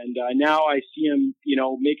 And now I see him,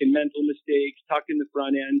 making mental mistakes, tucking the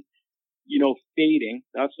front end, fading.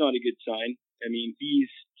 That's not a good sign. I mean, he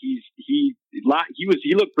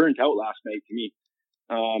looked burnt out last night to me.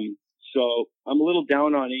 So I'm a little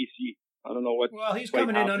down on AC. I don't know what. Well, he's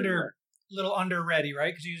coming in a little under ready,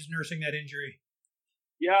 right? Because he was nursing that injury.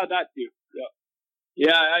 Yeah, that too.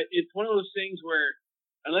 Yeah, it's one of those things where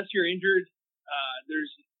unless you're injured,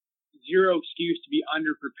 there's zero excuse to be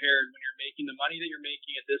underprepared when you're making the money that you're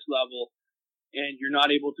making at this level, and you're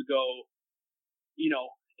not able to go.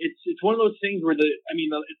 It's one of those things where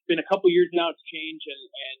it's been a couple years now. It's changed,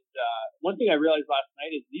 and one thing I realized last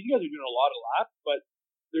night is these guys are doing a lot of laps, but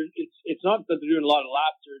it's not that they're doing a lot of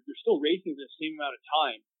laps; they're still racing the same amount of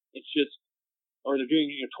time. It's just. Or they're doing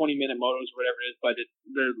 20-minute motos or whatever it is, but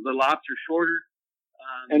the laps are shorter.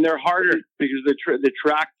 And they're harder because the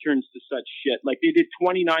track turns to such shit. Like they did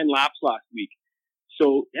 29 laps last week.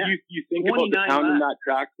 So you think about the pound in that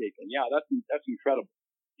track taken. Yeah, that's incredible.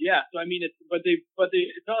 Yeah, so I mean it's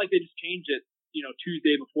not like they just changed it,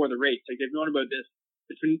 Tuesday before the race. Like they've known about this.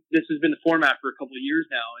 This has been the format for a couple of years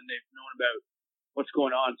now, and they've known about what's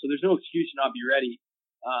going on. So there's no excuse to not be ready.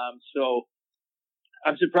 So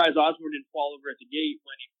I'm surprised Osborne didn't fall over at the gate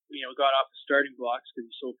when he got off the starting blocks because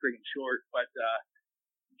he's so friggin' short. But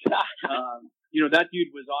that dude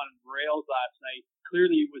was on rails last night.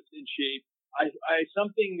 Clearly was in shape.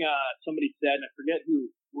 Somebody said, and I forget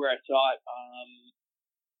where I saw it.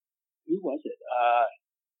 Who was it?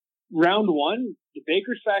 Round one, the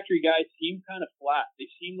Baker's Factory guys seemed kind of flat. They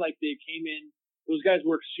seemed like they came in. Those guys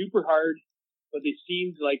worked super hard, but they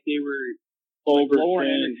seemed like they were lower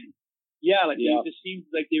energy. Yeah, like it just seems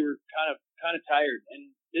like they were kind of tired.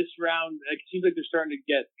 And this round, like, it seems like they're starting to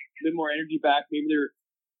get a bit more energy back. Maybe they're,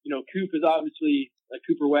 Cooper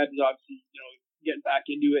Webb is obviously, getting back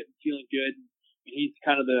into it and feeling good. And he's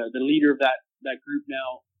kind of the leader of that group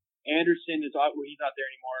now. Anderson he's not there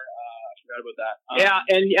anymore. I forgot about that.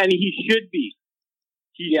 And he should be.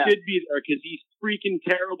 He should be there because he's freaking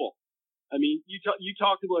terrible. I mean, you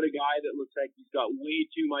talked about a guy that looks like he's got way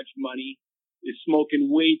too much money, is smoking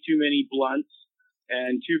way too many blunts,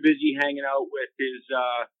 and too busy hanging out with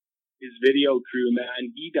his video crew.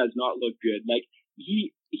 Man, he does not look good. Like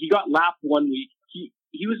he got lapped one week.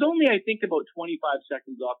 He was only, I think, about 25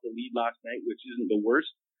 seconds off the lead last night, which isn't the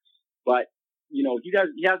worst. But he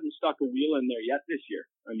hasn't stuck a wheel in there yet this year.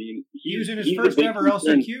 I mean, he's in his first ever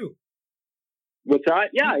LCQ. What's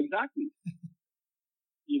that? Yeah, exactly.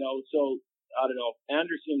 So I don't know.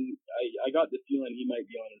 Anderson, I got the feeling he might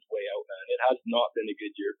be on his way out, man. It has not been a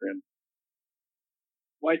good year for him.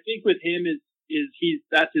 Well, I think with him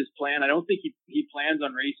that's his plan. I don't think he plans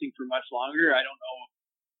on racing for much longer. I don't know.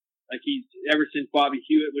 Like he's ever since Bobby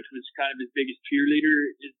Hewitt, which was kind of his biggest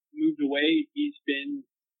cheerleader, is moved away. He's been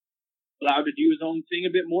allowed to do his own thing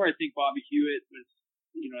a bit more. I think Bobby Hewitt was,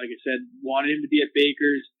 like I said, wanted him to be at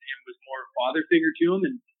Baker's and was more a father figure to him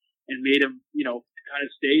and made him, kind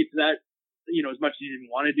of stay to that, as much as he didn't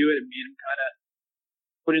want to do it, and made him kind of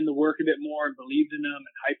put in the work a bit more and believed in him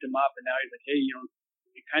and hyped him up. And now he's like, hey, you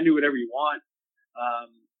kind of do whatever you want.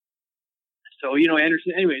 So,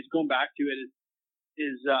 Anderson, anyways, going back to it,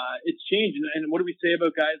 it's changed. And what do we say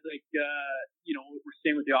about guys like, we're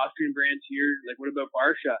staying with the Austrian brands here. Like, what about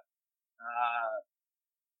Barsha?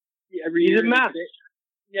 Every he's year a mess.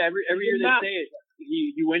 Every year they say it.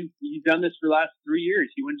 He wins. He's done this for the last 3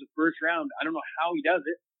 years. He wins the first round. I don't know how he does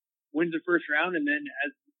it. Wins the first round and then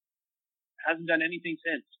hasn't done anything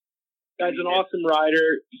since. Guy's an awesome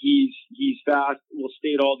rider. He's fast. We'll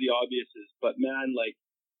state all the obviouses, but man, like,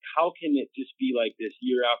 how can it just be like this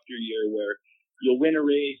year after year where you'll win a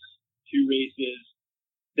race, 2 races,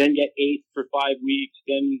 then get 8 for 5 weeks,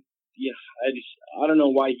 then I don't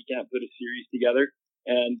know why he can't put a series together.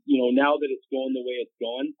 And, now that it's going the way it's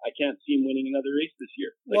going, I can't see him winning another race this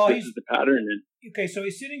year. This is the pattern. Okay, so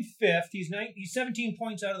he's sitting 5th. He's 17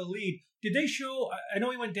 points out of the lead. Did they show, I know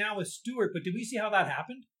he went down with Stewart, but did we see how that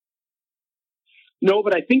happened? No,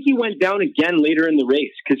 but I think he went down again later in the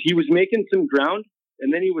race because he was making some ground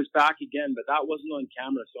and then he was back again, but that wasn't on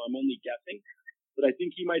camera, so I'm only guessing. But I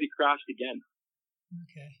think he might have crashed again.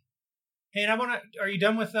 Okay. Hey, and are you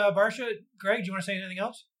done with Barsha? Greg, do you want to say anything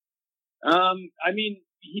else? I mean,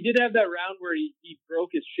 he did have that round where he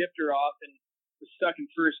broke his shifter off and was stuck in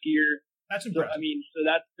first gear. That's impressive. So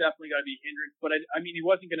that's definitely got to be a hindrance. But he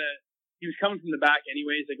wasn't he was coming from the back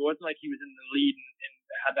anyways. Like, it wasn't like he was in the lead and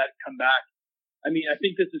had that come back. I mean, I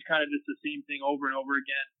think this is kind of just the same thing over and over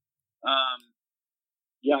again.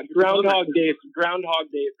 Groundhog Day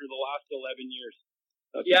for the last 11 years.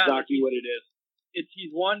 That's exactly what it is.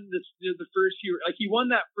 He's won the first few, like he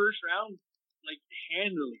won that first round like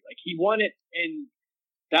handily. Like he won it and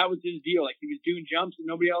that was his deal. Like he was doing jumps that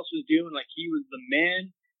nobody else was doing. Like he was the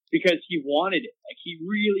man because he wanted it. Like he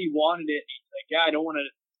really wanted it. He's like, I don't want to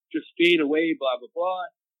just fade away, blah, blah, blah.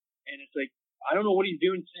 And it's like, I don't know what he's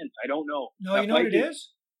doing since. I don't know. No, you know what it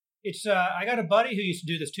is? It's I got a buddy who used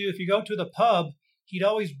to do this too. If you go to the pub, he'd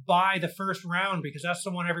always buy the first round because that's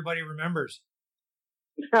the one everybody remembers.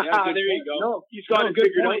 There you go. No, he's got it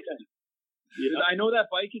figured out. Yeah. I know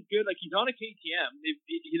that bike is good. Like he's on a KTM.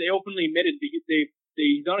 They openly admitted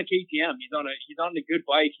he's on a KTM. He's on a good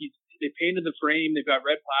bike. They painted the frame. They've got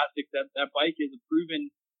red plastic. That bike is a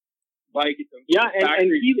proven bike.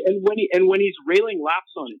 And when he's railing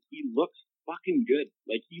laps on it, he looks fucking good.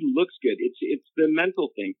 Like he looks good. It's the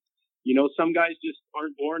mental thing. Some guys just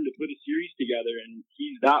aren't born to put a series together, and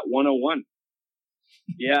he's that 101.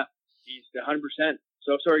 Yeah, he's 100%.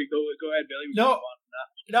 So sorry, go ahead, Billy. No,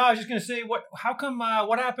 I was just going to say, what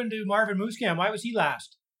happened to Marvin Musquin? Why was he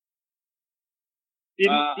last?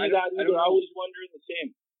 Didn't see that either. I was wondering the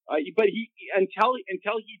same. But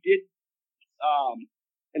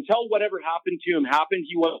until whatever happened to him happened,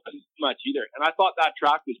 he wasn't much either. And I thought that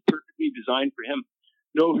track was perfectly designed for him.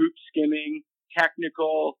 No hoop skimming,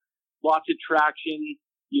 technical, lots of traction.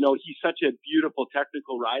 He's such a beautiful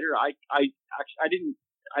technical rider. I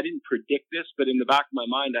didn't predict this, but in the back of my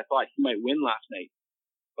mind, I thought he might win last night,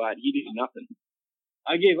 but he did nothing.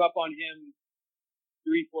 I gave up on him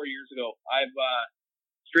 3-4 years ago. I've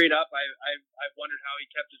straight up, I've wondered how he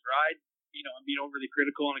kept his ride. I'm being overly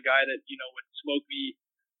critical on a guy that would smoke me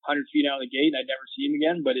 100 feet out of the gate, and I'd never see him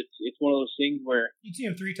again. But it's one of those things where you'd see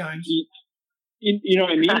him 3 times. You know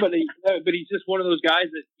what I mean? But he's just one of those guys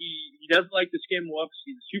that he doesn't like to skim whoops.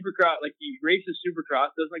 He's a supercross, like he races supercross,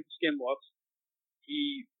 doesn't like to skim whoops.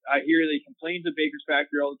 I hear that he complains of Baker's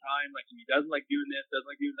Factory all the time. Like he doesn't like doing this, doesn't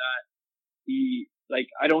like doing that.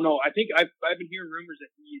 I don't know. I think I've been hearing rumors that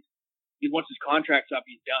once his contract's up,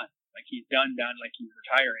 he's done. Like he's done. Like he's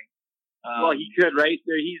retiring. Well, he could, right?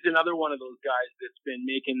 He's another one of those guys that's been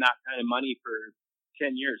making that kind of money for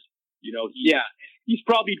 10 years. You know, he's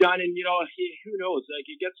probably done, and you know, who knows? Like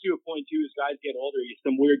it gets to a point too, as guys get older,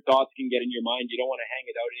 some weird thoughts can get in your mind. You don't want to hang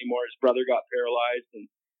it out anymore. His brother got paralyzed, and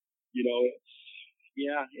you know,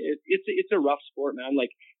 it's a rough sport, man. Like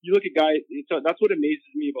you look at guys, that's what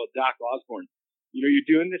amazes me about Zach Osborne. You know, you're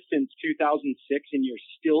doing this since 2006, and you're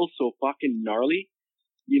still so fucking gnarly.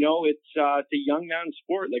 You know, it's a young man's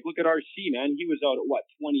sport. Like, look at RC, man. He was out at,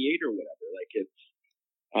 28 or whatever. Like, it's,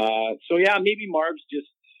 so yeah, maybe Marv's just,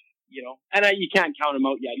 you know, and you can't count him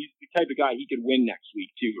out yet. He's the type of guy he could win next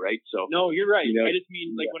week, too, right? So no, you're right. You know, I just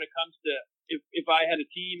mean, like, when it comes to, if I had a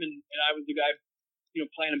team and I was the guy, you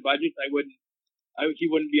know, planning budgets, he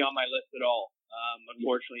wouldn't be on my list at all,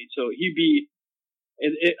 unfortunately. So he'd be,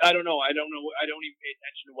 I don't know. I don't even pay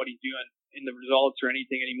attention to what he's doing in the results or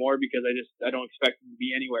anything anymore because I don't expect him to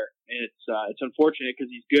be anywhere. And it's unfortunate because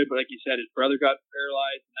he's good, but like you said, his brother got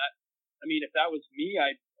paralyzed, and that, I mean, if that was me,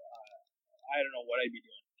 I don't know what I'd be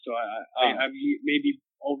doing. So I maybe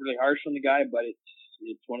overly harsh on the guy, but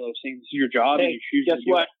it's one of those things. It's your job. Hey, and you choose. Guess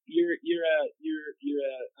what? You're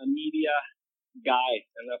a media guy,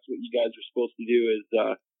 and that's what you guys are supposed to do. Is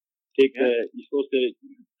you're supposed to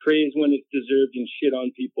praise when it's deserved and shit on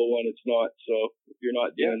people when it's not. So if you're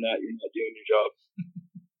not doing that, you're not doing your job.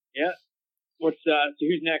 Yeah. So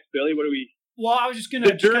who's next, Billy? What do we? Well, I was just gonna.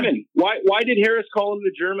 The German. Why did Harris call him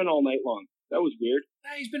the German all night long? That was weird.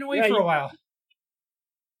 He's been away for a while.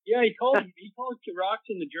 Yeah, he called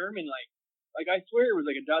Roczen the German like I swear it was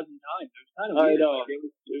like a dozen times. It was kind of weird. I know.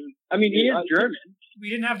 I mean, he is German. We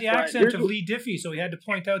didn't have the accent of Lee Diffie, so we had to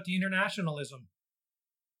point out the internationalism.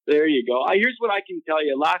 There you go. Here's what I can tell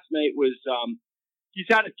you. Last night was he's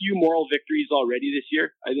had a few moral victories already this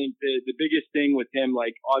year. I think the biggest thing with him,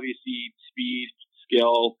 like obviously speed,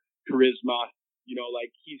 skill, charisma, you know,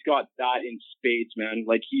 like he's got that in spades, man.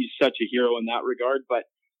 Like he's such a hero in that regard. But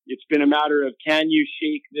it's been a matter of, can you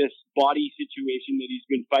shake this body situation that he's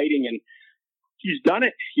been fighting? And he's done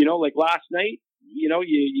it. You know, like last night, you know,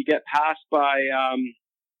 you get passed by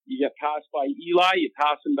Eli, you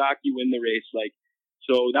pass him back, you win the race. Like,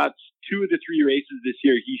 so that's 2 of the 3 races this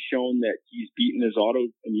year. He's shown that he's beaten his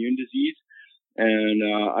autoimmune disease. And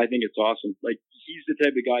I think it's awesome. Like, he's the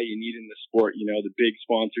type of guy you need in the sport, you know, the big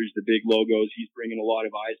sponsors, the big logos. He's bringing a lot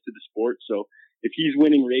of eyes to the sport. So if he's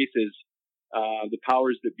winning races, the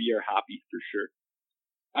powers that be are happy for sure.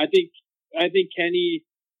 I think Kenny,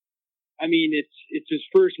 I mean, it's his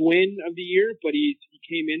first win of the year, but he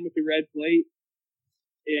came in with the red plate.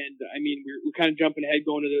 And I mean, we're kind of jumping ahead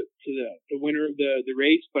going to the winner of the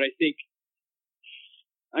race, but I think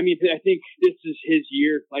this is his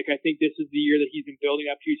year. Like, I think this is the year that he's been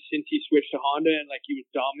building up to since he switched to Honda, and like he was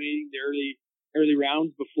dominating the early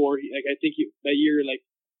rounds before. I think that year, like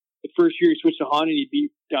the first year he switched to Honda, and he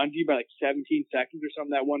beat Dungey by like 17 seconds or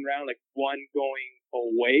something that one round, like one going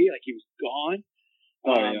away, like he was gone.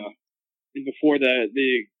 Yeah. And before the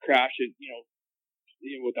crash, you know,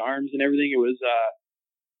 with the arms and everything, it was.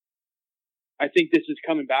 I think this is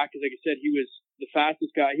coming back because, like I said, he was the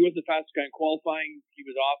fastest guy. He wasn't the fastest guy in qualifying. He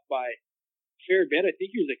was off by a fair bit. I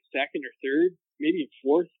think he was like 2nd or 3rd, maybe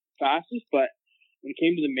 4th fastest. But when it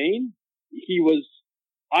came to the main,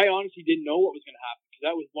 I honestly didn't know what was going to happen because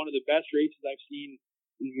that was one of the best races I've seen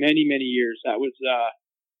in many, many years. That was,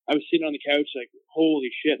 I was sitting on the couch like,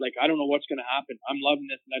 holy shit, like, I don't know what's going to happen. I'm loving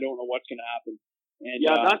this and I don't know what's going to happen. And,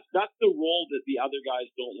 yeah, that's the role that the other guys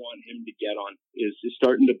don't want him to get on, is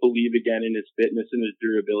starting to believe again in his fitness and his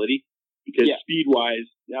durability. Because speed-wise,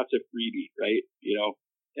 that's a freebie, right? You know,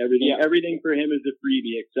 everything for him is a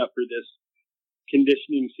freebie except for this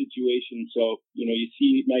conditioning situation. So, you know, you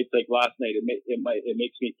see nights like last night, it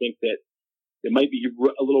makes me think that it might be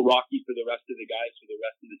a little rocky for the rest of the guys for the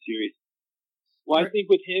rest of the series. Well, I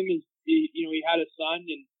think with him is, you know, he had a son,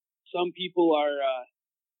 and some people are.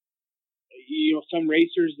 You know, some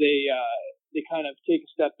racers, they kind of take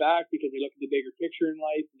a step back because they look at the bigger picture in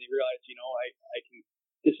life and they realize, you know, I can,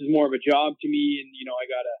 this is more of a job to me, and, you know, I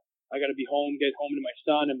gotta be home, get home to my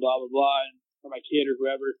son and blah, blah, blah, and or my kid or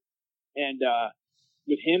whoever. And,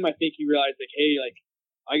 with him, I think he realized like, hey, like,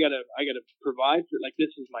 I gotta provide for, like,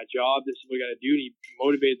 this is my job. This is what I gotta do. And he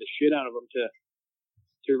motivated the shit out of him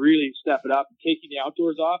to really step it up, and taking the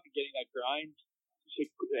outdoors off and getting that grind,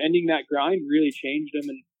 ending that grind really changed him.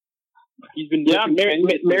 And He's been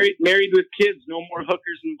married with kids. No more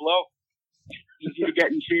hookers and blow. Easy to get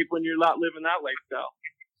in shape when you're not living that lifestyle.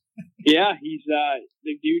 Yeah, he's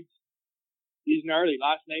the dude. He's gnarly.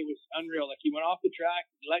 Last night was unreal. Like, he went off the track,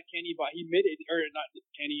 let Kenny by. He not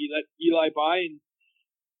Kenny. He let Eli by,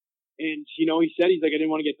 and you know, he said, he's like, I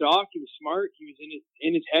didn't want to get docked. He was smart. He was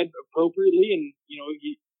in his head appropriately, and you know,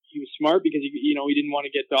 he was smart because he didn't want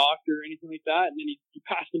to get docked or anything like that. And then he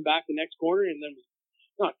passed him back the next corner, and then was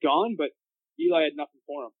not gone, but Eli had nothing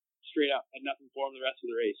for him. Straight up, had nothing for him the rest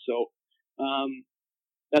of the race. So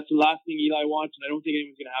that's the last thing Eli wants, and I don't think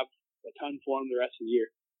anyone's going to have a ton for him the rest of the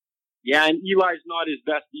year. Yeah, and Eli's not his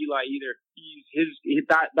best Eli either. He's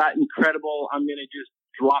that incredible, I'm going to just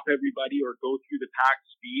drop everybody or go through the pack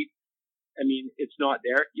speed. I mean, it's not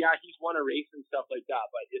there. Yeah, he's won a race and stuff like that,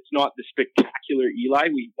 but it's not the spectacular Eli.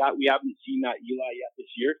 We haven't seen that Eli yet this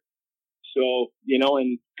year. So, you know,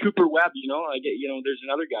 and Cooper Webb, you know, there's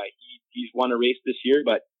another guy. He's won a race this year,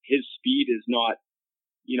 but his speed is not,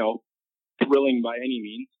 you know, thrilling by any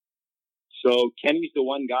means. So Kenny's the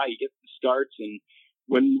one guy. He gets the starts, and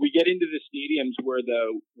when we get into the stadiums where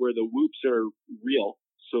the whoops are real,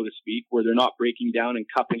 so to speak, where they're not breaking down and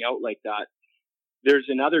cupping out like that, there's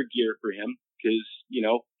another gear for him, because, you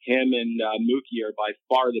know, him and Mookie are by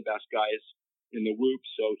far the best guys in the whoops,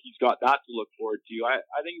 so he's got that to look forward to. I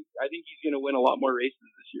think he's going to win a lot more races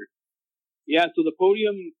this year. Yeah, so the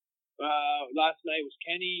podium last night was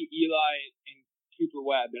Kenny, Eli, and Cooper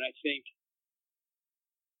Webb, and I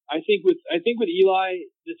think with Eli,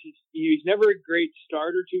 he's never a great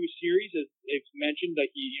starter to a series, as they've mentioned.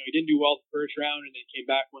 Like, he didn't do well the first round, and then came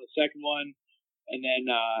back, won the second one, and then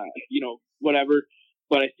whatever.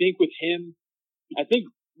 But I think with him, I think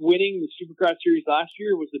winning the Supercross series last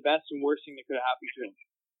year was the best and worst thing that could have happened to him.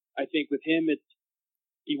 I think with him,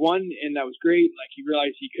 he won, and that was great. Like, he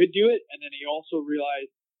realized he could do it, and then he also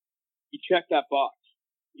realized he checked that box.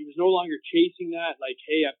 He was no longer chasing that, like,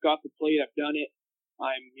 hey, I've got the plate, I've done it.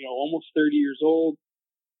 I'm, almost 30 years old,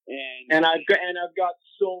 and I've got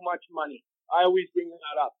so much money. I always bring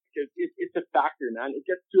that up because it's a factor, man. It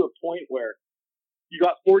gets to a point where you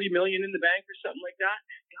got $40 million in the bank or something like that.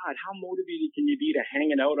 God, how motivated can you be to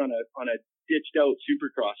hanging out on a ditched out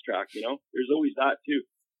Supercross track? You know, there's always that too.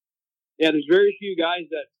 Yeah, there's very few guys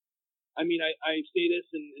that. I mean, I say this,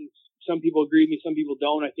 and some people agree with me, some people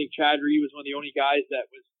don't. I think Chad Reed was one of the only guys that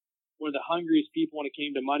was one of the hungriest people when it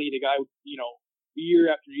came to money. The guy,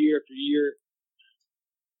 year after year after year,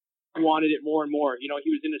 wanted it more and more. He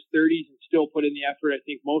was in his 30s and still put in the effort. I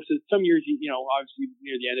think some years, obviously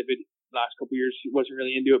near the end of it, last couple of years, he wasn't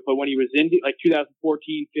really into it. But when he was into, like, 2014,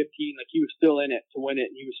 15, like, he was still in it to win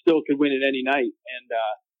it. And he could win it any night.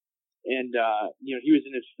 And he was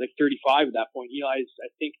in his, like, 35 at that point. Eli's,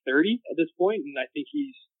 I think, 30 at this point, and I think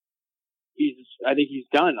he's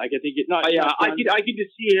done. Like, I think it's not. Yeah, I could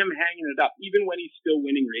just see him hanging it up, even when he's still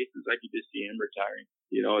winning races. I could just see him retiring.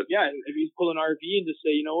 Yeah, if he's pulling RV and just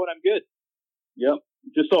say, you know what, I'm good. Yep.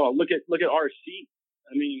 Just look at RC.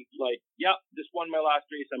 I mean, like, just won my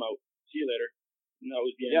last race. I'm out. See you later. And that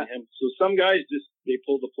was the end of him. So some guys they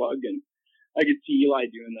pull the plug, and I could see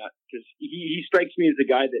Eli doing that, because he strikes me as a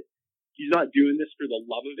guy that he's not doing this for the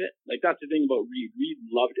love of it. Like, that's the thing about Reed. Reed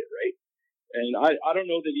loved it, right? And I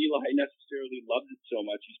don't know that Eli necessarily loves it so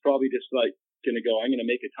much. He's probably just like going to go, I'm going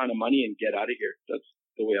to make a ton of money and get out of here. That's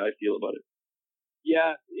the way I feel about it.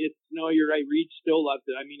 Yeah, you're right. Reed still loves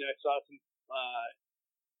it. I mean, I saw some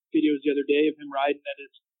videos the other day of him riding at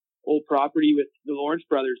his old property with the Lawrence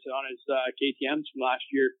brothers on his KTMs from last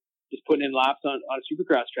year, just putting in laps on a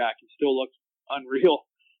Supercross track. He still looked unreal.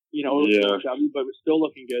 Chubby, but was still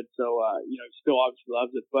looking good. So, he still obviously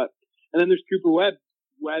loves it. And then there's Cooper Webb.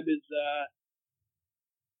 Webb is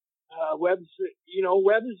Webb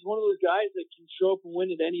is one of those guys that can show up and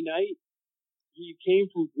win at any night. He came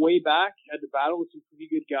from way back, had to battle with some pretty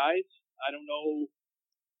good guys. I don't know.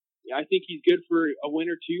 I think he's good for a win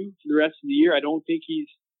or two for the rest of the year. I don't think he's.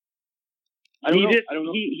 I don't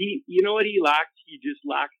know. He you know what he lacks? He just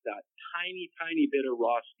lacks that tiny bit of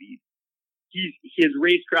raw speed. His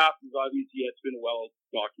racecraft is obviously, it's been well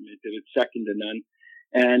documented. It's second to none,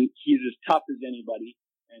 and he's as tough as anybody.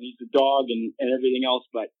 And he's a dog and everything else,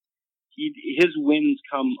 but his wins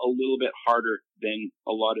come a little bit harder than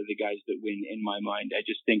a lot of the guys that win, in my mind. I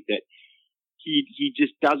just think that he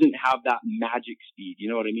just doesn't have that magic speed.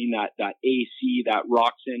 You know what I mean? That AC, that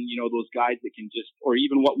Roczen, those guys that can just, or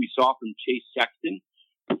even what we saw from Chase Sexton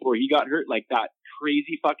before he got hurt, like that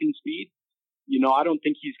crazy fucking speed. I don't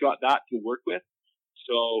think he's got that to work with.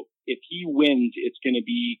 So if he wins, it's going to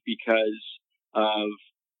be because of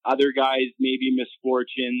other guys, maybe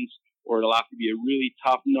misfortunes, or it'll have to be a really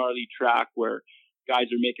tough, gnarly track where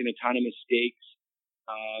Guys are making a ton of mistakes.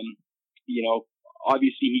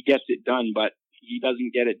 Obviously he gets it done, but he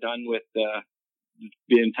doesn't get it done with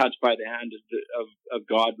being touched by the hand of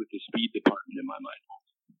God with the speed department, in my mind.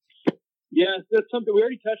 Yeah, that's something we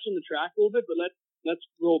already touched on the track a little bit, but let's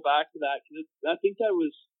roll back to that, because I think that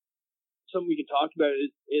was something we could talk about.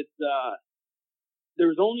 There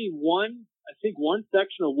was only one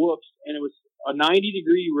section of whoops, and it was a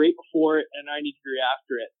 90-degree right before it and a 90-degree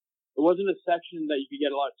after it. It wasn't a section that you could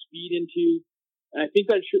get a lot of speed into, and I think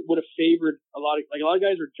that would have favored a lot of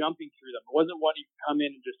guys were jumping through them. It wasn't one you could come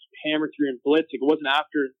in and just hammer through and blitz. It wasn't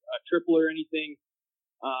after a triple or anything.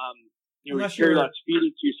 You carry a lot of speed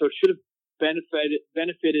into, so it should have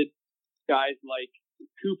benefited guys like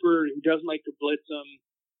Cooper, who doesn't like to blitz them,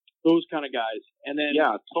 those kind of guys. And then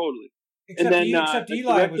totally. Except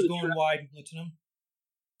Eli was going wide and blitzing him.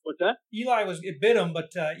 What's that? It bit him,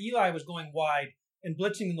 but Eli was going wide and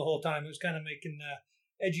blitzing them the whole time. It was kind of making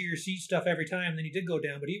edge of your seat stuff every time. Then he did go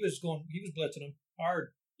down, but he was blitzing them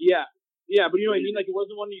hard. Yeah, but you know what I mean. Like, it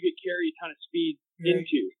wasn't one you could carry a ton of speed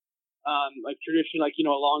into. Like traditionally, a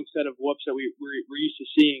long set of whoops that we're used to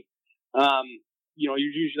seeing. You're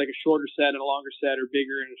usually like a shorter set and a longer set, or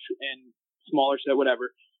bigger and smaller set,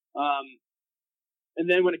 whatever. And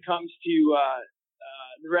then when it comes to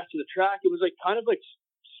the rest of the track, it was like kind of like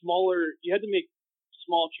smaller. You had to make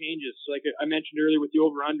small changes. So like I mentioned earlier with the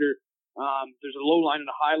over-under, there's a low line and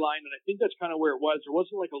a high line, and I think that's kind of where it was. There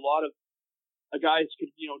wasn't like a lot of guys could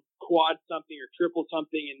quad something or triple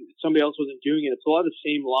something, and somebody else wasn't doing it. It's a lot of the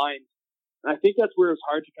same lines, and I think that's where it was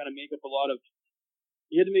hard to kind of make up a lot of.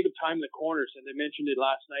 You had to make up time in the corners, and they mentioned it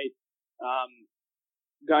last night.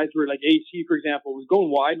 Guys were like AC, for example, was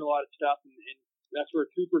going wide in a lot of stuff, and that's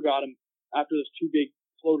where Cooper got him after those two big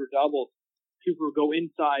floater doubles. Cooper would go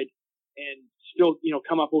inside and still,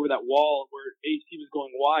 come up over that wall where AC was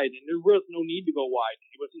going wide, and there was no need to go wide.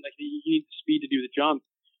 It wasn't like you need the speed to do the jump.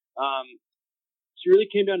 So it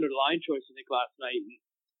really came down to the line choice, I think, last night,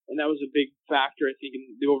 and that was a big factor, I think,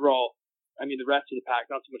 in the overall. I mean, the rest of the pack,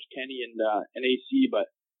 not so much Kenny and AC, but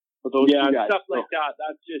those two guys. Stuff like that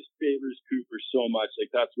just favors Cooper so much. Like,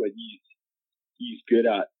 that's what he's good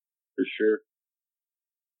at, for sure.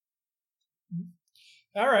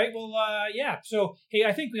 All right. Well, So, hey,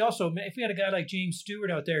 I think we also, if we had a guy like James Stewart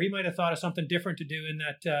out there, he might have thought of something different to do in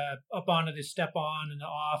that up onto the step on and the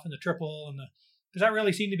off and the triple because that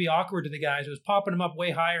really seemed to be awkward to the guys. It was popping them up way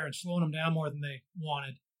higher and slowing them down more than they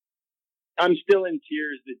wanted. I'm still in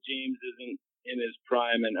tears that James isn't in his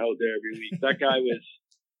prime and out there every week. That guy was,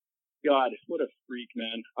 God, what a freak,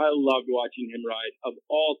 man. I loved watching him ride. Of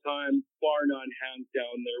all time, bar none, hands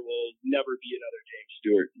down, there will never be another James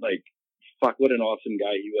Stewart. Like, fuck, what an awesome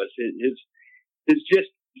guy he was. He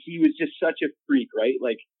was just such a freak, right?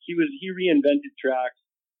 Like, he reinvented tracks.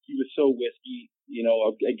 He was so whiskey.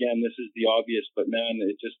 Again, this is the obvious, but man,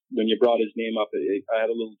 it just, when you brought his name up, I had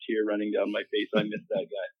a little tear running down my face. I missed that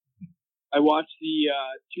guy. I watched the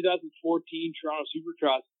 2014 Toronto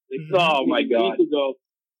Supercross. Oh my God! Ago,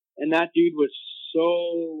 and that dude was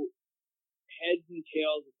so heads and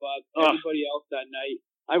tails above everybody else that night.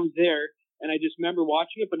 I was there, and I just remember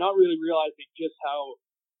watching it, but not really realizing just how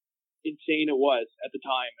insane it was at the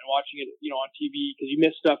time, and watching it, on TV, because you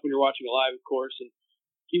miss stuff when you're watching it live, of course. And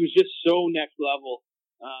he was just so next level.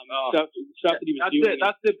 Stuff that he was doing.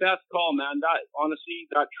 That's the best call, man. That, honestly,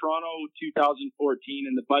 that Toronto 2014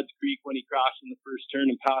 in the Budds Creek when he crashed in the first turn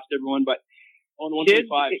and passed everyone. But on 125,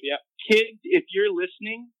 kids, if you're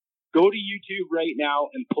listening, go to YouTube right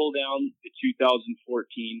now and pull down the 2014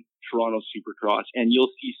 Toronto Supercross, and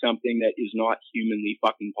you'll see something that is not humanly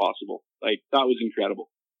fucking possible. Like, that was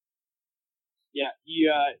incredible. Yeah,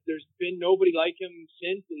 there's been nobody like him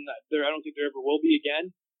since, and I don't think there ever will be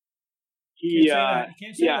again. He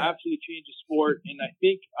absolutely changed the sport, and I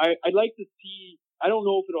think I'd like to see. I don't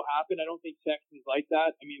know if it'll happen. I don't think Sexton's like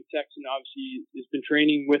that. I mean, Sexton obviously has been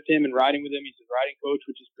training with him and riding with him. He's his riding coach,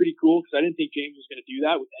 which is pretty cool because I didn't think James was going to do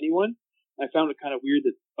that with anyone. I found it kind of weird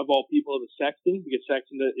that of all people it was Sexton, because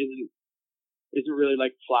Sexton isn't really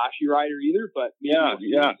like a flashy rider either. But he's a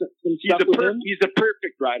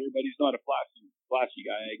perfect rider, but he's not a flashy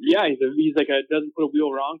guy. Yeah, he's like a doesn't put a wheel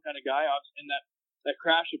wrong kind of guy. And that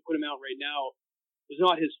crash that put him out right now was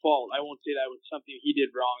not his fault. I won't say that was something he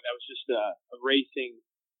did wrong. That was just a racing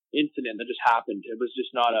incident that just happened. It was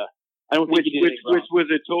just not a. I don't think he did anything wrong. Which was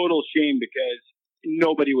a total shame because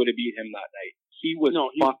nobody would have beat him that night. He was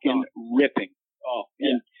fucking ripping. Oh,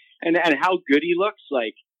 and how good he looks.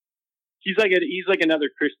 Like, he's like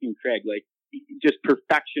another Christian Craig. Like, just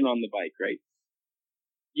perfection on the bike, right?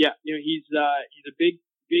 Yeah, he's a big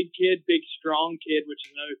kid, big strong kid, which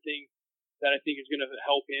is another thing that I think is going to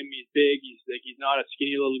help him. He's big. He's not a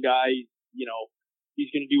skinny little guy. He's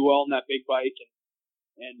going to do well in that big bike,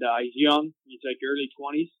 and he's young. He's like early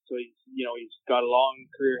 20s, so he's got a long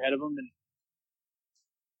career ahead of him, and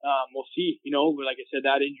we'll see. But like I said,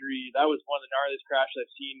 that injury, that was one of the gnarliest crashes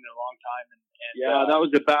I've seen in a long time, and that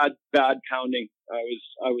was a bad pounding.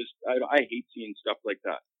 I hate seeing stuff like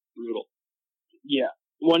that. Brutal. Yeah.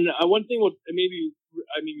 One thing we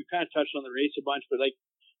kind of touched on the race a bunch, but like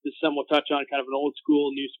this is something we'll touch on, kind of an old school,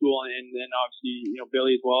 new school, and then obviously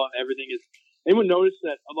Billy as well, and everything is. Anyone notice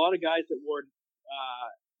that a lot of guys that wore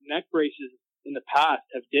neck braces in the past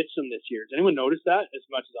have ditched them this year? Has anyone noticed that as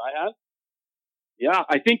much as I have? Yeah,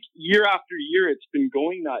 I think year after year it's been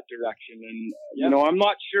going that direction, and I'm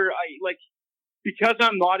not sure. Because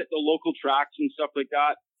I'm not at the local tracks and stuff like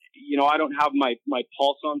that. I don't have my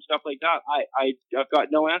pulse on stuff like that. I've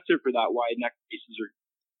got no answer for that. Why neck braces are?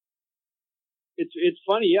 It's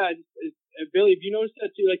funny, yeah. Billy, have you noticed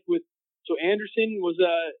that too? Like Anderson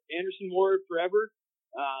wore it forever.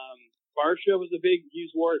 Barsha was he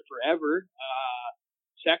wore it forever.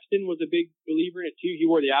 Sexton was a big believer in it too. He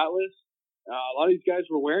wore the Atlas. A lot of these guys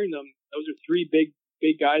were wearing them. Those are three big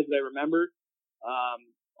guys that I remember.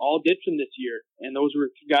 All ditched them this year, and those were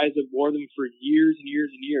guys that wore them for years and years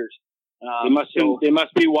and years. They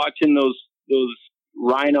must be watching those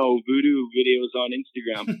Rhino voodoo videos on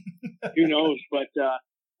Instagram. Who knows? But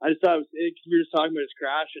I just thought we were just talking about his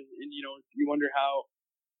crash, and you wonder how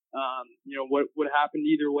what would happen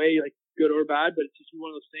either way, like good or bad. But it's just one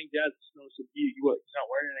of those things. Yeah, he's not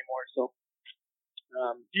wearing it anymore. So,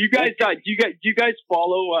 do you guys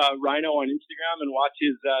follow Rhino on Instagram and watch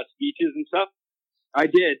his speeches and stuff? I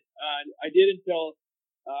did. I did until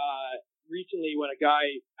recently when a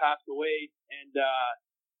guy passed away, and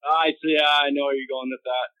I know where you're going with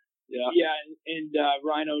that. Yeah, and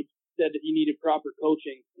Rhino said that he needed proper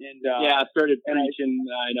coaching, and started preaching.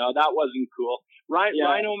 I know that wasn't cool.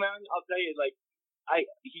 Rhino, man, I'll tell you, like,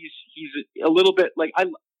 he's a little bit like I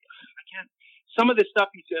can't. Some of the stuff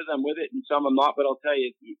he says, I'm with it, and some I'm not. But I'll tell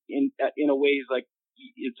you, in a ways, like,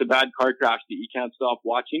 it's a bad car crash that you can't stop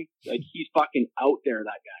watching. Like, he's fucking out there,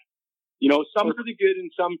 that guy. Some for the good and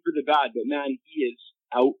some for the bad, but man, he is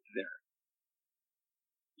out there.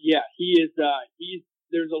 Yeah, he is.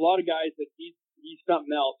 There's a lot of guys that he's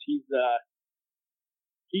something else. He's I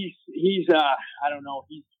don't know.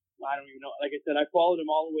 I don't even know. Like I said, I followed him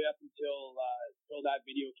all the way up until that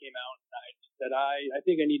video came out. And I said, I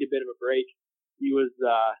think I need a bit of a break. He was,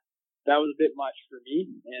 that was a bit much for me.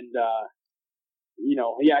 And,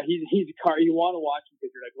 he's a car. You want to watch him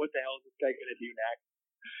because you're like, what the hell is this guy going to do next?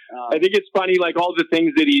 I think it's funny, like all the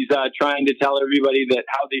things that he's trying to tell everybody that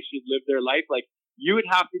how they should live their life. Like, you would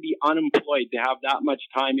have to be unemployed to have that much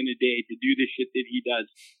time in a day to do the shit that he does.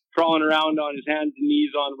 Crawling around on his hands and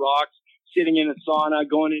knees on rocks, sitting in a sauna,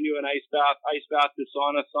 going into an ice bath to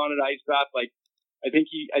sauna to ice bath. Like, I think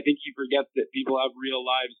he forgets that people have real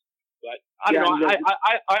lives. But I don't know. I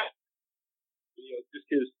just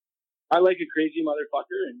because I like a crazy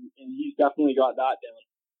motherfucker, and he's definitely got that down.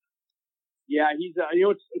 Yeah, he's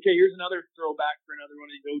okay. Here's another throwback for another one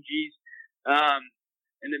of these OGs.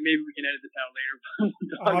 And then maybe we can edit this out later.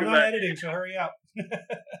 I'm not editing, so hurry up.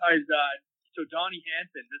 So Donnie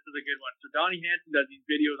Hansen, this is a good one. So Donnie Hansen does these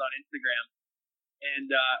videos on Instagram, and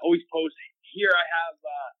always posts, here I have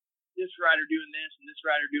this rider doing this and this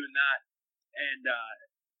rider doing that,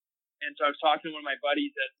 and so I was talking to one of my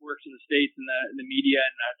buddies that works in the States in the media,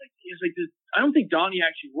 and I was like, I don't think Donnie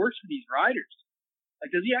actually works with these riders. Like,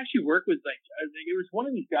 does he actually work with, like, I think it was one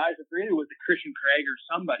of these guys, I forget it was Christian Craig or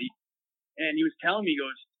somebody, and he was telling me, he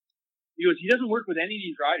goes, he doesn't work with any of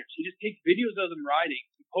these riders. He just takes videos of them riding,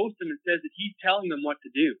 he posts them, and says that he's telling them what to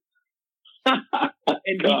do.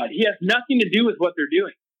 And he has nothing to do with what they're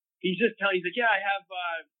doing. He's just telling, he's like, yeah, I have,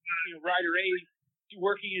 rider A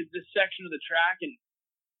working in this section of the track, and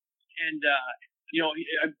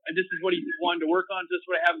this is what he wanted to work on, so this is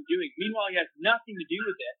what I have him doing. Meanwhile, he has nothing to do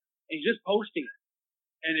with it, and he's just posting it.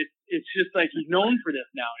 And it's just like, he's known for this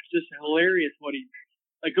now. It's just hilarious what he,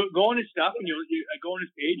 like, go on his stuff, and you go on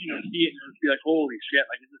his page, and you'll see it, and you'll be like, holy shit,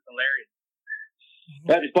 like, this is hilarious.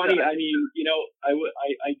 That's funny. I mean,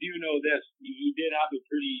 I do know this. He did have a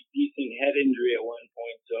pretty decent head injury at one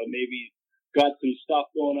point, so maybe got some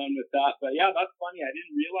stuff going on with that. But yeah, that's funny. I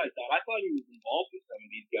didn't realize that. I thought he was involved with some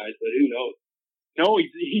of these guys, but who knows? No,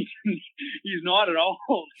 he's not at all.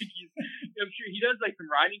 I'm sure he does like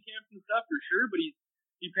some riding camps and stuff for sure, but he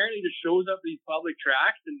apparently just shows up at these public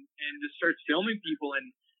tracks and just starts filming people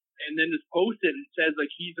and then just posts it and says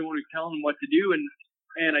like he's the one who's telling them what to do.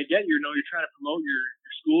 And I get you're trying to promote your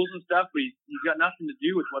schools and stuff, but he's got nothing to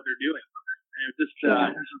do with what they're doing. And it's just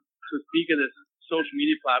So speak of this social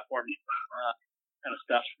media platform kind of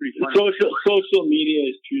stuff. Pretty fun. Social media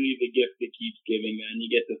is truly the gift that keeps giving, man. You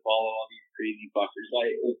get to follow all these crazy fuckers.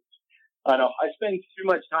 I know. I spend too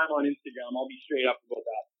much time on Instagram. I'll be straight up about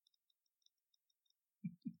that.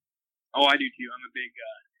 Oh, I do too. I'm a big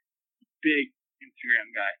Instagram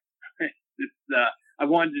guy. I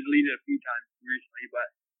wanted to delete it a few times recently, but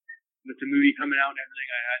with the movie coming out and everything,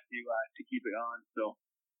 I had to keep it on. So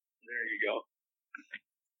there you go.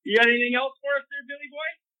 You got anything else for us there, Billy Boy?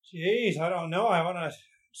 Jeez, I don't know. I want to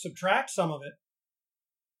subtract some of it.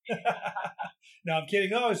 No, I'm kidding.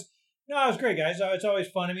 No, it was great, guys. It's always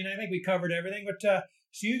fun. I mean, I think we covered everything. But so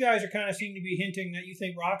you guys are kind of seem to be hinting that you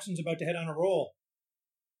think Roczen's about to head on a roll.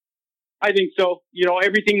 I think so. You know,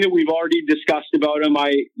 everything that we've already discussed about him,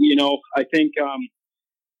 I think,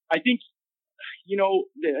 you know,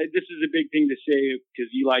 this is a big thing to say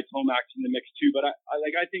because Eli Tomac's in the mix too, but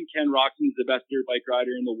I think Ken Roczen's the best dirt bike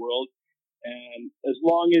rider in the world. And as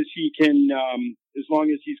long as he can, as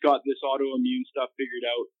long as he's got this autoimmune stuff figured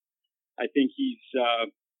out, I think he's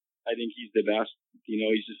the best. You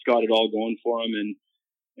know, he's just got it all going for him. And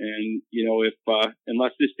you know, if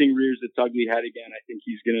unless this thing rears its ugly head again, I think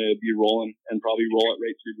he's going to be rolling and probably roll it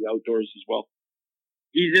right through the outdoors as well.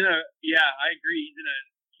 I agree.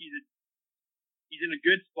 He's in a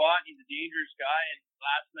good spot. He's a dangerous guy. And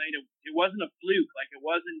last night, it wasn't a fluke. Like, it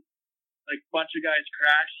wasn't like a bunch of guys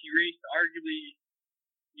crashed. He raced arguably,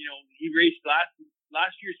 you know, he raced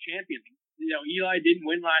last year's champion. You know, Eli didn't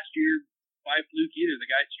win last year by fluke either.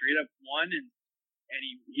 The guy straight up won, and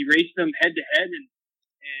he raced them head to head, and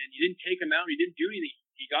he didn't take him out. He didn't do anything.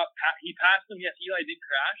 He passed him. Yes, Eli did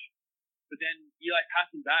crash, but then Eli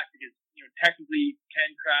passed him back because, you know, technically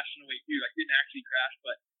Ken crashed in a way too. Like, didn't actually crash,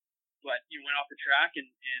 but you know, went off the track and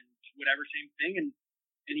whatever, same thing, and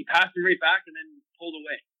he passed him right back and then pulled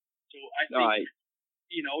away. So I think,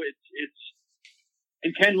 you know, it's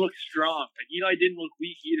and Ken looked strong. Like, Eli didn't look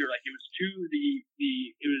weak either. Like, it was to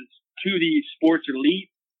the sports elite.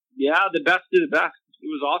 Yeah, the best of the best. It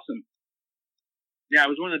was awesome. Yeah,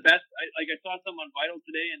 it was one of the best. I saw something on Vital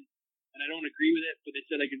today, and I don't agree with it, but they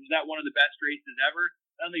said, like, is that one of the best races ever?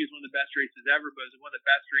 I don't think it's one of the best races ever, but it's one of the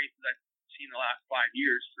best races I've seen in the last 5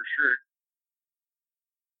 years for sure.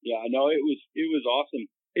 Yeah, no, it was awesome.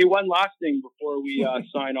 Hey, one last thing before we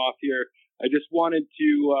sign off here. I just wanted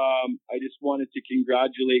to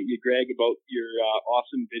congratulate you, Greg, about your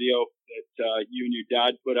awesome video that you and your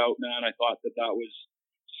dad put out, man. I thought that was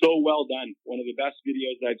so well done. One of the best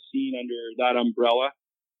videos I've seen under that umbrella.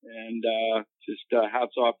 And just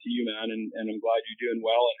hats off to you, man. And I'm glad you're doing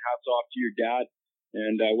well. And hats off to your dad.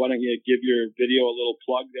 And why don't you give your video a little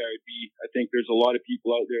plug there? I think there's a lot of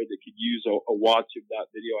people out there that could use a watch of that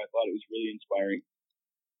video. I thought it was really inspiring.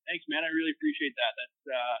 Thanks, man. I really appreciate that.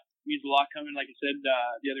 That means a lot coming, like I said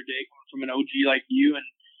the other day, coming from an OG like you.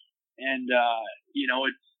 And you know,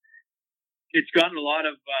 it's gotten a lot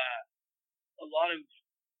of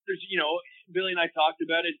there's, you know, Billy and I talked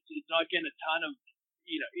about it. It's not getting a ton of,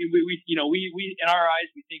 you know, we in our eyes,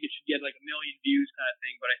 we think it should get like 1 million views kind of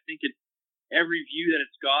thing. But I think every view that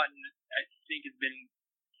it's gotten, I think has been,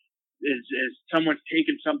 is someone's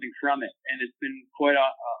taken something from it. And it's been quite a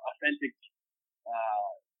authentic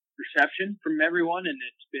reception from everyone. And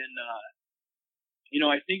it's been, you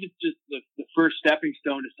know, I think it's just the first stepping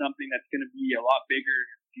stone to something that's going to be a lot bigger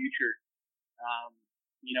in the future.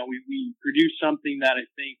 You know, we produced something that I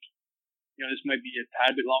think, you know, this might be a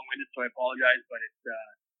tad bit long-winded, so I apologize, but it's,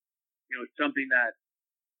 you know, it's something that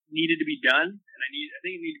needed to be done, and I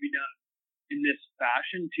think it needed to be done in this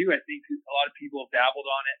fashion too. I think a lot of people have dabbled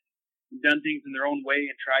on it and done things in their own way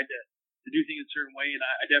and tried to do things a certain way, and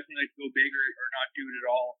I definitely like to go big or not do it at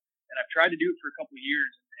all. And I've tried to do it for a couple of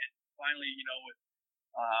years, and finally, you know, with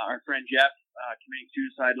our friend Jeff committing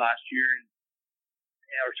suicide last year,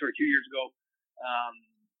 or 2 years ago,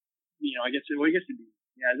 you know, I guess it'd be,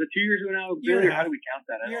 yeah, is it 2 years ago now? Billy, how do we count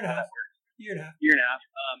that? I don't know how that works. Year and a half.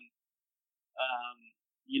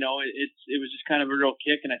 You know, it was just kind of a real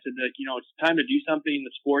kick, and I said, like, you know, it's time to do something in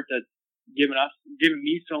the sport that's given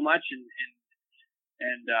me so much, and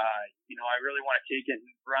you know, I really want to take it and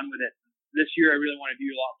run with it. This year, I really want to do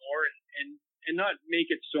a lot more, and not make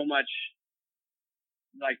it so much,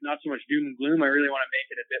 like, not so much doom and gloom. I really want to make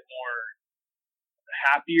it a bit more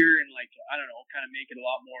happier, and, like, I don't know, kind of make it a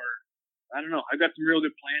lot more, I don't know. I've got some real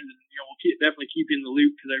good plans, and, you know, we'll definitely keep you in the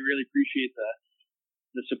loop, because I really appreciate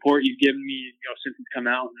the support you've given me, you know, since it's come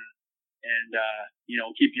out, and you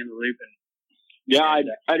know, keep you in the loop. And yeah,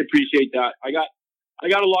 I'd appreciate that. I got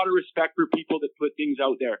a lot of respect for people that put things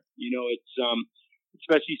out there. You know, it's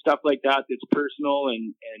especially stuff like that that's personal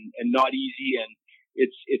and not easy, and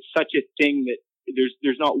it's such a thing that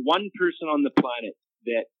there's not one person on the planet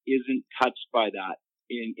that isn't touched by that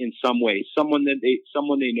in some way. Someone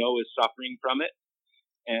they know is suffering from it.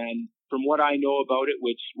 And from what I know about it,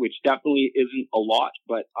 which definitely isn't a lot,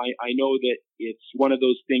 but I know that it's one of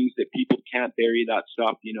those things that people can't bury that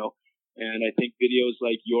stuff, And I think videos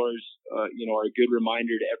like yours, are a good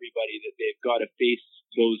reminder to everybody that they've got to face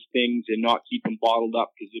those things and not keep them bottled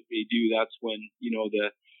up. Because if they do, that's when,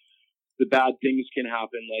 the bad things can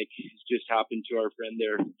happen, like it's just happened to our friend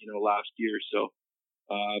there, last year. So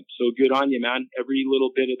good on you, man. Every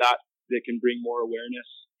little bit of that can bring more awareness,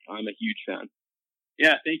 I'm a huge fan.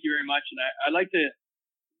 Yeah, thank you very much. And I'd like to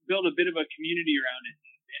build a bit of a community around it.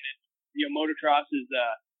 And motocross is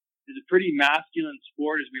a pretty masculine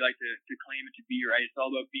sport, as we like to claim it to be, right? It's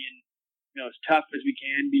all about being, as tough as we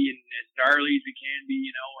can be and as gnarly as we can be,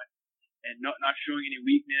 and not showing any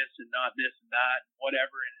weakness and not this and that, and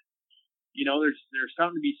whatever. And, there's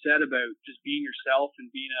something to be said about just being yourself and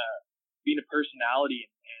being a personality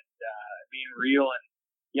and being real. And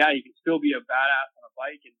yeah, you can still be a badass on a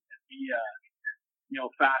bike and be a,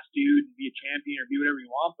 fast dude and be a champion or be whatever you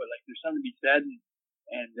want. But like, there's something to be said and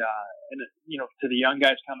to the young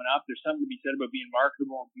guys coming up, there's something to be said about being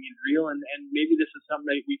marketable and being real. And maybe this is something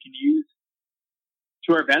that we can use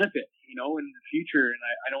to our benefit, in the future. And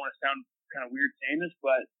I don't want to sound kind of weird saying this,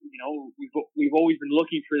 but, we've always been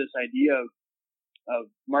looking for this idea of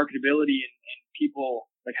marketability and people,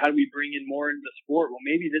 like, how do we bring in more into the sport? Well,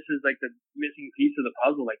 maybe this is like the missing piece of the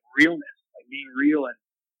puzzle, like realness, like being real and,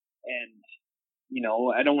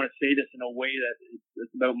 I don't want to say this in a way that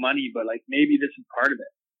it's about money, but like maybe this is part of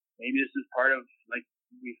it. Maybe this is part of like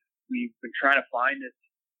we've been trying to find this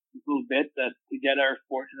little bit that to get our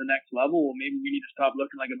sport to the next level. Well, maybe we need to stop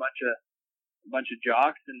looking like a bunch of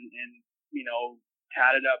jocks and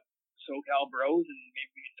tatted up SoCal bros, and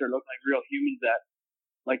maybe we need to start looking like real humans that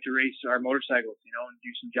like to race our motorcycles, and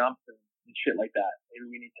do some jumps and shit like that. Maybe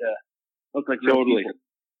we need to look like real people.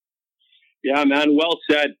 Yeah, man. Well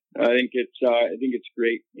said. I think it's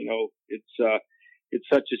great. It's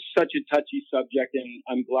such a touchy subject, and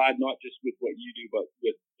I'm glad not just with what you do, but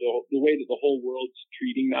with the way that the whole world's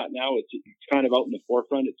treating that now. It's kind of out in the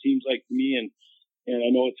forefront. It seems like to me, and I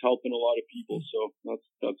know it's helping a lot of people. So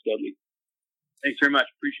that's deadly. Thanks very much.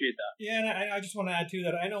 Appreciate that. Yeah, and I just want to add to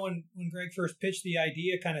that. I know when Greg first pitched the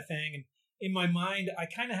idea kind of thing, and in my mind, I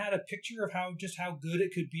kind of had a picture of how good it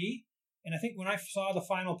could be. And I think when I saw the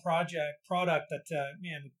final product that,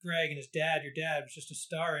 Greg and his dad, your dad was just a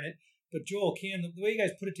star in it. But Joel, Ken, the way you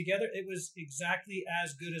guys put it together, it was exactly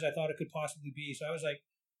as good as I thought it could possibly be. So I was like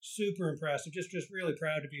super impressed. I'm just really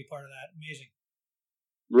proud to be a part of that. Amazing.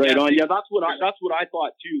 Right on. Yeah, that's what I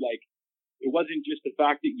thought too. Like, it wasn't just the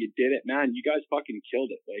fact that you did it, man. You guys fucking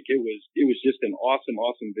killed it. Like, it was just an awesome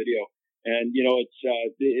video. And it's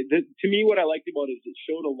to me, what I liked about it is it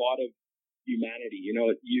showed a lot of humanity. You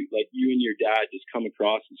and your dad just come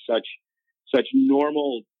across as such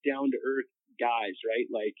normal, down to earth guys, right?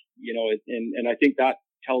 Like, and I think that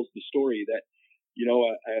tells the story that,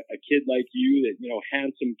 a kid like you, that,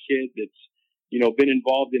 handsome kid that's, been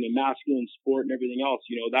involved in a masculine sport and everything else,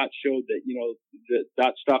 that showed that,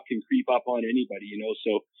 that stuff can creep up on anybody,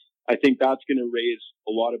 so I think that's going to raise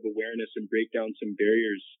a lot of awareness and break down some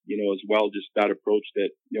barriers, as well, just that approach that,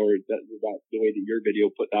 or that the way that your video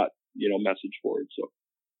put that, message forward. So.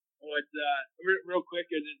 Well, it's, real quick,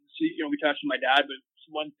 we touched on my dad, but it's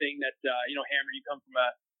one thing that, Hammer, you come from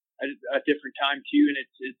a different time too. And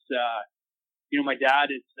it's my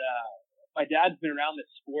dad's been around this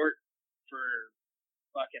sport for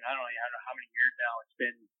fucking, I don't know how many years now. It's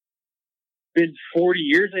been 40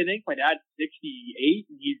 years, I think. My dad's 68,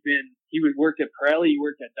 and he worked at Pirelli, he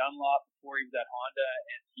worked at Dunlop before he was at Honda,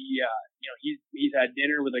 and he's had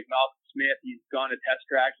dinner with like Malcolm Smith. He's gone to test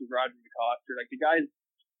tracks with Roger DeCoster. Like the guy's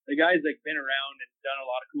like been around and done a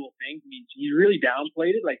lot of cool things. And he's really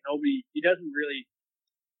downplayed it. Like he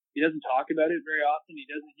doesn't talk about it very often.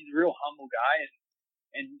 He's a real humble guy.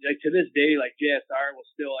 And like to this day, like JSR will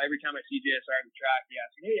still, every time I see JSR on the track, he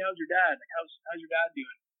asks me, hey, how's your dad? Like, how's your dad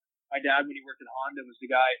doing? My dad, when he worked at Honda, was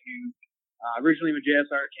the guy who, originally when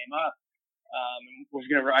JSR came up, was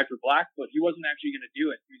going to ride for Blackfoot. He wasn't actually going to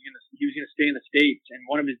do it. He was going to stay in the States. And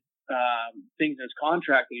one of his, things in his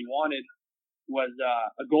contract that he wanted was,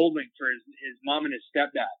 a gold ring for his mom and his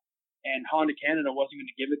stepdad. And Honda Canada wasn't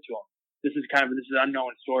going to give it to him. This is an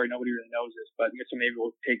unknown story. Nobody really knows this, but so maybe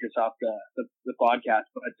we'll take this off the podcast.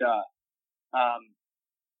 But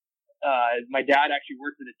my dad actually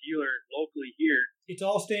worked with a dealer locally here. It's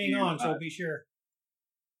all staying on, so be sure.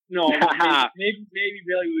 No, maybe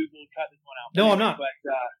Billy, we will cut this one out. No, I'm not. But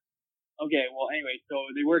okay, well, anyway, so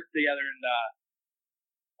they worked together, and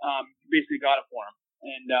basically got it for him,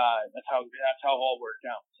 and that's how it all worked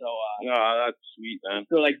out. So that's sweet, man.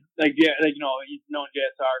 So like you know, he's known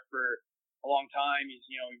JSR for a long time. He's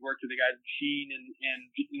he worked with the guys Machine and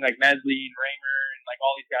like Mesley and Raymer and like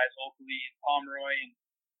all these guys locally and Pomeroy, and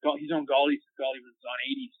he's known Gauldy since Gauldy was on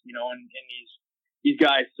 80s, and these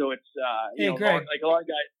guys. So it's Greg, like a lot of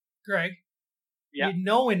guys. Greg, yeah, in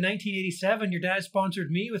 1987 your dad sponsored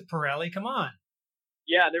me with Pirelli. Come on.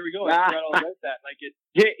 Yeah, there we go. I forgot all about that. Like his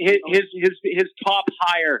top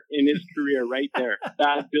hire in his career, right there.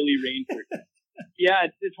 That's Billy Rainford. Yeah,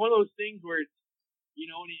 it's one of those things where it's,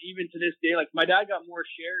 and even to this day, like my dad got more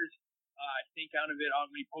shares, I think, out of it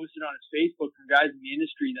when he posted on his Facebook from guys in the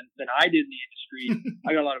industry than I did in the industry.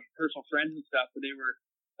 I got a lot of personal friends and stuff, but they were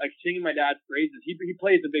like singing my dad's praises. He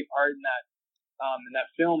plays a big part in that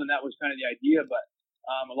film, and that was kind of the idea. But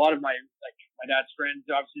a lot of my dad's friends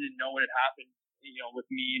obviously didn't know what had happened, with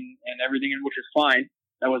me and everything, and which is fine.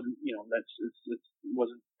 That wasn't, it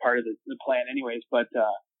wasn't part of the plan anyways, but,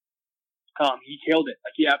 he killed it.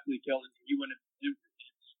 Like he absolutely killed it. He wouldn't have,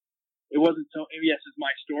 it wasn't so, yes, it's my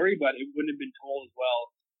story, but it wouldn't have been told as well,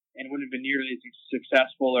 and it wouldn't have been nearly as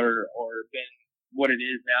successful or been what it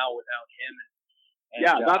is now without him.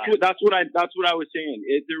 And that's what I was saying.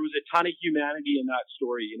 There was a ton of humanity in that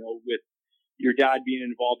story, with your dad being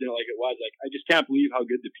involved in it like it was. Like, I just can't believe how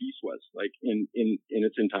good the piece was, like in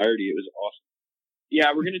its entirety. It was awesome.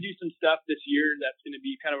 Yeah, we're going to do some stuff this year that's going to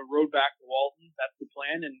be kind of a road back to Walton. That's the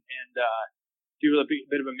plan, and do a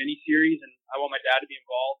bit of a mini series. And I want my dad to be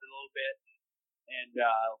involved a little bit, and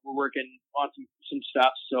we're working on some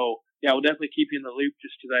stuff. So yeah, we'll definitely keep you in the loop,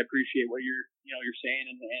 just because I appreciate what you're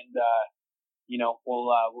saying, and we'll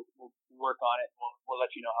work on it. We'll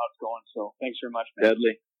let you know how it's going. So thanks very much, man.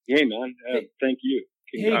 Deadly. Hey, man. Thank you.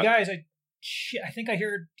 Congrats. Hey, guys.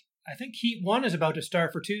 I think Heat 1 is about to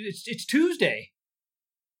start for Tuesday. It's Tuesday.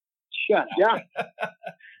 Shut up. Yeah.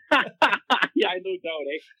 Yeah, I no doubt,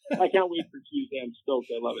 I can't wait for Tuesday. I'm stoked.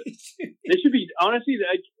 I love it. They should be, honestly,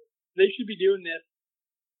 they should be doing this.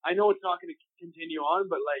 I know it's not going to continue on,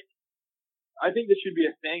 but, like, I think this should be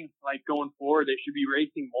a thing, like, going forward. They should be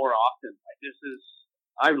racing more often. Like,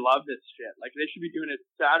 I love this shit. Like, they should be doing it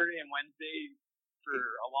Saturday and Wednesday for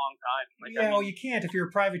a long time. Like, well, you can't if you're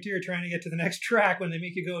a privateer trying to get to the next track when they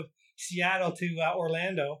make you go Seattle to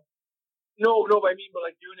Orlando. No, but I mean,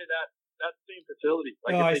 like doing it at that same facility.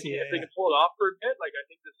 Like, if they can pull it off for a bit, like I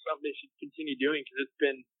think this is something they should continue doing, because it's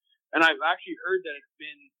been, and I've actually heard that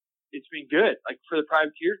it's been good, like for the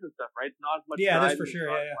privateers and stuff, right? It's not as much. Yeah, that's for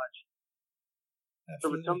sure. Yeah.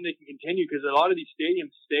 So it's something they can continue, because a lot of these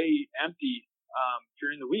stadiums stay empty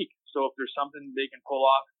during the week. So if there's something they can pull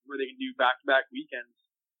off where they can do back-to-back weekends,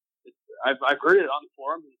 I've heard it on the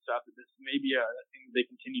forums and stuff, that this may be a thing they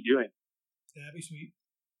continue doing. That'd be sweet.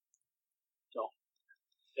 So,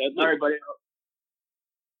 all right, buddy.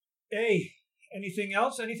 Hey, anything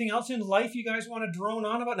else? Anything else in life you guys want to drone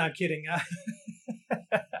on about? No, I'm kidding.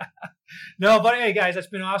 No, but hey, guys, that's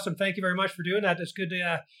been awesome. Thank you very much for doing that. It's good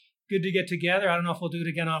to get together. I don't know if we'll do it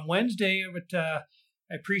again on Wednesday, but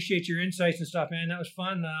I appreciate your insights and stuff, man. That was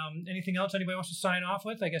fun. Anything else anybody wants to sign off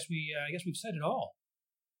with? I guess we've said it all.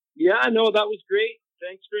 Yeah, no, that was great.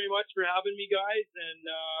 Thanks very much for having me, guys. And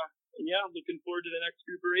yeah, I'm looking forward to the next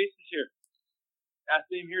group of races here.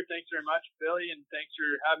 Same here. Thanks very much, Billy, and thanks for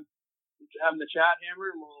having the chat,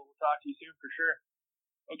 Hammer. And we'll talk to you soon for sure.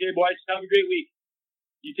 Okay, boys. Have a great week.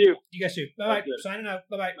 You too. You guys too. Bye-bye. Signing out.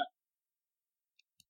 Bye-bye. Bye.